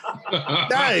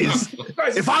 Guys,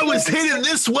 Guys, if I was hidden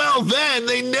this well then,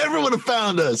 they never would have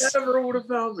found us. never would have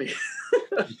found me.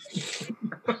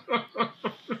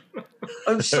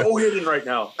 I'm so hidden right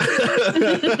now.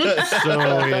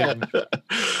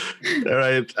 All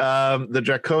right. The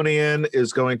Draconian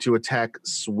is going to attack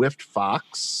Swift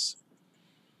Fox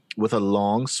with a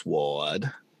long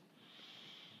sword.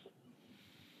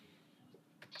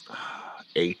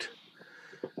 8.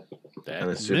 That I'm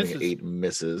assuming misses. 8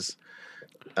 misses.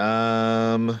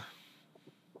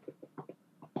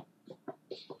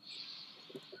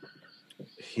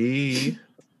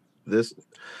 This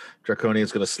Draconian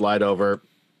is going to slide over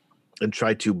and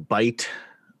try to bite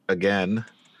again.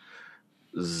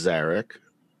 Zarek,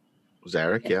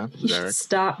 yeah, You should Zarek.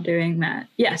 stop doing that.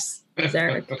 Yes,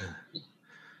 Zarek.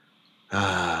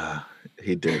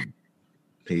 He did.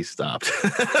 He stopped.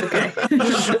 Okay.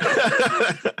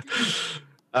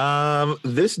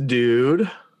 This dude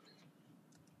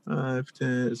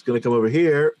is going to come over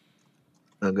here.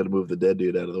 I'm going to move the dead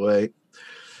dude out of the way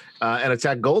and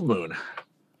attack Gold Moon.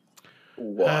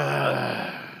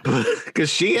 Because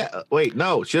she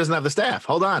doesn't have the staff.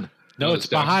 Hold on. No, it's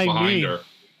behind me. her.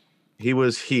 He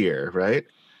was here, right?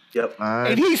 Yep.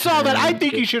 And he saw that. I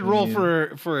think you should roll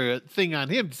for a thing on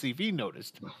him to see if he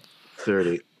noticed.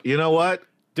 30. You know what?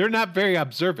 They're not very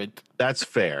observant. That's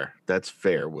fair.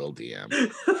 Will DM.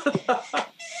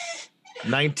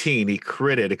 19. He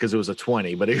critted because it was a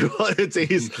 20, but he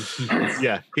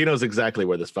knows exactly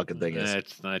where this fucking thing is.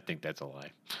 I think that's a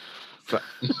lie.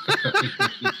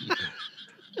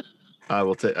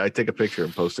 I take a picture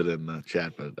and post it in the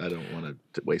chat, but I don't want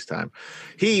to waste time.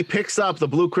 He picks up the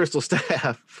blue crystal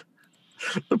staff.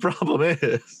 The problem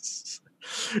is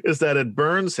that it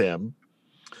burns him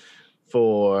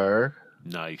for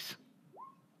Nice.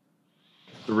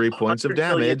 3 points of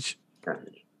 100 million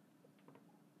damage.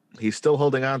 He's still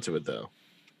holding on to it though.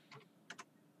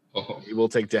 Oh. He will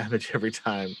take damage every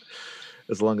time,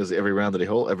 as long as every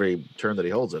turn that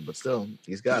he holds it. But still,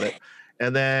 he's got it.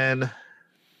 And then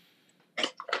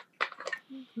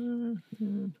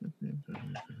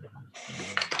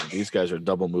these guys are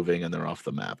double moving and they're off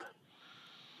the map.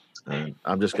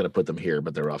 I'm just going to put them here,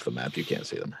 but they're off the map. You can't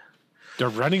see them. They're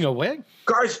running away?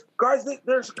 Guys,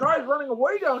 there's guys running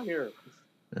away down here.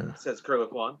 Yeah. Says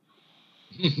Kurlikwan.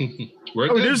 Where'd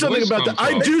I would that do something voice about come that.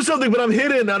 I from? do something, but I'm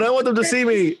hidden. I don't want them to see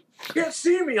me. You can't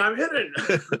see me. I'm hidden.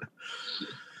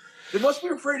 They must be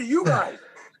afraid of you guys.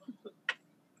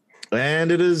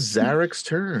 And it is Zarek's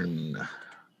turn.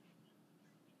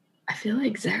 I feel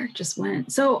like Zarek just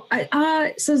went. So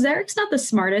Zarek's not the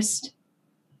smartest.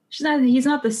 He's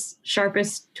not the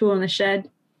sharpest tool in the shed.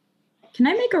 Can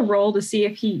I make a roll to see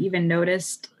if he even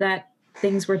noticed that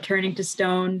things were turning to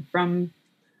stone from,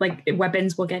 like,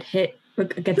 weapons will get hit,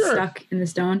 get Sure. stuck in the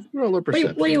stone? Roll a perception.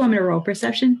 Wait, what do you want me to roll?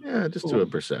 Perception? Yeah, just do a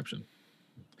perception.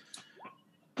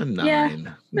 A 9. Yeah, I'm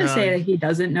going to say that he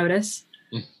doesn't notice.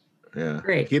 Yeah.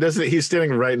 Great. He doesn't. He's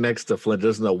standing right next to Flint.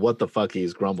 Doesn't know what the fuck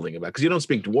he's grumbling about because you don't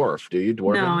speak dwarf, do you?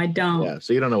 Dwarven? No, I don't. Yeah,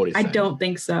 so you don't know what he's I saying. don't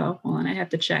think so. Hold on, I have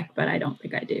to check, but I don't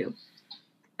think I do.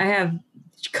 I have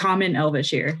common Elvish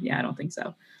here. Yeah, I don't think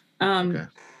so. Okay.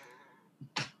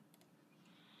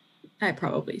 I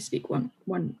probably speak one.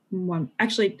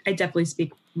 Actually, I definitely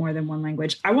speak more than one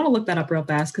language. I want to look that up real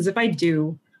fast because if I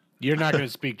do, You're not going to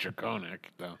speak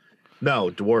Draconic, though. No,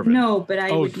 Dwarven. no, but I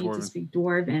Oh, would need Dwarven. to speak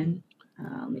Dwarven.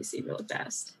 Let me see real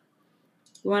fast.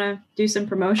 You want to do some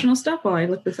promotional stuff while I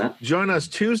look this up? Join us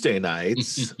Tuesday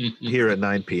nights here at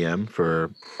 9 p.m. for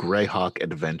Greyhawk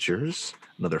Adventures,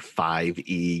 another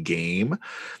 5e game.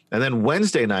 And then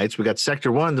Wednesday nights, we got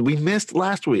Sector 1 that we missed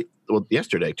last week. Well,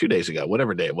 yesterday, 2 days ago,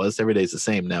 whatever day it was. Every day's the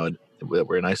same now.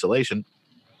 We're in isolation.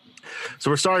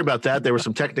 So we're sorry about that. There were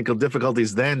some technical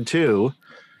difficulties then, too.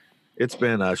 It's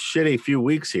been a shitty few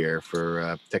weeks here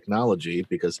for technology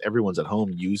because everyone's at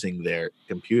home using their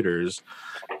computers,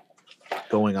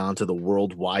 going onto the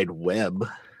World Wide Web.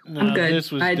 No, I'm good.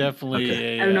 this was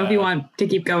definitely I don't know if you want to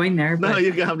keep going there. No,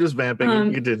 But, I'm just vamping. You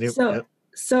can continue.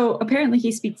 So apparently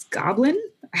he speaks Goblin.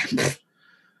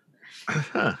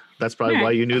 Huh. That's probably Yeah.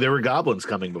 why you knew there were goblins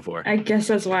coming before. I guess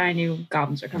that's why I knew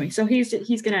goblins are coming. So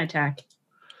he's gonna attack.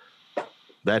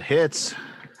 That hits.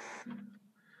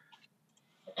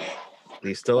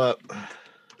 He's still up.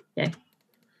 Okay.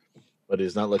 But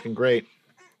he's not looking great.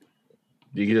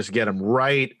 You can just get him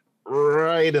right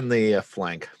in the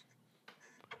flank.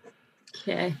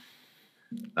 Okay.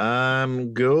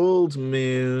 Gold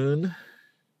Moon.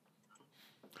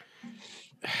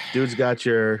 Dude's got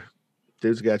your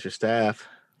staff.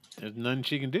 There's nothing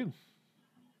she can do.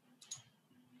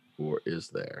 Or is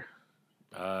there?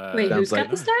 Wait, sounds who's like-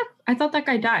 got the staff? I thought that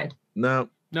guy died. No,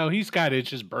 No, he's got it. It's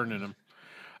just burning him.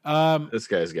 this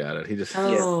guy's got it. He just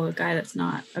Oh, the guy that's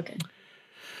not. Okay.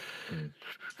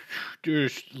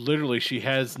 There's literally, she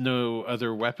has no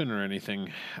other weapon or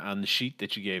anything on the sheet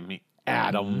that you gave me,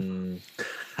 Adam.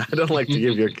 I don't like to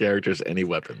give your characters any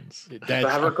weapons. That's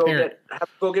Have her apparent.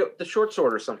 go get the short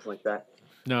sword or something like that.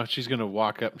 No, she's gonna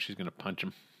walk up and she's gonna punch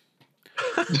him.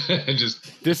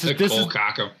 Just This is cold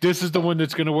cock him. this is the one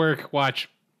that's gonna work. Watch.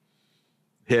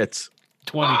 Hits.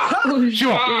 20. Oh, She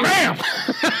went, bam!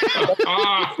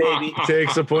 Baby.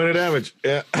 Takes a point of damage.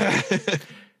 Yeah.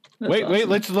 Wait,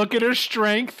 let's look at her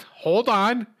strength. Hold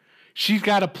on. She's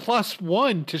got a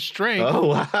 +1 to strength. Oh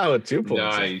wow, 2 points.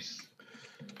 Nice.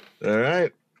 All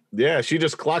right. Yeah, she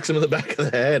just clocks him in the back of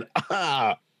the head.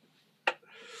 Ah.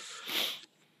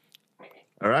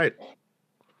 All right.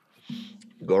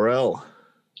 Gorel.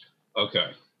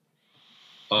 Okay.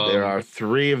 There are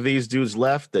 3 of these dudes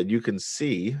left that you can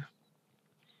see.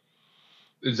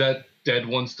 Is that dead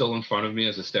one still in front of me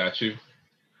as a statue?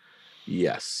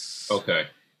 Yes. Okay.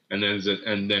 And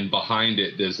then behind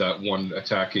it, there's that one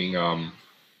attacking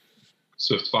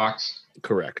Swift Fox.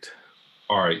 Correct.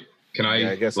 All right. Can I? Yeah,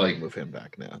 I guess I like. can move him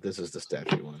back now. This is the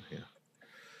statue one. Yeah.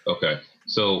 Okay.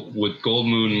 So with Gold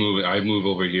Moon moving, I move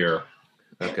over here,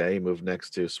 Okay, you move next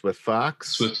to Swift Fox.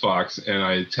 Swift Fox, and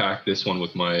I attack this one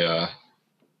with my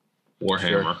Warhammer.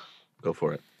 Sure. Go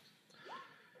for it.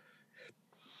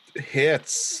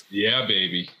 Hits. Yeah,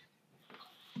 baby.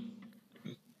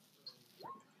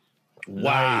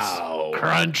 Wow.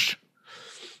 Crunch.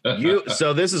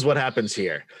 So this is what happens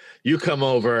here. You come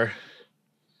over,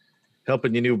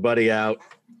 helping your new buddy out.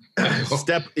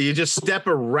 You just step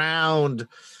around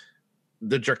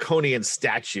the draconian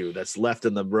statue that's left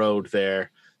in the road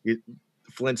there.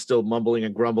 Flint's still mumbling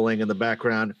and grumbling in the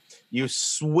background. You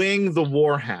swing the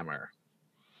warhammer,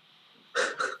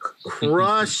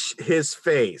 crush his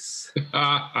face,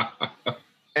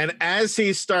 and as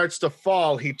he starts to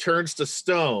fall, he turns to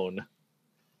stone,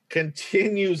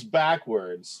 continues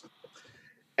backwards,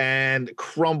 and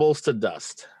crumbles to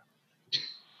dust.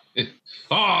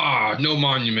 No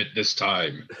monument this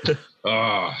time.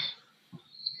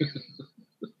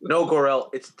 No, Gorel,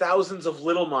 it's thousands of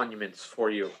little monuments for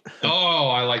you.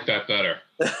 I like that better.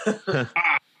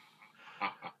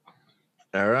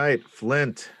 All right,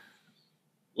 Flint.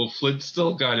 Well, Flint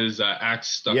still got his axe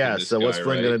stuck. Yeah, in this so what's guy,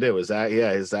 Flint right? gonna do?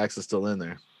 His axe is still in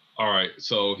there. All right,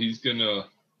 so he's gonna.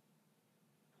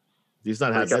 He's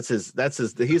not happy. That's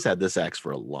his. He's had this axe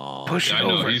for a long. Push it I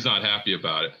know over. he's not happy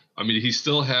about it. I mean, he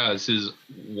still has his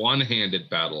one-handed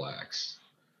battle axe.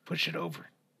 Push it over.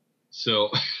 So,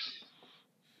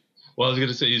 well, I was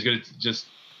gonna say he's gonna just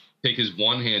take his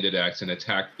one-handed axe and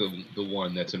attack the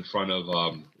one that's in front of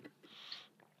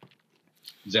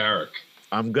Zarek.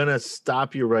 I'm gonna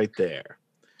stop you right there.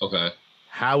 Okay.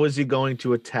 How is he going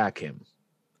to attack him?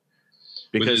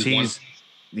 Because his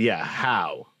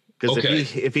how? Because Okay.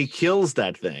 if he kills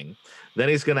that thing, then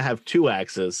he's gonna have 2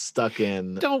 axes stuck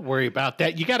in. Don't worry about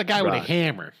that. You got a guy with a Right.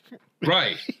 hammer.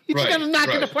 Right. He's right. gonna knock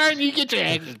it right. apart and you get your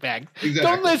axes back. Exactly.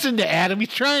 Don't listen to Adam.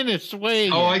 He's trying to sway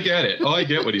you. Oh, I get it. I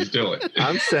get what he's doing.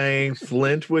 I'm saying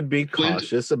Flint would be Flint-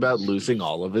 cautious about losing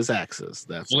all of his axes.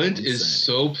 That's what Flint I'm is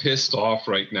saying. so pissed off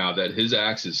right now that his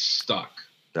axe is stuck.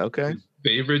 Okay.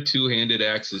 Favorite two-handed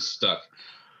axe is stuck.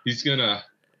 He's gonna.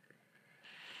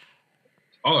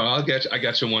 Oh, I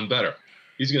got you one better.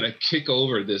 He's gonna kick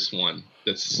over this one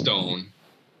that's stone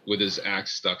with his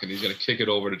axe stuck, and he's gonna kick it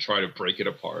over to try to break it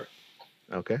apart.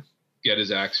 Okay. Get his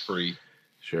axe free.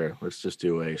 Sure. Let's just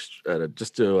do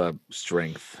a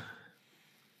strength.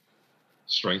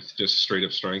 Strength, just straight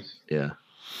up strength. Yeah.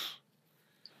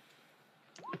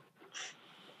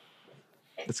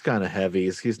 It's kind of heavy.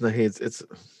 He's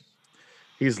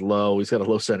He's low. He's got a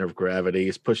low center of gravity.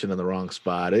 He's pushing in the wrong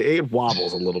spot. It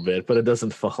wobbles a little bit, but it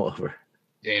doesn't fall over.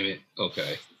 Damn it.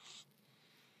 Okay.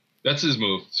 That's his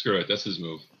move. Screw it. That's his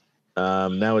move.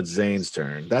 Now it's Zane's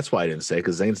turn. That's why I didn't say,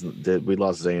 because we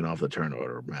lost Zane off the turn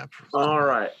order map. All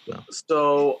right.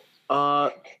 So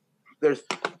there's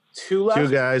 2 left.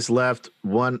 2 guys left.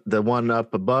 The one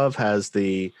up above has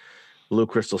the blue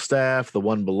crystal staff. The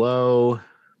one below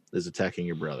is attacking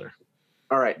your brother.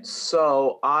 All right.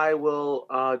 So I will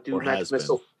do Or has been.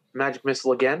 magic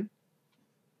missile again.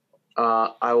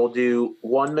 I will do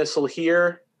 1 missile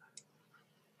here,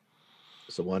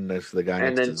 So one next to the guy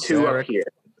and next then to 2 Zarek. up here.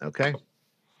 Okay.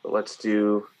 So let's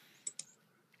do.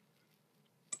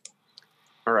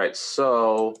 All right.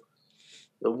 So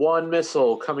the 1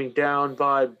 missile coming down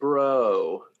by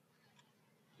Bro.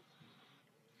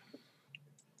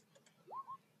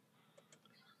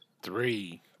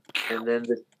 Three. And then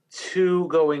the 2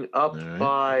 going up All right.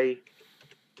 by.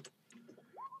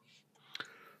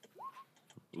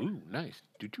 Ooh, nice.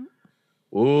 Doo-doo.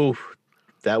 Ooh,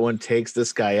 that one takes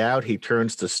this guy out. He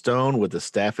turns to stone with the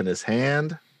staff in his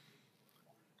hand,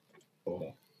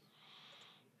 Oh.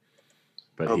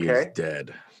 but Okay. he's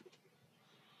dead.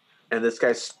 And this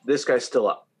guy's still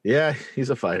up. Yeah, he's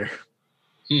a fighter.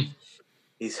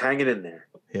 He's hanging in there.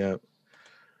 Yeah.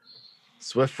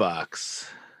 Swift Fox.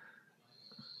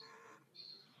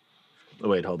 Oh,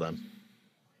 wait, hold on.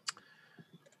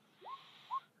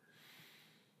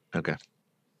 Okay.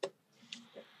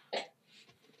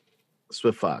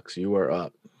 Swift Fox, you are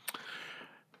up.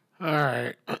 All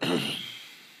right.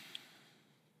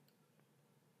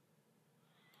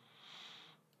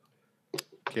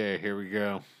 Okay, here we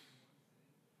go.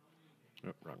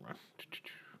 Oh, wrong one.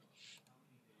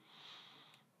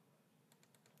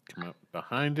 Come up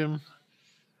behind him.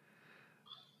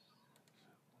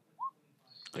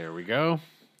 There we go.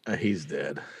 He's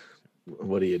dead.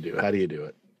 What do you do? How do you do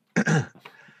it?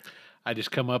 I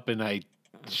just come up and I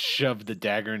shove the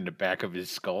dagger in the back of his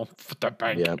skull.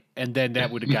 Yep. And then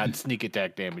that would have got sneak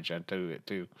attack damage onto it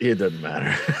too. It doesn't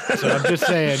matter. So I'm just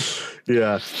saying.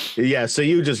 Yeah. So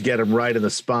you just get him right in the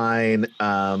spine,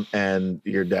 and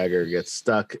your dagger gets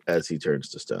stuck as he turns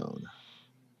to stone.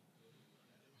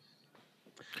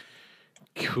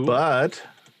 Cool. But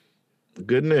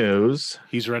good news.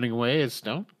 He's running away as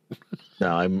stone.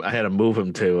 No, I had to move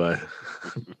him to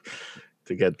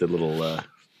to get the little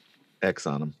X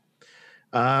on him.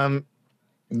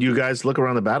 You guys look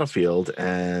around the battlefield,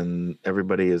 and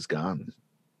everybody is gone.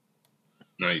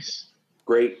 Nice.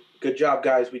 Great. Good job,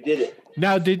 guys. We did it.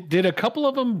 Now, did a couple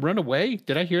of them run away?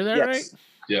 Did I hear that right? Yes.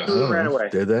 Yeah. Who ran away?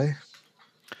 Did they?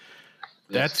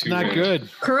 That's two not ones. good.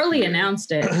 Curly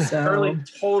announced it. So Curly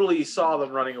totally saw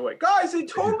them running away. Guys, they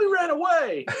totally ran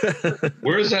away.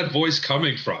 Where is that voice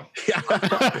coming from? Yeah.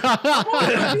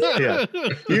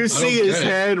 You see his get it.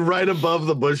 head right above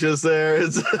the bushes there.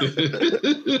 It's I'm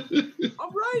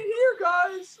right here,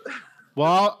 guys.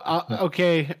 Well,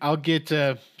 okay, I'll get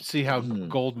to see how Hmm.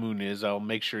 Gold Moon is. I'll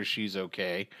make sure she's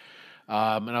okay.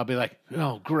 And I'll be like,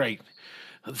 oh, great.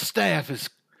 The staff is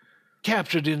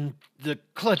captured in the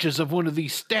clutches of one of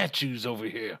these statues over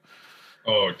here.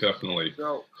 Oh, definitely.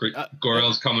 So,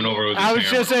 Gorel's coming over with his I was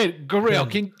hammer. just saying, Gorel,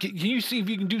 can you see if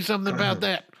you can do something about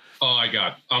that? Oh,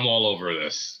 I'm all over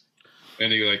this.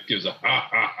 And he like gives a ha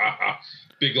ha ha ha,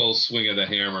 big old swing of the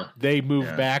hammer. They move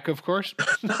Yeah. back, of course.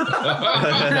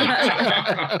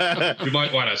 You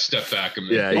might want to step back a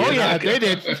minute. Yeah, Oh, you yeah, knock they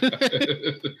it-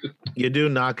 did. You do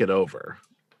knock it over.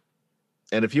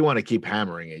 And if you want to keep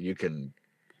hammering it, you can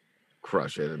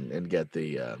crush it and get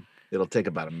the it'll take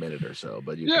about a minute or so,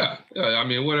 but you yeah, I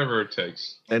mean, whatever it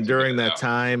takes. and to during get it that out.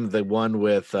 time, the one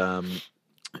with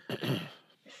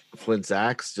Flint's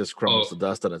axe just crumbles Oh. to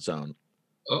dust on its own.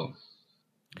 Oh,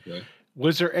 okay.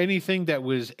 Was there anything that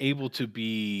was able to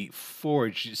be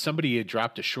forged? Somebody had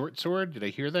dropped a short sword. Did I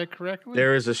hear that correctly?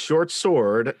 There is a short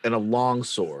sword and a long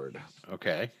sword.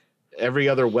 Okay. Every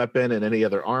other weapon and any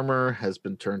other armor has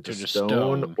been turned to Turned to stone,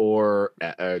 stone. or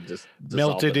just dissolved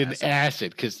Melted in acid.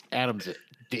 acid because Adam's a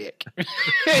dick. and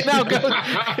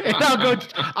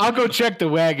I'll go check the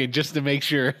wagon just to make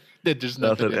sure that there's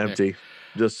nothing, Nothing in empty.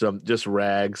 Just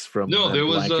rags from No, there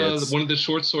was blankets. one of the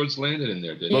short swords landed in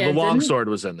there. Did Well, Yeah, the long didn't- sword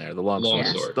was in there. The long Long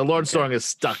sword. sword. The long Okay. sword is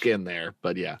stuck in there.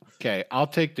 But yeah, There. Okay, I'll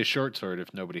take the short sword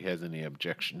if nobody has any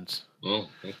objections. Well,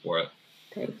 go for it.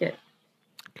 take it.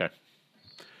 Okay.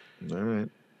 all right.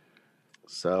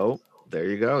 So there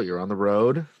you go. You're on the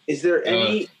road. is there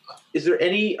any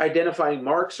identifying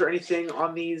marks or anything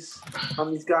on these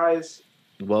guys?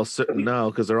 Well,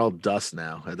 no, because they're all dust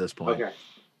now at this point. Okay.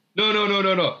 No.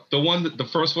 The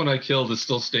first one I killed is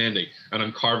still standing, and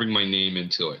I'm carving my name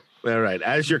into it. All right.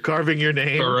 As you're carving your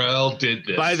name, Pharrell did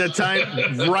this. by the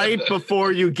time right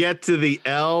before you get to the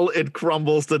L, it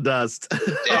crumbles to dust.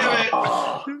 Damn it!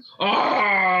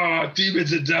 Ah,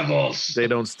 demons and devils. They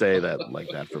don't stay like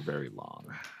that for very long.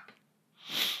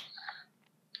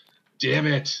 Damn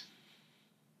it!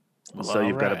 Well, So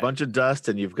you've got a alright. bunch of dust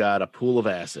and you've got a pool of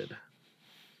acid.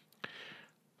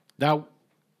 Now,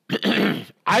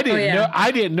 I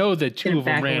didn't know that two Get of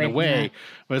them back ran away from away, that.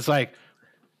 but it's like,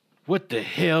 what the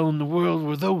hell in the world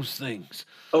were those things?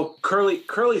 Oh, Curly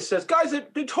says, guys,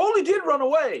 they totally did run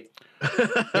away.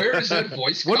 Where is that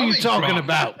voice What are you coming talking from?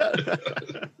 about?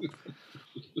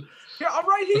 Yeah, I'm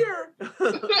right here.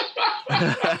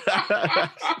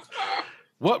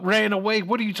 What ran away?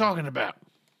 What are you talking about?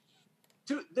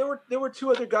 There were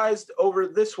two other guys over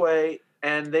this way,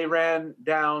 and they ran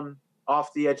down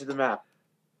off the edge of the map.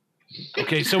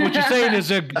 Okay, so what you're saying is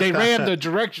that they ran the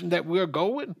direction that we're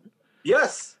going?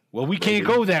 Yes. Well, we can't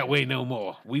go that way no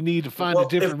more. We need to find Well, a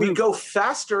different if we route. go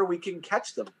faster, we can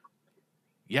catch them.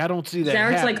 Yeah, I don't see that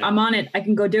Zarek's like, happening. I'm on it. I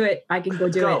can go do it. I can go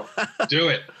do Go. it. Do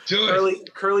it. Do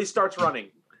it. Curly starts running.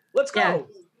 Let's go.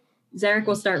 Zarek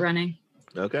will start running.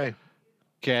 Okay.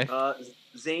 Okay.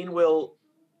 Zane will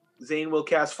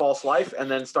cast false life and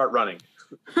then start running.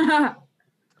 Zarek's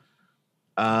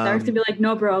gonna be like,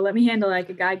 no, bro, let me handle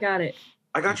it. I got it.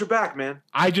 I got your back, man.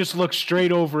 I just look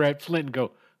straight over at Flint and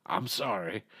go, I'm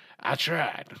sorry. I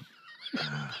tried.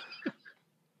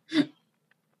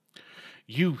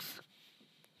 Youth.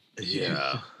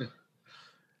 yeah.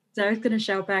 Zarek's gonna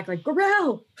shout back like,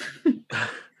 Gorell!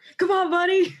 Come on,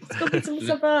 buddy. Let's go get some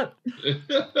stuff up.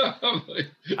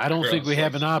 I don't think we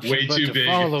have an option Way but too to big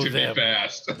follow to them. be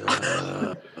fast.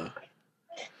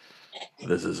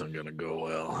 This isn't gonna go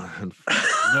well.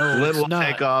 No, Flint it's will not.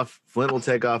 take off. Flint will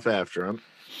take off after him.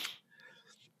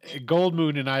 Gold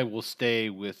Moon and I will stay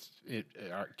with it,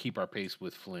 keep our pace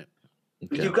with Flint.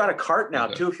 Okay. You've got a cart now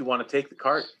Okay. too. If you want to take the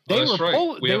cart. They that's were right.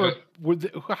 pulling. We They have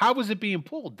were. How was it being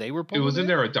pulled? They were It pulling. wasn't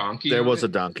there a donkey? There on was it? a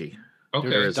donkey. Okay.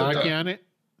 There was a is a donkey on it.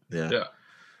 Yeah. Yeah.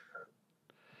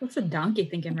 What's a donkey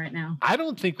thinking right now? I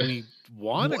don't think we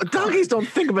want Well, a donkeys don't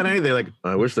think about anything. Like,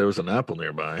 I wish there was an apple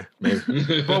nearby.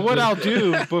 Maybe But what I'll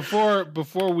do before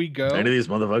we go, any of these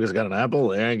motherfuckers got an apple.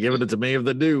 They ain't giving it to me if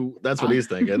they do. That's what he's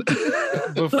thinking.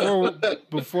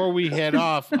 before we head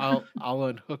off, I'll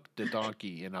unhook the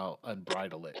donkey and I'll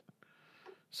unbridle it,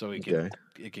 so it can Okay.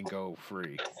 it can go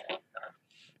free.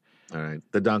 All right.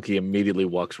 The donkey immediately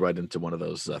walks right into one of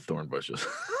those thorn bushes.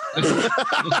 And then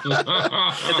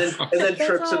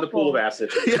trips in the pool of acid.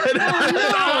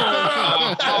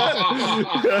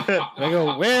 I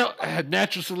go, well,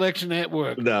 natural selection at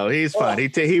work. No, he's fine.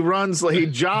 He runs, he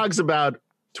jogs about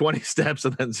 20 steps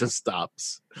and then just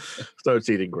stops. Starts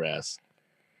eating grass.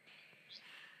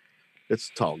 It's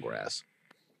tall grass.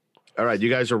 All right, you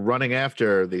guys are running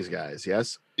after these guys,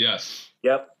 yes? Yes.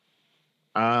 Yep.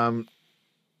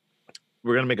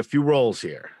 We're gonna make a few rolls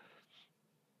here.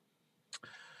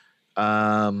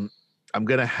 I'm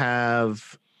gonna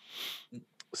have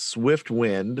Swift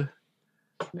Wind.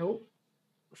 Nope.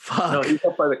 Fuck. No, he's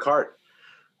up by the cart.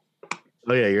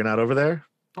 Oh yeah, you're not over there?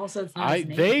 Also, it's not his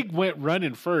name. They went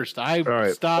running first. I All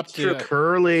right. stopped to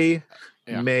Curly,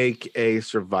 Yeah. make a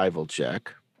survival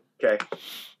check. Okay.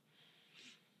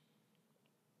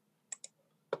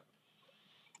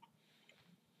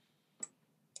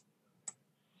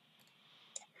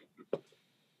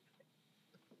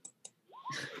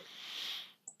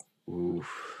 Oof.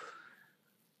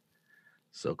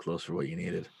 So close for what you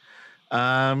needed.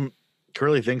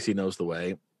 Curly thinks he knows the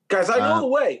way. Guys, I know the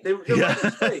way. They Yeah, went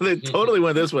this way. they totally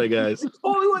went this way, guys. They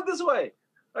totally went this way.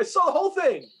 I saw the whole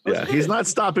thing. I was Yeah, in he's it. not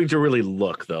stopping to really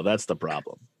look, though. That's the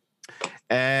problem.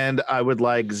 And I would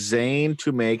like Zane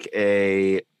to make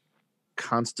a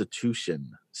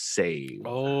Constitution save.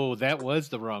 Oh, that was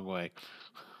the wrong way.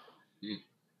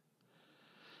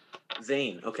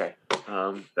 Zane. Okay.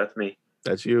 That's me.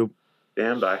 That's you.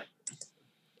 Stand by.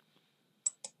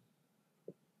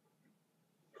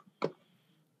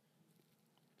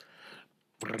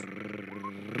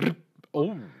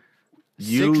 Oh,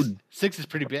 You six is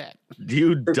pretty bad.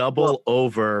 you double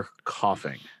over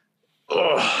coughing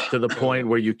to the point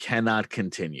where you cannot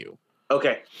continue.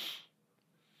 Okay.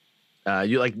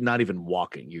 You like not even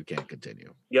walking. You can't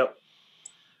continue. Yep.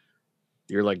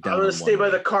 You're like down. I'm gonna on stay one by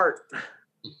the leg. cart.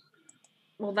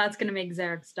 Well, that's gonna make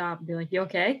Zarek stop and be like, "You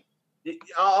okay?"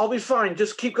 I'll be fine.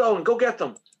 Just keep going. Go get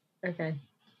them. Okay.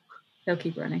 He'll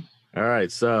keep running. All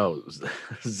right, so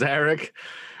Zarek,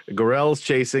 Gorell's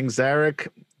chasing Zarek,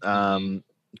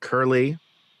 Curly.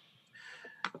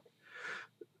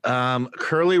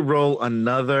 Curly, roll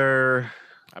another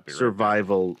I'll be right back.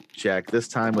 survival check, this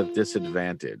time with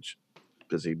disadvantage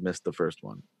because he missed the first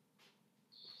one.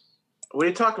 What are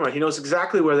you talking about? He knows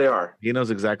exactly where they are. He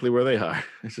knows exactly where they are.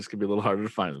 It's just going to be a little harder to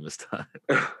find them this time.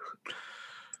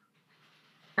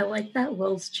 I like that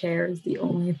Will's chair is the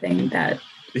only thing that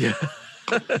Yeah.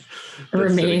 That's sitting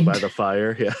remained. by the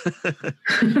fire. Yeah.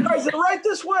 Guys, they're right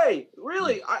this way.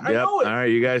 Really, I Yep. know it. All right,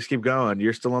 you guys keep going.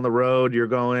 You're still on the road. You're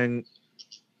going.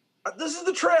 This is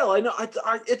the trail. I know.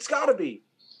 It's got to be.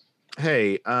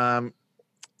 Hey,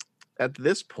 at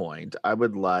this point, I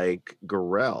would like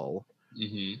Gorell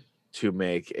Mm-hmm. to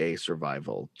make a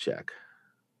survival check.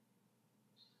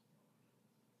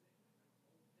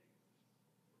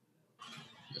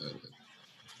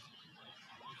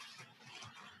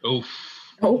 Oof.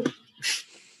 Oh,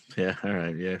 Yeah. All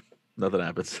right. Yeah. Nothing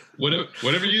happens.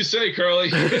 Whatever you say, Curly.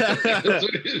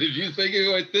 If you think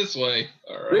it went this way,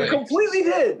 all They right. completely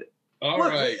did. All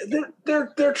Look, right.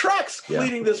 their tracks Yeah.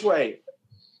 leading this way.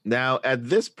 Now, at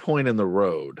this point in the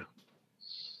road,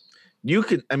 you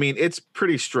can, I mean, it's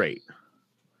pretty straight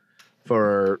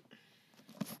for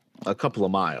a couple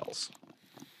of miles.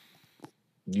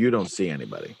 You don't see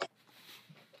anybody.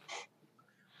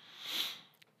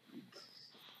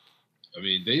 I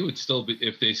mean, they would still be,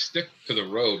 if they stick to the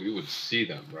road, we would see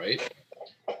them, right?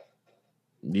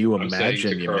 You I'm saying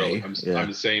imagine to you Curly. may. Yeah.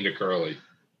 I'm saying to Curly.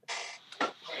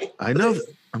 I know.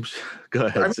 Go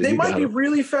ahead. I mean, so they you might got be it.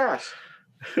 really fast.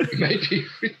 Maybe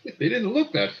they didn't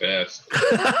look that fast.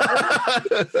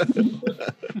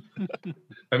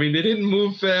 I mean, they didn't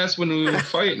move fast when we were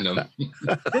fighting them.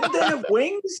 Didn't they have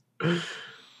wings?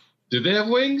 Did they have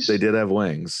wings? They did have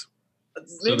wings.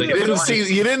 So they You have didn't flies.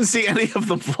 see. You didn't see any of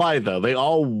them fly though. They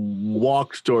all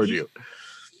walked toward you.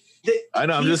 I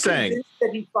know, I'm he's just saying. convinced that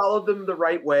he followed them the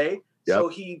right way. Yep.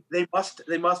 So they must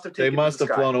have taken. They to must the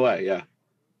have sky. flown away. Yeah.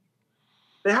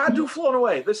 They had to have flown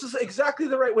away. This is exactly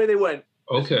the right way they went.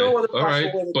 Okay, no other all possible right,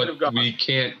 way they could but have gone. we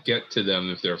can't get to them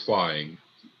if they're flying.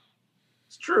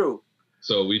 It's true.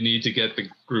 So we need to get the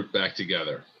group back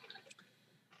together.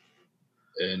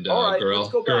 And All right, let's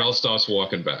go back. Girl starts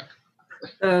walking back.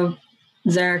 so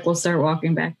Zarek will start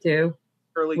walking back too.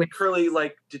 Curly,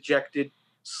 like dejected,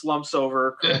 slumps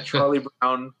over. Charlie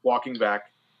Brown walking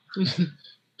back.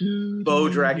 Bo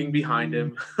dragging behind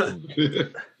him.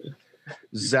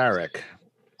 Zarek,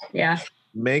 Yeah.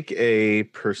 make a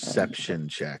perception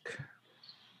check.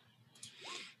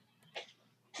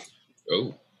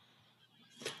 Oh,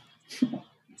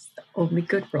 Only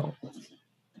good roll.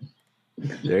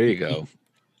 There you go.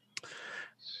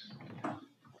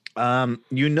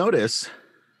 You notice,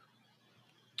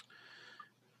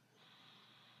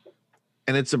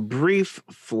 and it's a brief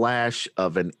flash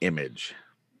of an image.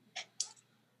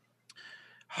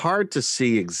 Hard to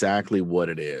see exactly what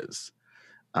it is.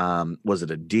 Was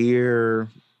it a deer?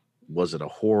 Was it a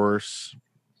horse?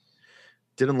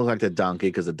 Didn't look like the donkey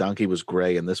because the donkey was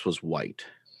gray and this was white.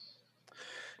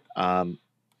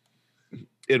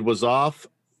 It was off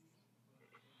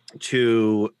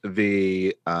to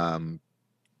the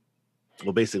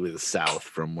basically the south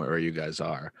from where you guys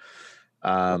are.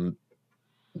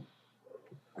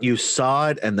 You saw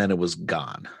it and then it was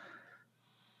gone.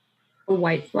 A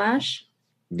white flash.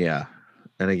 Yeah.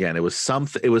 And again, it was some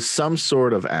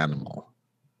sort of animal.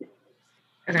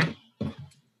 Okay.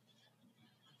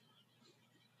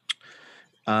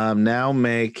 Now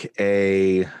make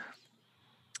a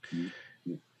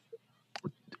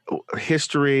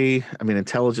history. I mean,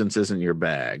 intelligence isn't your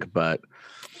bag, but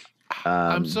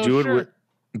I'm so do it sure.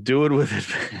 with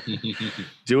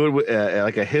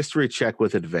like a history check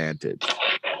with advantage.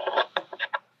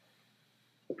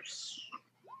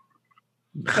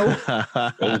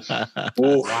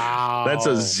 Wow. That's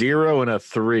a 0 and a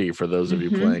 3 for those of you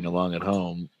Mhm. playing along at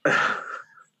home.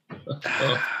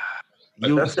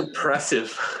 That's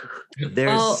impressive. There's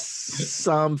Well-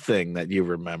 something that you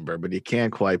remember, but you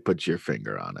can't quite put your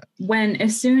finger on it.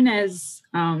 As soon as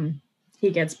he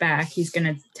gets back, he's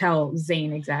gonna tell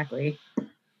Zane exactly.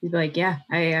 He's like, "Yeah,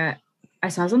 I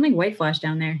saw something white flash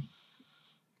down there."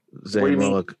 Zane, What do you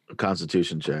roll a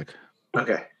Constitution check.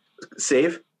 Okay.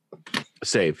 Save.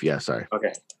 Save, yeah, sorry.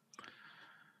 Okay.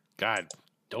 God,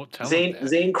 don't tell him Zane that.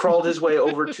 Zane crawled his way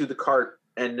over to the cart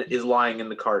and is lying in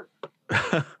the cart.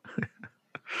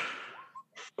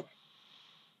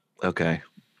 Okay.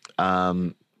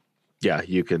 Yeah,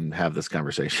 you can have this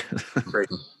conversation Great.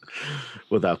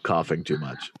 without coughing too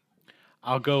much.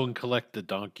 I'll go and collect the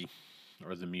donkey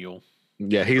or the mule.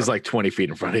 Yeah, he's like 20 feet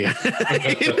in front of you.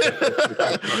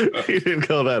 He didn't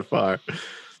go that far.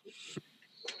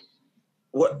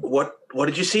 What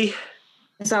did you see?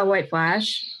 I saw a white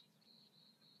flash.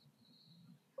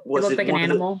 Was it looked like an one of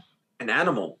the- animal. An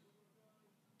animal.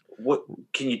 What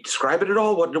can you describe it at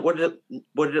all? What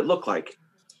did it look like?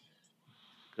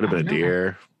 Could have been a I don't know.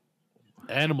 deer.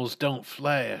 Animals don't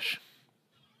flash.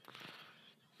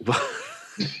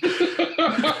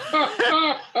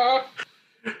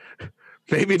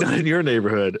 Maybe not in your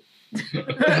neighborhood.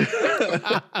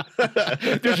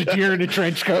 There's a deer in a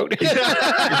trench coat.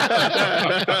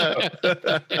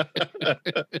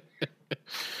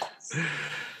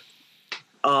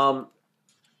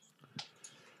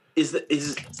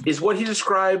 Is what he's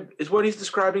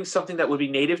describing something that would be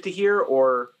native to here,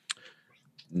 or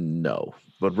No,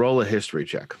 but roll a history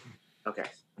check okay?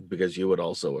 because you would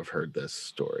also have heard this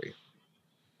story.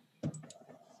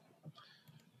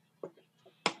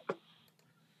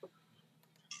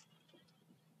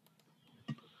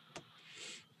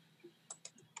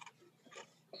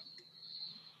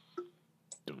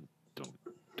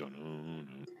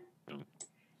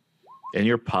 And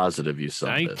you're positive you saw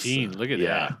 19. this. Look at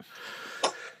that.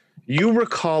 You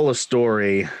recall a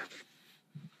story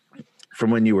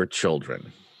from when you were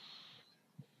children.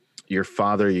 Your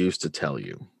father used to tell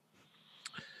you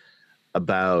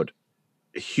about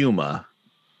Huma,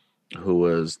 who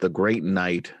was the great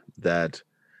knight that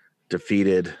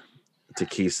defeated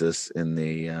Takhisis in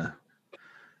the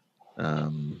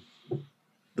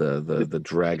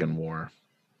Dragon War.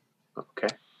 Okay.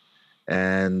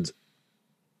 And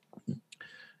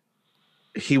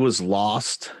he was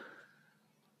lost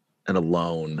and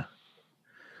alone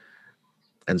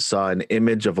and saw an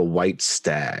image of a white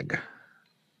stag.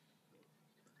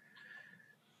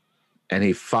 And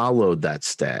he followed that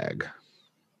stag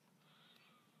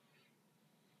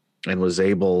and was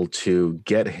able to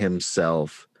get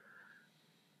himself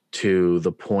to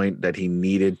the point that he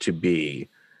needed to be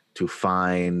to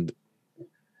find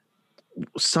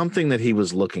something that he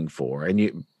was looking for. And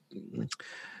you,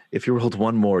 if you rolled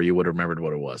one more, you would have remembered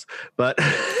what it was. But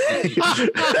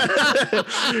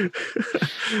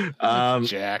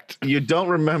Jacked. you don't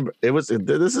remember. This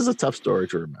is a tough story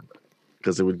to remember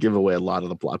because it would give away a lot of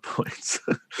the plot points.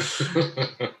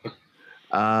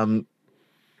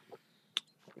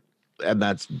 And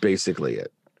that's basically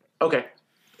it. Okay.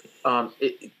 Do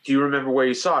you remember where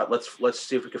you saw it? Let's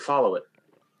see if we can follow it.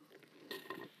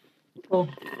 Cool.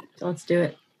 So let's do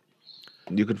it.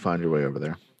 You can find your way over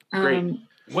there. Great.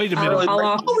 Wait a I'll- minute.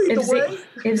 I'll- lead if, the way.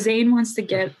 if Zane wants to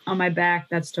get on my back,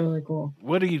 that's totally cool.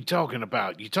 What are you talking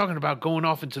about? You talking about going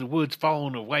off into the woods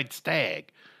following a white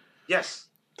stag? Yes.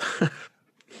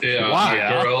 Yeah, Why?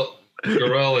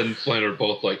 Garel and Flynn are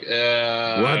both like,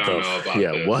 I don't know about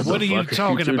this. What are you fuck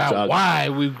talking two about? talking? Why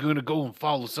are we going to go and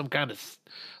follow some kind of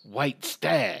white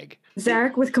stag?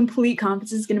 Zarek, with complete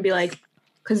confidence, is going to be like,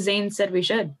 because Zane said we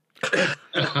should.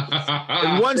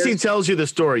 And once he tells you the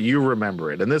story, you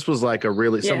remember it. And this was like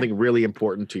something really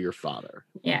important to your father.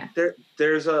 Yeah.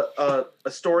 There's a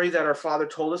story that our father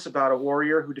told us about a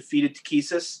warrior who defeated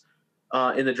Takhisis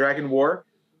in the Dragon War,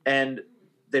 and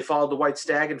they followed the white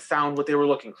stag and found what they were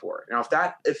looking for. Now,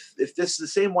 if this is the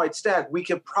same white stag, we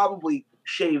could probably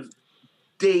shave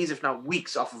days, if not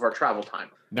weeks, off of our travel time.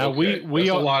 Now Okay, we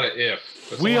that's all a lot of if.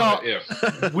 That's we a lot all-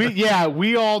 of if.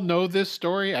 we all know this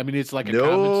story. I mean, it's like a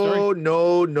common story.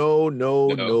 No.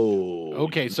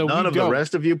 Okay, so none we of the don't.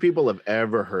 rest of you people have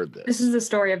ever heard this. This is the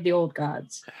story of the old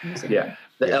gods. Yeah,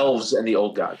 the elves and the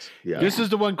old gods. Yeah. This is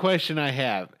the one question I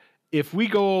have. If we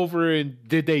go over and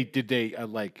did they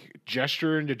like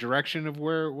gesture in the direction of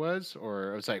where it was,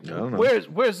 or it was like, I don't know.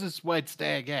 where's this white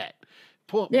stag at? Yeah,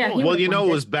 pull he it. Well, would you know, it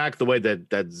want was back the way that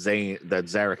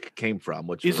Zarek came from,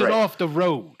 which Is was it off the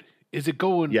road? Is it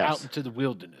going Yes. out into the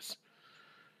wilderness?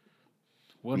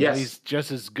 One Yes. way's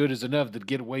just as good as enough to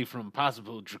get away from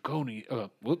possible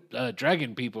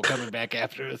dragon people coming back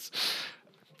after us.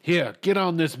 Here, get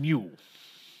on this mule.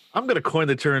 I'm gonna coin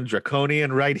the term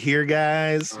draconian right here,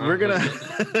 guys. We're gonna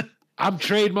I'm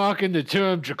trademarking the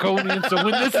term draconian, so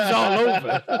when this is all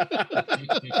over,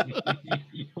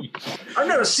 I've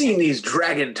never seen these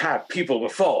dragon type people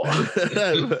before.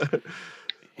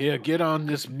 here, get on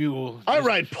this mule. I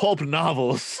write pulp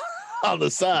novels on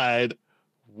the side.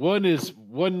 One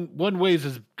way's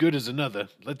as good as another.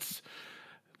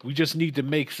 We just need to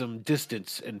make some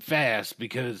distance and fast,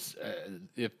 because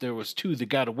if there was two that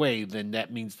got away, then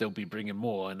that means they'll be bringing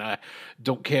more. And I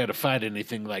don't care to fight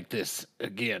anything like this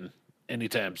again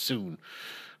anytime soon.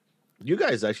 You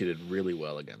guys actually did really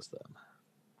well against them.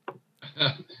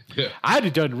 Yeah. I'd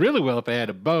have done really well if I had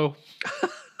a bow.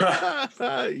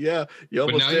 Yeah, you But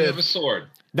almost now did. you have a sword.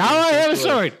 Now I have a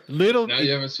sword. Little Now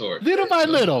you have a sword. by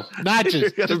little, not You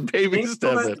just got a baby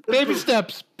step it. baby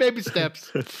steps. Baby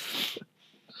steps.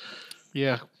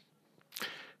 Yeah.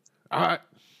 All right.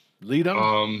 Lead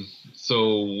on.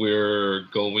 So we're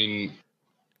going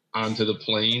onto the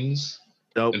plains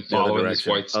Nope, and the other following this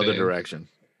direction. white stand Other direction.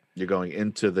 You're going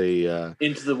into the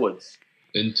woods.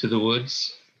 into the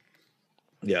woods.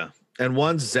 yeah. And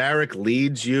once Zarek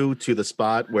leads you to the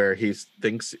spot where he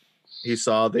thinks he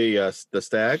saw the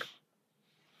stag,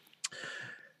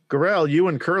 Garel, you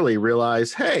and Curly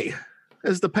realize, hey,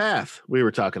 this is the path we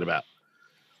were talking about.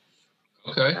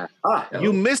 Okay.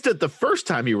 You missed it the first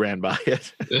time you ran by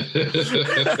it.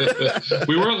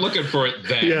 We weren't looking for it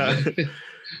then. Yeah.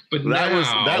 But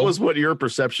that was what your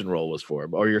perception roll was for,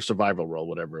 or your survival roll,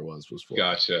 whatever it was for.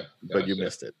 Gotcha. But you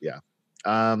missed it. Yeah.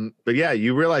 But yeah,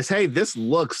 you realize, hey, this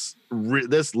looks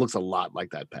a lot like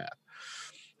that path,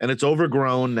 and it's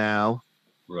overgrown now,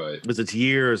 Right. because it's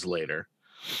years later.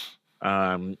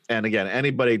 And again,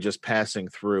 anybody just passing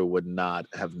through would not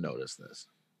have noticed this.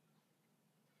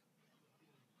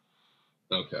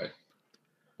 Okay.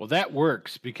 Well, that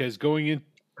works because going into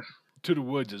the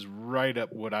woods is right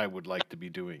up what I would like to be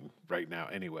doing right now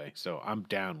anyway. So I'm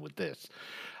down with this.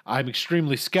 I'm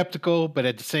extremely skeptical, but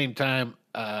at the same time,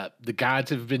 the gods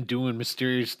have been doing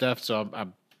mysterious stuff. So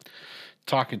I'm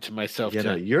talking to myself.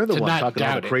 You're the to one not talking all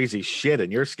doubt the it. crazy shit,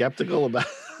 and you're skeptical about.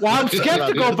 Well, I'm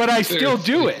skeptical, but I still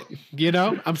do it.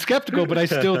 I'm skeptical, but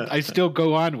I still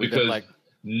go on with Because it. Like,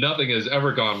 nothing has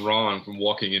ever gone wrong from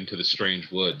walking into the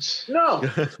strange woods. No.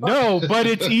 no, but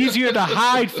it's easier to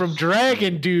hide from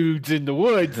dragon dudes in the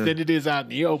woods than it is out in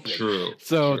the open. True.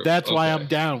 So true. that's why Okay. I'm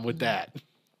down with that.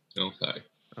 Okay.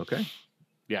 Okay.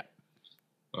 Yeah.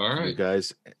 All You right.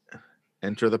 guys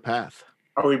enter the path.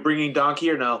 Are we bringing Donkey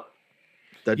or no?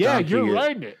 The Yeah, donkey you're is-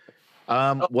 writing it.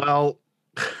 Well,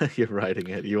 you're writing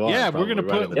it. You are. Yeah, we're probably gonna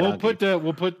writing put the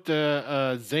we'll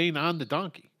donkey. put Zane on the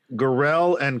donkey.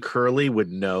 Garel and Curly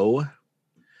would know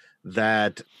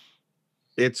that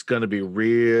it's going to be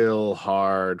real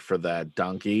hard for that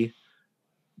donkey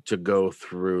to go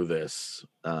through this.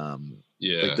 Yeah.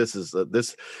 Like this is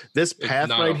this It's path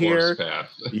not right a here. horse path.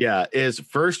 Yeah, is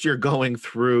first you're going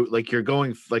through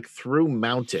through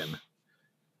mountain.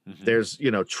 Mhm. There's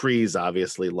trees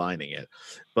obviously lining it,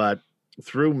 but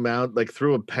through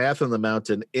through a path in the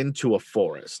mountain into a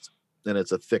forest, and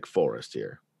it's a thick forest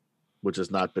here, which has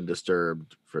not been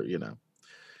disturbed for for some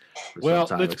Well,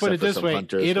 time, let's put except it for this some way: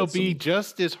 hunters it'll with be some-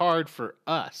 just as hard for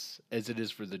us as it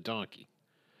is for the donkey.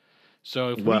 So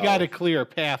if Well, we got to clear a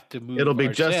path to move, it'll be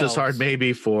just as hard ourselves-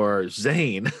 maybe for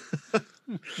Zane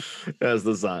as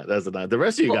the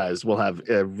rest of you guys will have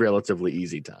a relatively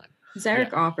easy time.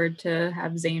 Zarek offered to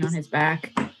have Zane on his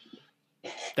back.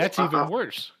 That's even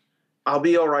worse. I'll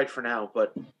be all right for now,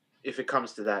 but if it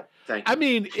comes to that, thank you. I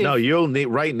mean, No, you'll need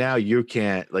right now. You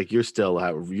can't.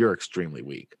 You're extremely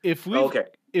weak. if we Okay.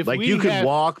 if we You could have-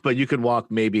 walk, but you could walk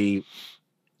maybe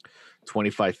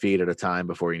 25 feet at a time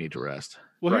before you need to rest.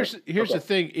 Well, Right. here's the Okay.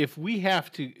 thing: if we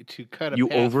have to cut a You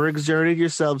path, overexerted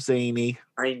yourself, Zany.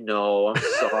 I know. I'm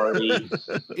sorry.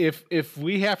 if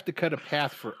we have to cut a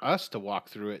path for us to walk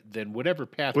through it, then whatever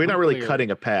path We're we not really clear-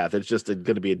 cutting a path. It's just going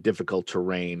to be a difficult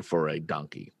terrain for a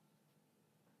donkey.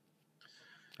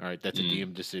 All right, that's a Mm.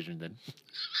 DM decision then.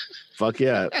 Fuck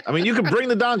yeah. I mean, you can bring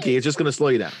the donkey. It's just going to slow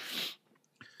you down.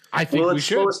 I think Will we it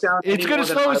slow should. us down? It's any going more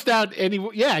to than slow I- us down anyway.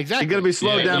 Yeah, exactly. You're going to be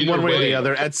slowed Yeah, down either one way or the way.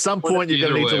 other. At some point, you're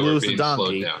going to Either need to way, we're lose the being slowed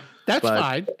donkey. down. That's but-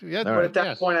 fine. Yeah, all But right. at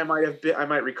that point, I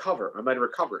might recover. I might have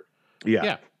recovered.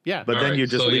 Yeah. yeah. But All then right, you're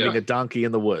just so, leaving yeah. a donkey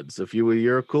in the woods. If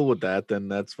you're cool with that, then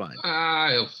that's fine.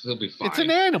 He'll be fine. It's an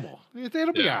animal.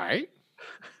 It'll be Yeah. all right.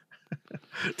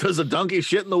 Does a donkey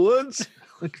shit in the woods?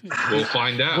 We'll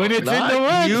find out. When it's in Not the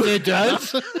woods, you. it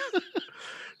does.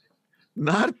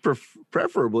 Not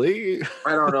preferably.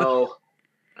 I don't know.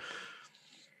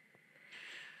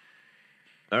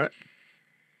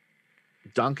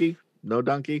 Donkey? No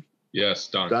donkey? Yes,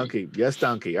 donkey. Donkey. Yes,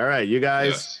 donkey. All right, you guys.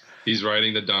 Yes. He's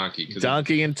riding the donkey. 'cause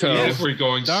Donkey and even tow. if we're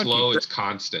going Donkey. slow, it's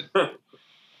constant.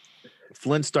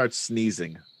 Flint starts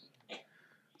sneezing.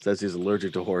 Says he's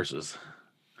allergic to horses.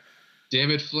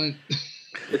 Damn it, Flint.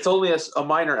 It's only a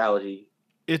minor allergy.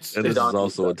 It's And this is donkey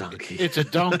also a stuff. donkey. it's a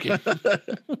donkey.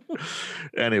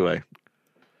 Anyway,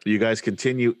 you guys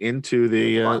continue into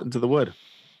the wood.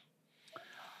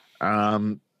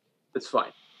 It's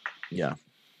fine. Yeah.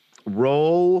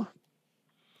 Roll.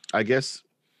 I guess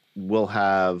we'll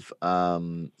have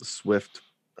Swift.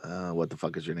 What the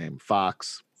fuck is your name?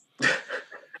 Fox.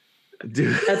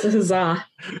 Dude. That's a huzzah.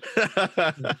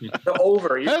 The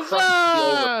over. You're crushing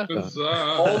the over. Huzzah!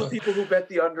 All the people who bet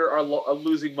the under are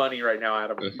losing money right now,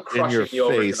 Adam. You're In crushing your the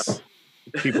over. face.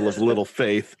 People of little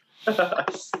faith.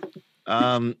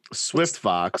 tonight. Swift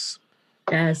Fox.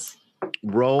 Yes.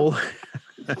 Roll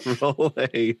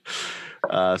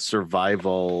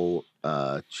survival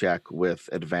check with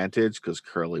advantage because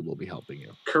Curly will be helping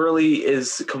you. Curly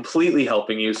is completely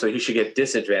helping you, so he should get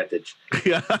disadvantage.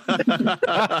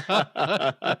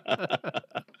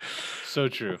 So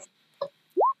true.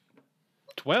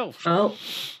 12. Oh,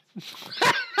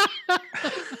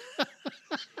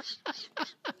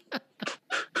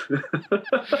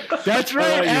 That's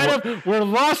right, Adam. We're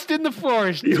lost in the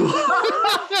forest.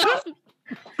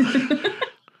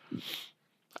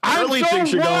 Curly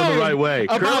thinks you're going the right way.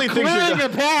 About Curly thinks you're clearing a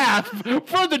path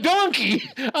for the donkey.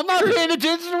 I'm not paying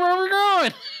attention to where we're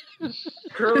going.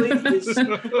 Curly is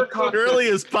super confident. Curly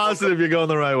is positive you're going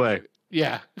the right way.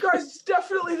 Yeah. Guys, it's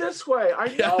definitely this way. I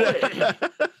know it.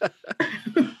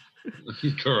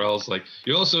 Corell's like,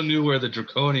 you also knew where the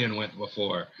Draconian went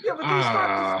before. Yeah, but there's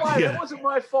not this line. Yeah. That wasn't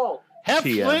my fault. Have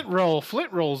TM. Flint roll.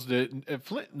 Flint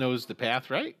Flint knows the path,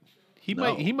 right? He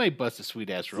No. might bust a sweet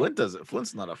ass roll. Flint doesn't.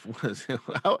 Flint's not a.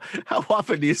 How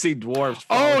often do you see dwarves?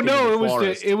 Oh frolicking no, in the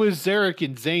forest? it was Zarek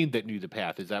and Zane that knew the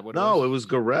path. Is that what? No, it it was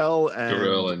Gorell and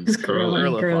Gorell and it's Curly.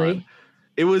 Curly. Curly.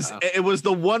 It was Wow. it was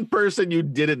the one person you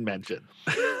didn't mention.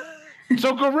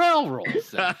 So Gorell rolls.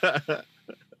 then.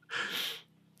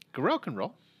 Gorell can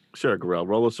roll. Sure, Gorell,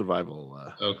 roll a survival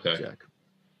Okay. check.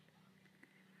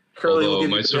 Curly will Although give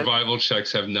my you the survival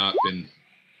checks have not been.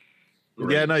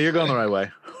 great. Yeah, no, you're going the right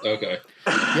way. Okay.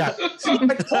 Yeah. See, I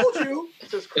told you.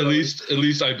 Says At Curly.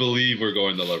 least I believe we're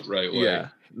going the right way. Yeah.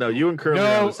 No, you and Curly. are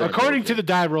on No, the same according page. to the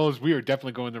die rolls, we are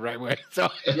definitely going the right way. So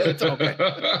it's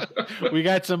okay. We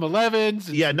got some 11s.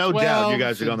 and Yeah, no doubt, you 12s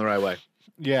guys are going the right way.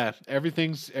 Yeah,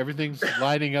 everything's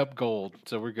lining up gold,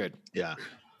 so we're good. Yeah.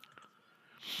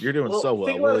 You're doing Well, so well.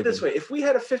 think We'll about it this even- way. If we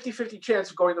had a 50-50 chance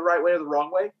of going the right way or the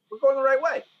wrong way, we're going the right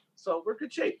way. So we're in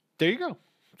good shape. There you go.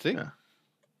 See, Yeah.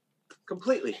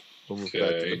 Completely. We'll move back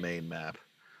to Okay. the main map.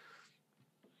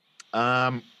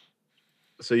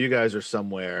 So you guys are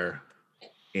somewhere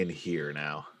in here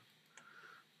now.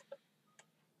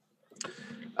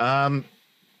 All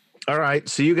right.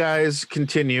 So you guys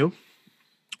continue.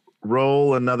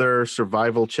 Roll another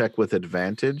survival check with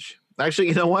advantage. Actually,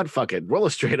 you know what? Fuck it. Roll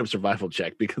a straight up survival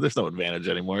check because there's no advantage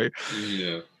anymore.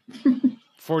 Yeah.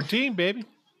 14, baby.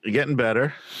 You're getting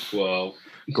better. Well.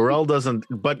 Gorell doesn't,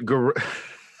 but so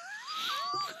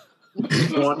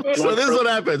You want this is what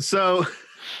happens. So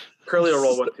Curly will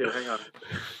roll one too. Hang on.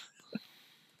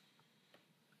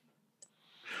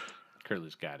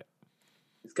 Curly's got it.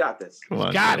 He's got this. come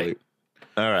on, Got Curly. it.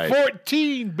 All right.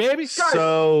 14, baby.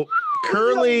 So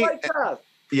Curly, He's on the right path.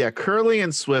 yeah, Curly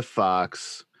and Swift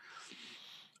Fox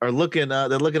are looking. They're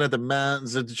looking at the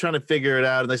mountains. They're trying to figure it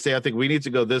out, and they say, "I think we need to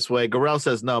go this way." Gorell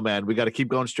says, "No, man, we got to keep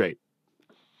going straight."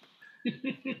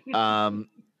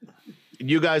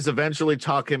 You guys eventually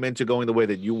talk him into going the way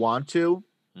that you want to,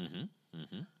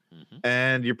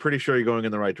 and you're pretty sure you're going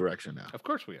in the right direction now. Of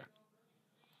course we are.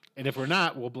 And if we're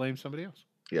not, we'll blame somebody else.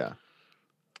 Yeah.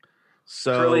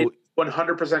 So Curly,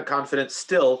 100% confident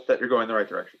still that you're going the right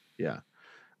direction. yeah.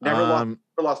 Never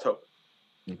lost hope.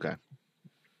 Okay.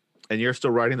 And you're still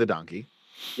riding the donkey.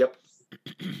 Yep.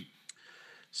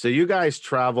 So you guys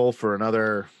travel for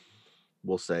another,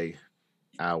 we'll say,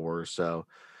 hour or so.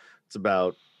 It's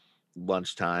about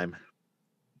lunchtime.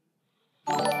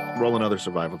 Roll another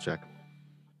survival check.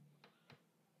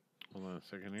 Hold on a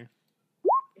second here.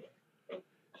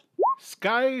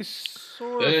 Sky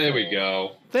Sword. There we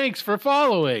go. Thanks for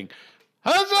following.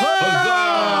 Huzzah!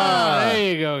 Huzzah!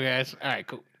 There you go, guys. All right,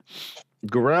 cool.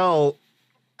 Gorell,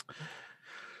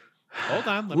 Hold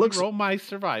on. Let Looks- me roll my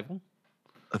survival.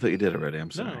 I thought you did already. I'm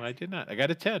sorry. No, I did not. I got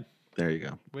a 10. There you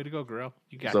go. Way to go, girl.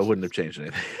 You got So it this. wouldn't have changed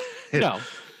anything. No.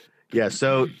 Yeah,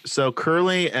 so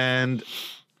Curly and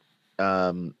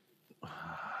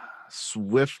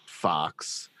Swift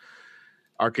Fox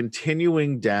are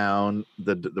continuing down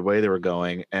the way they were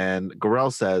going, and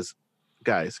Gorell says,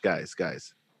 guys,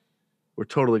 we're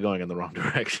totally going in the wrong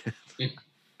direction.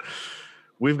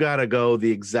 We've got to go the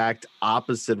exact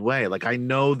opposite way. Like I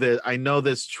know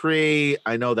this tree,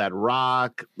 I know that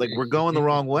rock. Like we're going the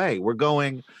wrong way. We're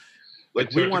going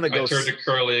like we want to go. I turn to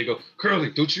Curly and go, Curly,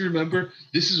 don't you remember?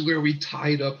 This is where we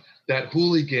tied up that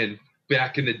hooligan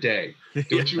back in the day.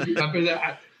 Don't you remember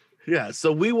that? Yeah,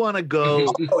 so we want to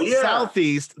go Oh, yeah.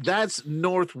 southeast. That's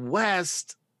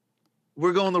northwest.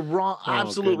 We're going the wrong, Oh,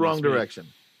 absolute wrong goodness me. direction.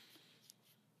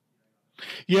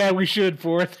 Yeah, we should,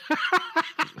 Fourth.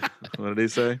 What did he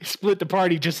say? Split the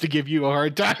party just to give you a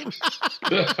hard time.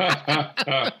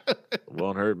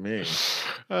 Won't hurt me.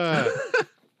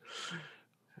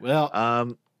 Well,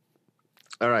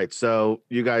 All right, so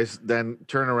you guys then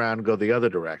turn around and go the other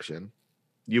direction.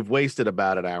 You've wasted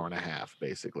about an hour and a half,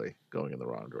 basically, going in the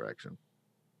wrong direction.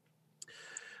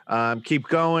 Keep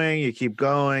going. You keep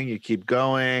going. You keep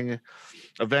going.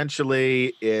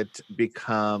 Eventually, it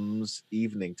becomes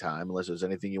evening time, unless there's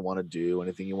anything you want to do,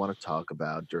 anything you want to talk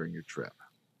about during your trip.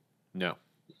 No.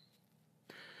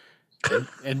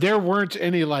 And there weren't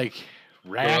any like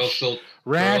rations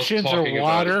or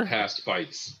water. Past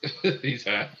fights he's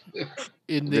had.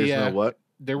 There's no what?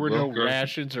 There were no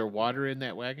rations or water in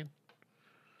that wagon?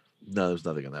 No, there's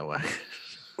nothing in that wagon.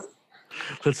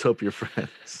 Let's hope you're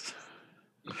friends.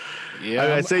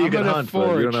 Yeah, I'd say you can hunt,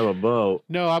 but you don't have a bow.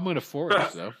 No, I'm going to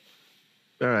forage, though.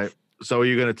 All right. So are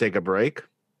you going to take a break?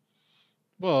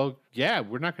 Well, yeah,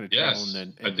 we're not going to travel Yes,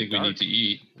 in I think we need to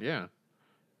eat. Yeah.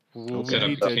 Set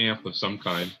up a camp of some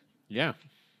kind. Yeah.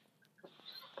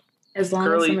 As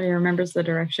long as somebody remembers the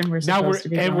direction we're supposed to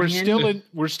be going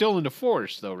we're still in the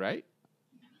forest, though, right?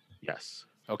 Yes.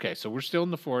 Okay, so we're still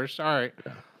in the forest. All right.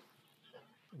 Yeah.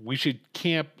 We should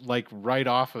camp like right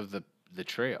off of the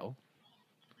trail.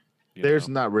 There's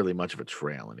not really much of a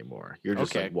trail anymore. You're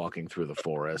just like walking through the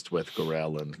forest with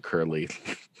Gorell and Curly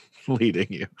leading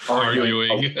you.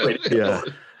 Arguing. Yeah.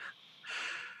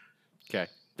 Okay.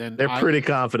 Then they're pretty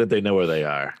confident they know where they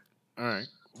are. All right.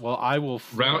 Well, I will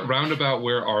roundabout.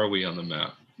 Where are we on the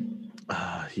map?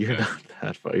 You're not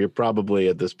that far. You're probably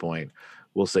at this point.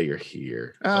 We'll say you're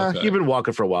here. Okay. You've been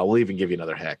walking for a while. We'll even give you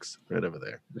another hex right over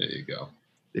there. There you go.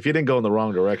 If you didn't go in the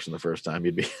wrong direction the first time,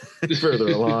 you'd be further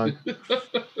along.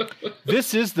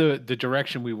 This is the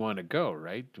direction we want to go,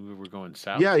 right? We're going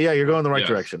south. Yeah, you're going the right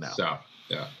direction now. South,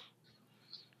 yeah.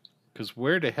 Because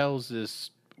where the hell is this?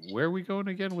 Where are we going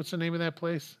again? What's the name of that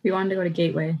place? We wanted to go to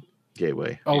Gateway.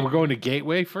 Gateway. Oh, we're going to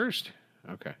Gateway first?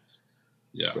 Okay.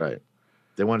 Yeah. Right.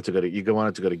 They wanted to go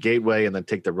to Gateway and then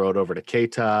take the road over to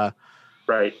Keita.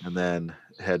 Right. And then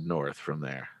head north from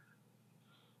there.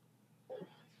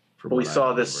 We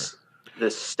saw this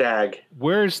stag.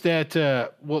 Where's that?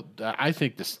 Well, I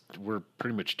think we're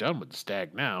pretty much done with the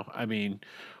stag now. I mean,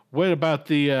 what about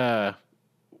the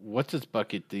what's this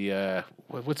bucket? The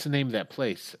what's the name of that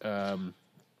place?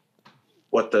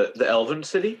 What the Elven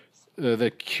City?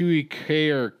 The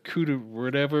QEK or Kuda,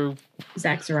 whatever.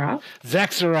 Zaxxaroth.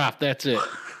 Zaxxaroth, that's it.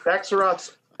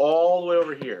 Zaxxaroth's all the way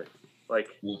over here. Like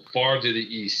far to the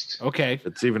east. Okay.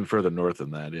 It's even further north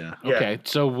than that, yeah. Okay,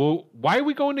 so why are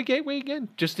we going to Gateway again?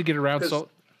 Just to get around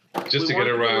Just to get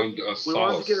around Solace. We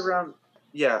wanted to get around,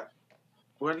 yeah.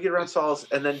 We wanted to get around Solace,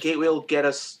 and then Gateway will get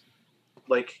us,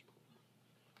 like,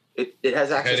 it has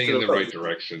access heading to the in the right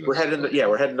direction. We're heading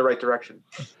in the right direction.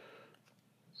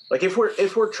 Like, if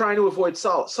we're trying to avoid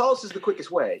Solace is the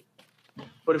quickest way.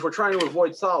 But if we're trying to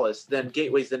avoid Solace, then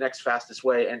Gateway's the next fastest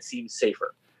way and seems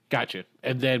safer. Gotcha.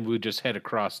 And then we'll just head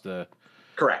across the...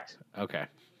 Correct. Okay.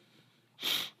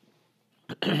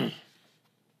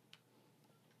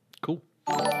 Cool.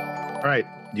 All right.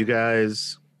 You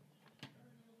guys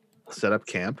set up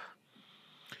camp.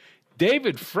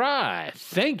 David Fry,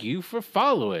 thank you for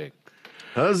following.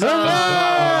 Huzzah!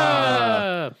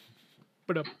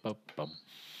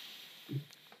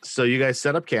 So you guys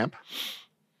set up camp.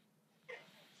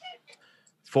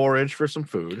 Forage for some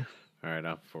food. All right,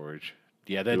 I'll forage.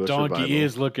 Yeah, that donkey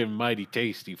is looking mighty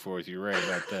tasty for us. You're right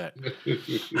about that.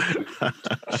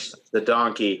 The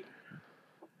donkey.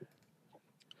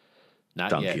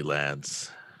 Not donkey yet.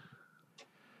 Lands.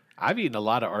 I've eaten a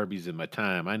lot of Arby's in my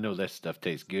time. I know that stuff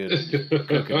tastes good. When you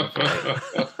cook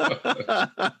it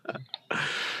up.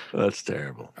 That's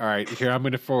terrible. All right, here I'm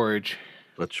going to forage.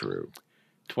 But true.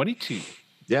 22.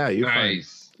 Yeah, you find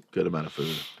Nice. good amount of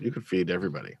food. You could feed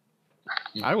everybody.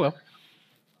 I will.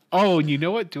 Oh, and you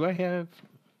know what? Do I have?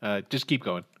 Just keep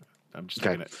going. I'm just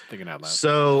thinking out loud.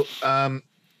 So,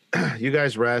 you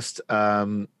guys rest.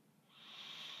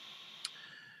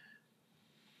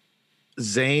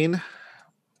 Zane.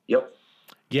 Yep.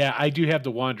 Yeah, I do have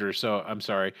the Wanderer, so I'm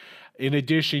sorry. In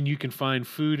addition, you can find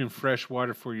food and fresh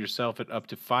water for yourself and up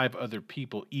to 5 other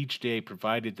people each day,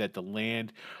 provided that the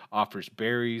land offers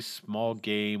berries, small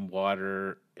game,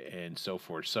 water, and so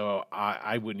forth. So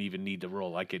I wouldn't even need to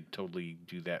roll. I could totally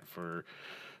do that for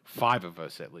 5 of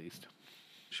us at least.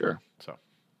 Sure. So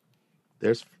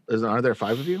are there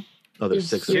 5 of you? Oh, there's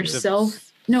 6 of you.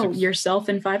 Yourself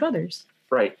and 5 others.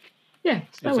 Right. Yeah,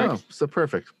 that works. So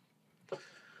perfect.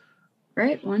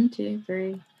 Right? 1, 2,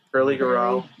 3. Curly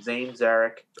Gorell, Zane,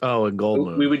 Zarek. Oh, and Gold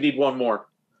Moon. We would need one more.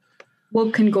 Well,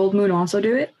 can Gold Moon also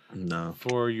do it? No.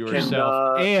 For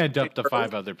yourself and up to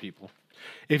 5 other people.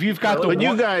 If you've got But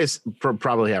you guys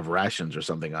probably have rations or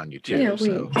something on you too. Yeah, wait.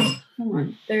 So. Hold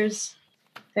on. There's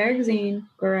Zarek, Zane,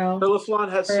 Gorell.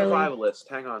 Philiflon has Curly. survivalist.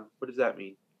 Hang on. What does that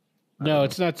mean? No,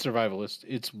 it's not survivalist.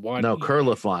 It's one. No,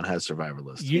 Curlifon has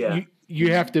survivalist.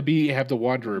 You have to have the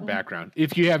wanderer background.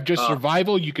 If you have just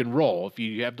survival, you can roll. If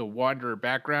you have the wanderer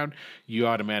background, you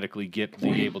automatically get the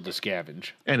able to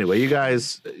scavenge. Anyway, you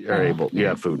guys are able. You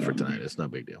have food for tonight. It's no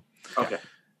big deal. Okay.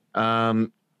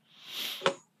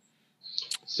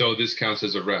 So this counts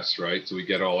as a rest, right? So we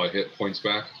get all our hit points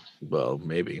back. Well,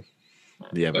 maybe.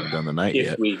 You haven't done the night If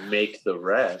yet. we make the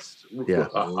rest. Yeah.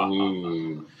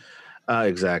 Ooh.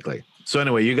 Exactly. So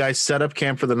anyway, you guys set up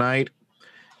camp for the night.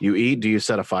 You eat. Do you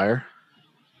set a fire?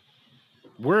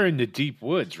 We're in the deep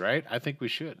woods, right? I think we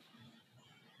should.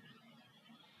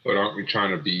 But aren't we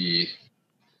trying to be?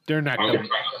 They're not Aren't we coming.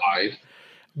 trying to hide?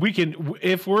 We can,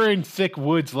 if we're in thick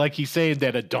woods, like he's saying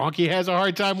that a donkey has a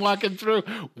hard time walking through,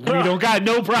 we don't got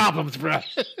no problems, bro.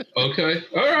 Okay.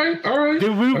 All right.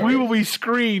 Dude, we will be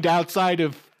screened outside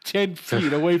of 10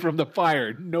 feet away from the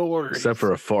fire. No worries. Except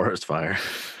for a forest fire.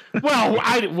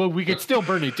 Oh, We could still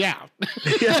burn it down.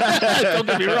 Don't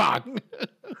get me wrong.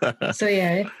 So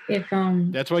yeah, if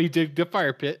That's why you dig the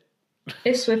fire pit.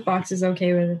 if Swiftbox is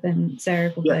okay with it, then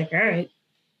Zarek will be like, all right.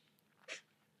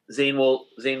 Zane will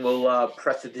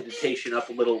press the digitation up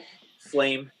a little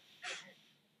flame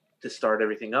to start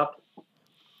everything up.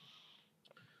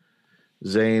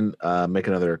 Zane, make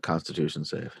another Constitution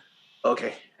save.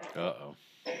 Okay. Uh-oh.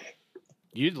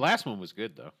 The last one was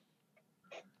good, though.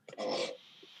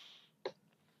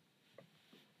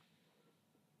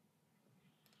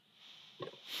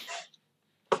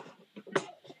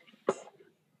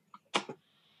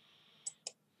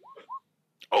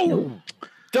 Oh,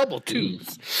 double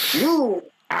twos. Woo!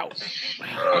 Ouch.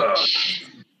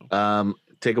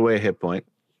 Take away a hit point.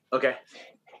 Okay.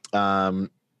 And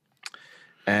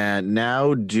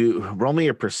now roll me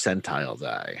a percentile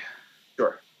die.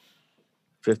 Sure.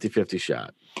 50-50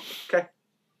 shot. Okay.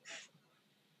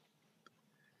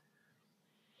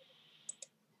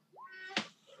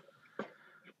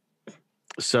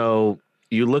 So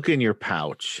you look in your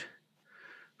pouch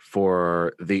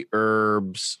for the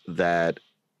herbs that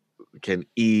can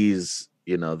ease,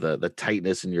 the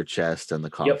tightness in your chest and the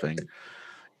coughing.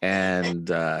 And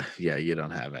you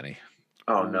don't have any.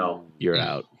 Oh no. You're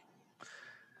out.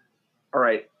 All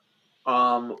right.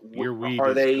 Your weed are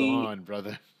is they gone,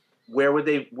 brother. Where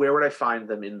would I find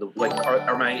them in the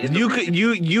are my in You the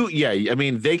could I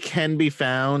mean they can be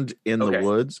found in the Okay.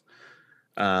 woods.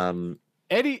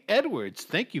 Eddie Edwards,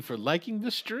 thank you for liking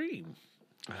the stream.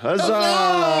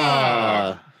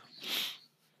 Huzzah!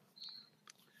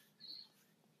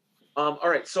 all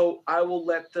right, so I will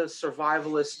let the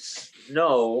survivalists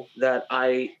know that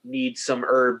I need some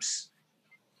herbs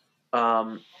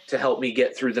to help me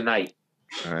get through the night.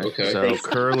 All right. Okay. So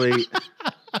Curly,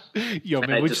 Yo,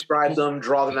 And man, I describe them,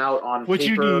 draw them out on what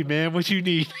you paper. need, man? What you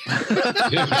need?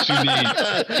 Yeah, what you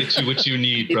need. Get you what you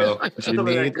need, bro. Some of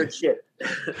that good shit.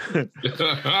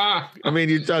 I mean,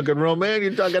 you're talking romaine,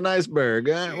 you're talking iceberg.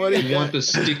 Huh? What do You want the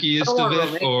stickiest Come on, of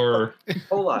Romaine. it, or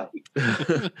Hold E.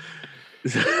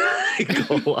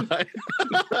 coli.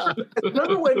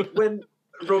 Remember when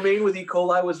romaine with E.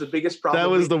 coli was the biggest problem? That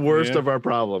was the worst Yeah. of our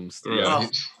problems. right.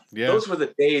 Yeah, Those were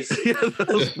the days. Yeah,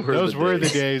 those were the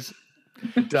days.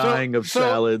 Dying of So-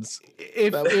 salads.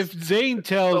 If That was if Zane So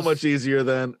tells much easier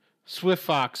then. Swift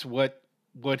Fox what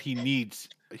he needs,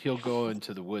 he'll go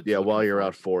into the woods. Yeah, looking while you're for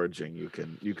out it. foraging, you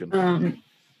can And,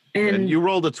 and you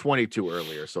rolled a 22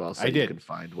 earlier, so I'll say I you did. can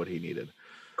find what he needed.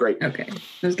 Great. okay.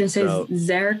 I was gonna say So-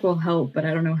 Zarek will help, but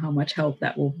I don't know how much help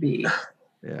that will be.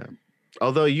 Yeah.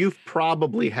 Although you've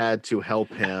probably had to help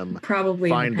him Probably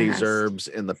in the find these past. herbs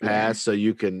in the past, so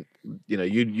you can,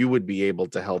 you would be able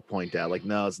to help point out like,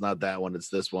 no, it's not that one, it's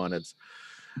this one. It's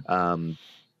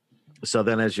so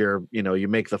then as you're, you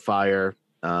make the fire,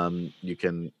 you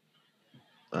can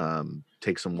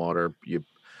take some water, you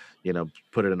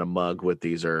put it in a mug with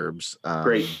these herbs.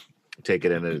 Great. Take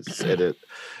it in.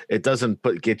 It doesn't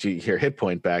get you your hit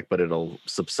point back, but it'll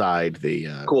subside the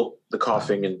Cool. The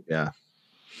coughing and yeah.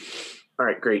 all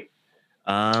right, great.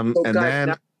 So And guys,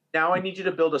 then now I need you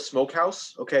to build a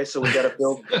smokehouse. Okay, so we got to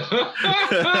build.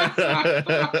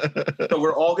 So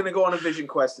we're all going to go on a vision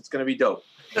quest. It's going to be dope.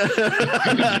 Great.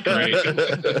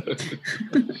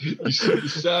 You see the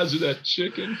size of that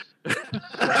chicken?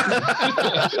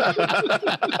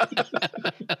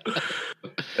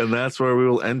 And that's where we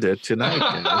will end it tonight,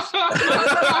 guys.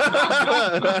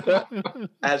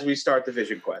 As we start the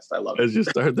vision quest. I love it. As you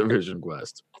start the vision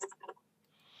quest.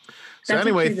 So That's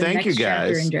anyway, actually the thank you next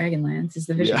chapter guys. in Dragonlance is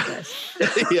the vision Yeah. quest.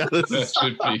 Yeah, this That is,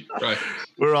 should be right.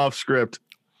 we're off script.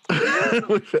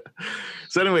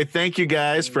 So anyway, thank you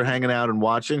guys for hanging out and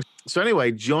watching. So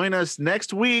anyway, join us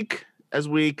next week as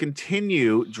we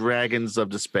continue Dragons of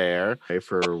Despair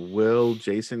for Will,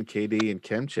 Jason, KD, and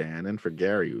Kemchan, and for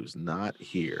Gary, who's not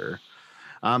here.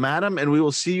 I'm Adam, and we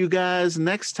will see you guys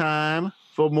next time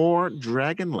for more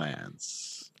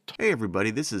Dragonlance. Hey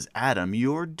everybody, this is Adam,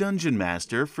 your Dungeon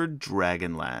Master for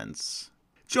Dragonlance.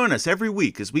 Join us every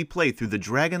week as we play through the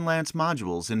Dragonlance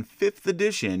modules in 5th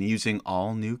edition using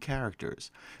all new characters.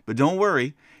 But don't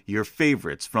worry, your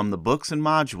favorites from the books and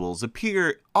modules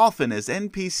appear often as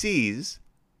NPCs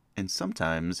and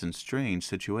sometimes in strange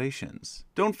situations.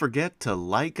 Don't forget to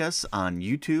like us on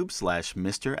YouTube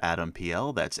 /Mr. Adam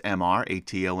PL, that's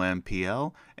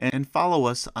MrAtomPL, and follow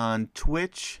us on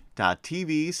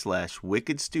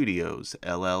twitch.tv/Wicked Studios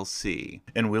LLC.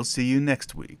 And we'll see you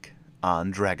next week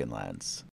on Dragonlance.